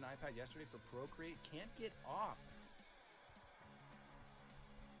 Got an iPad yesterday for Procreate. Can't get off.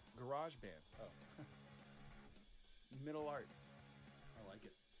 GarageBand. Oh. Middle art. I like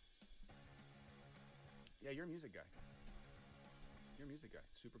it. Yeah, you're a music guy. You're a music guy.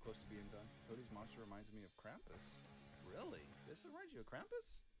 Super close to being done. Cody's monster reminds me of Krampus. Really? This reminds you of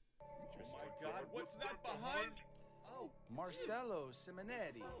Krampus? Interesting. Oh my God, what's that behind? Oh, Marcelo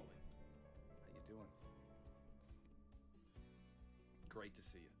Simonetti. How you doing? Great to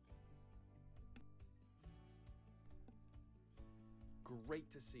see you.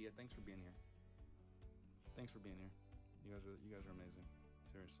 Great to see you. Thanks for being here. Thanks for being here. You guys are amazing.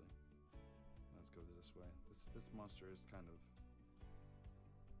 Seriously. I Let's go this way. This monster is kind of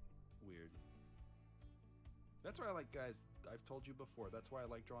weird. That's why I like, guys, I've told you before, that's why I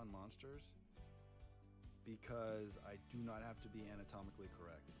like drawing monsters. Because I do not have to be anatomically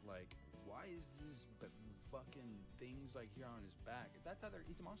correct. Like, why is this fucking things like here on his back? That's how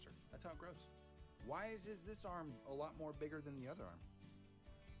he's a monster. That's how it grows. Why is this arm a lot more bigger than the other arm?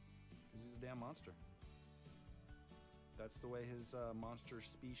 Because he's a damn monster. That's the way his monster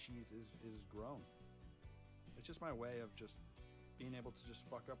species is grown. It's just my way of just being able to just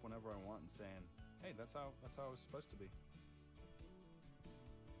fuck up whenever I want and saying, hey, that's how it was supposed to be.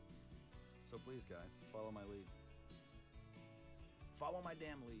 So please, guys, follow my lead. Follow my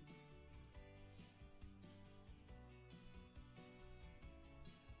damn lead.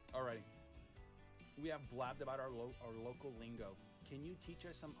 Alrighty. We have blabbed about our local lingo. Can you teach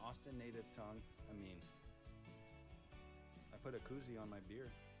us some Austin native tongue? I mean, I put a koozie on my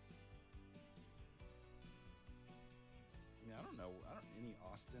beer. I mean, I don't know any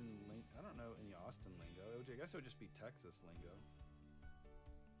Austin lingo. I guess it would just be Texas lingo.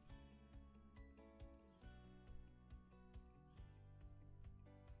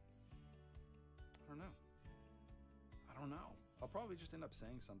 I don't know. I'll probably just end up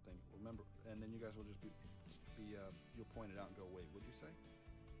saying something. Remember, and then you guys will just be you'll point it out and go, wait, what'd you say?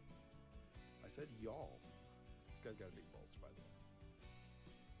 I said y'all. This guy's got a big bulge, by the way.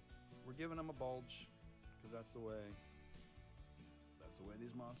 We're giving him a bulge because that's the way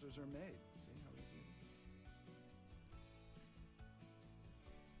these monsters are made. See how easy?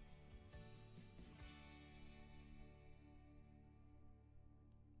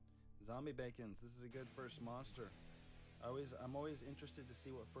 Zombie Bacons. This is a good first monster. I'm always interested to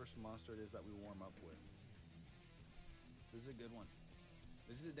see what first monster it is that we warm up with. This is a good one.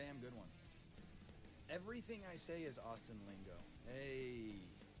 This is a damn good one. Everything I say is Austin lingo. Hey,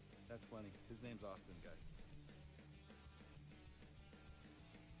 that's funny. His name's Austin, guys.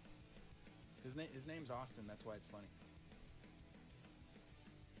 His name's Austin. That's why it's funny.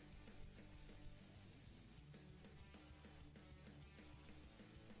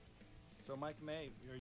 So Mike May,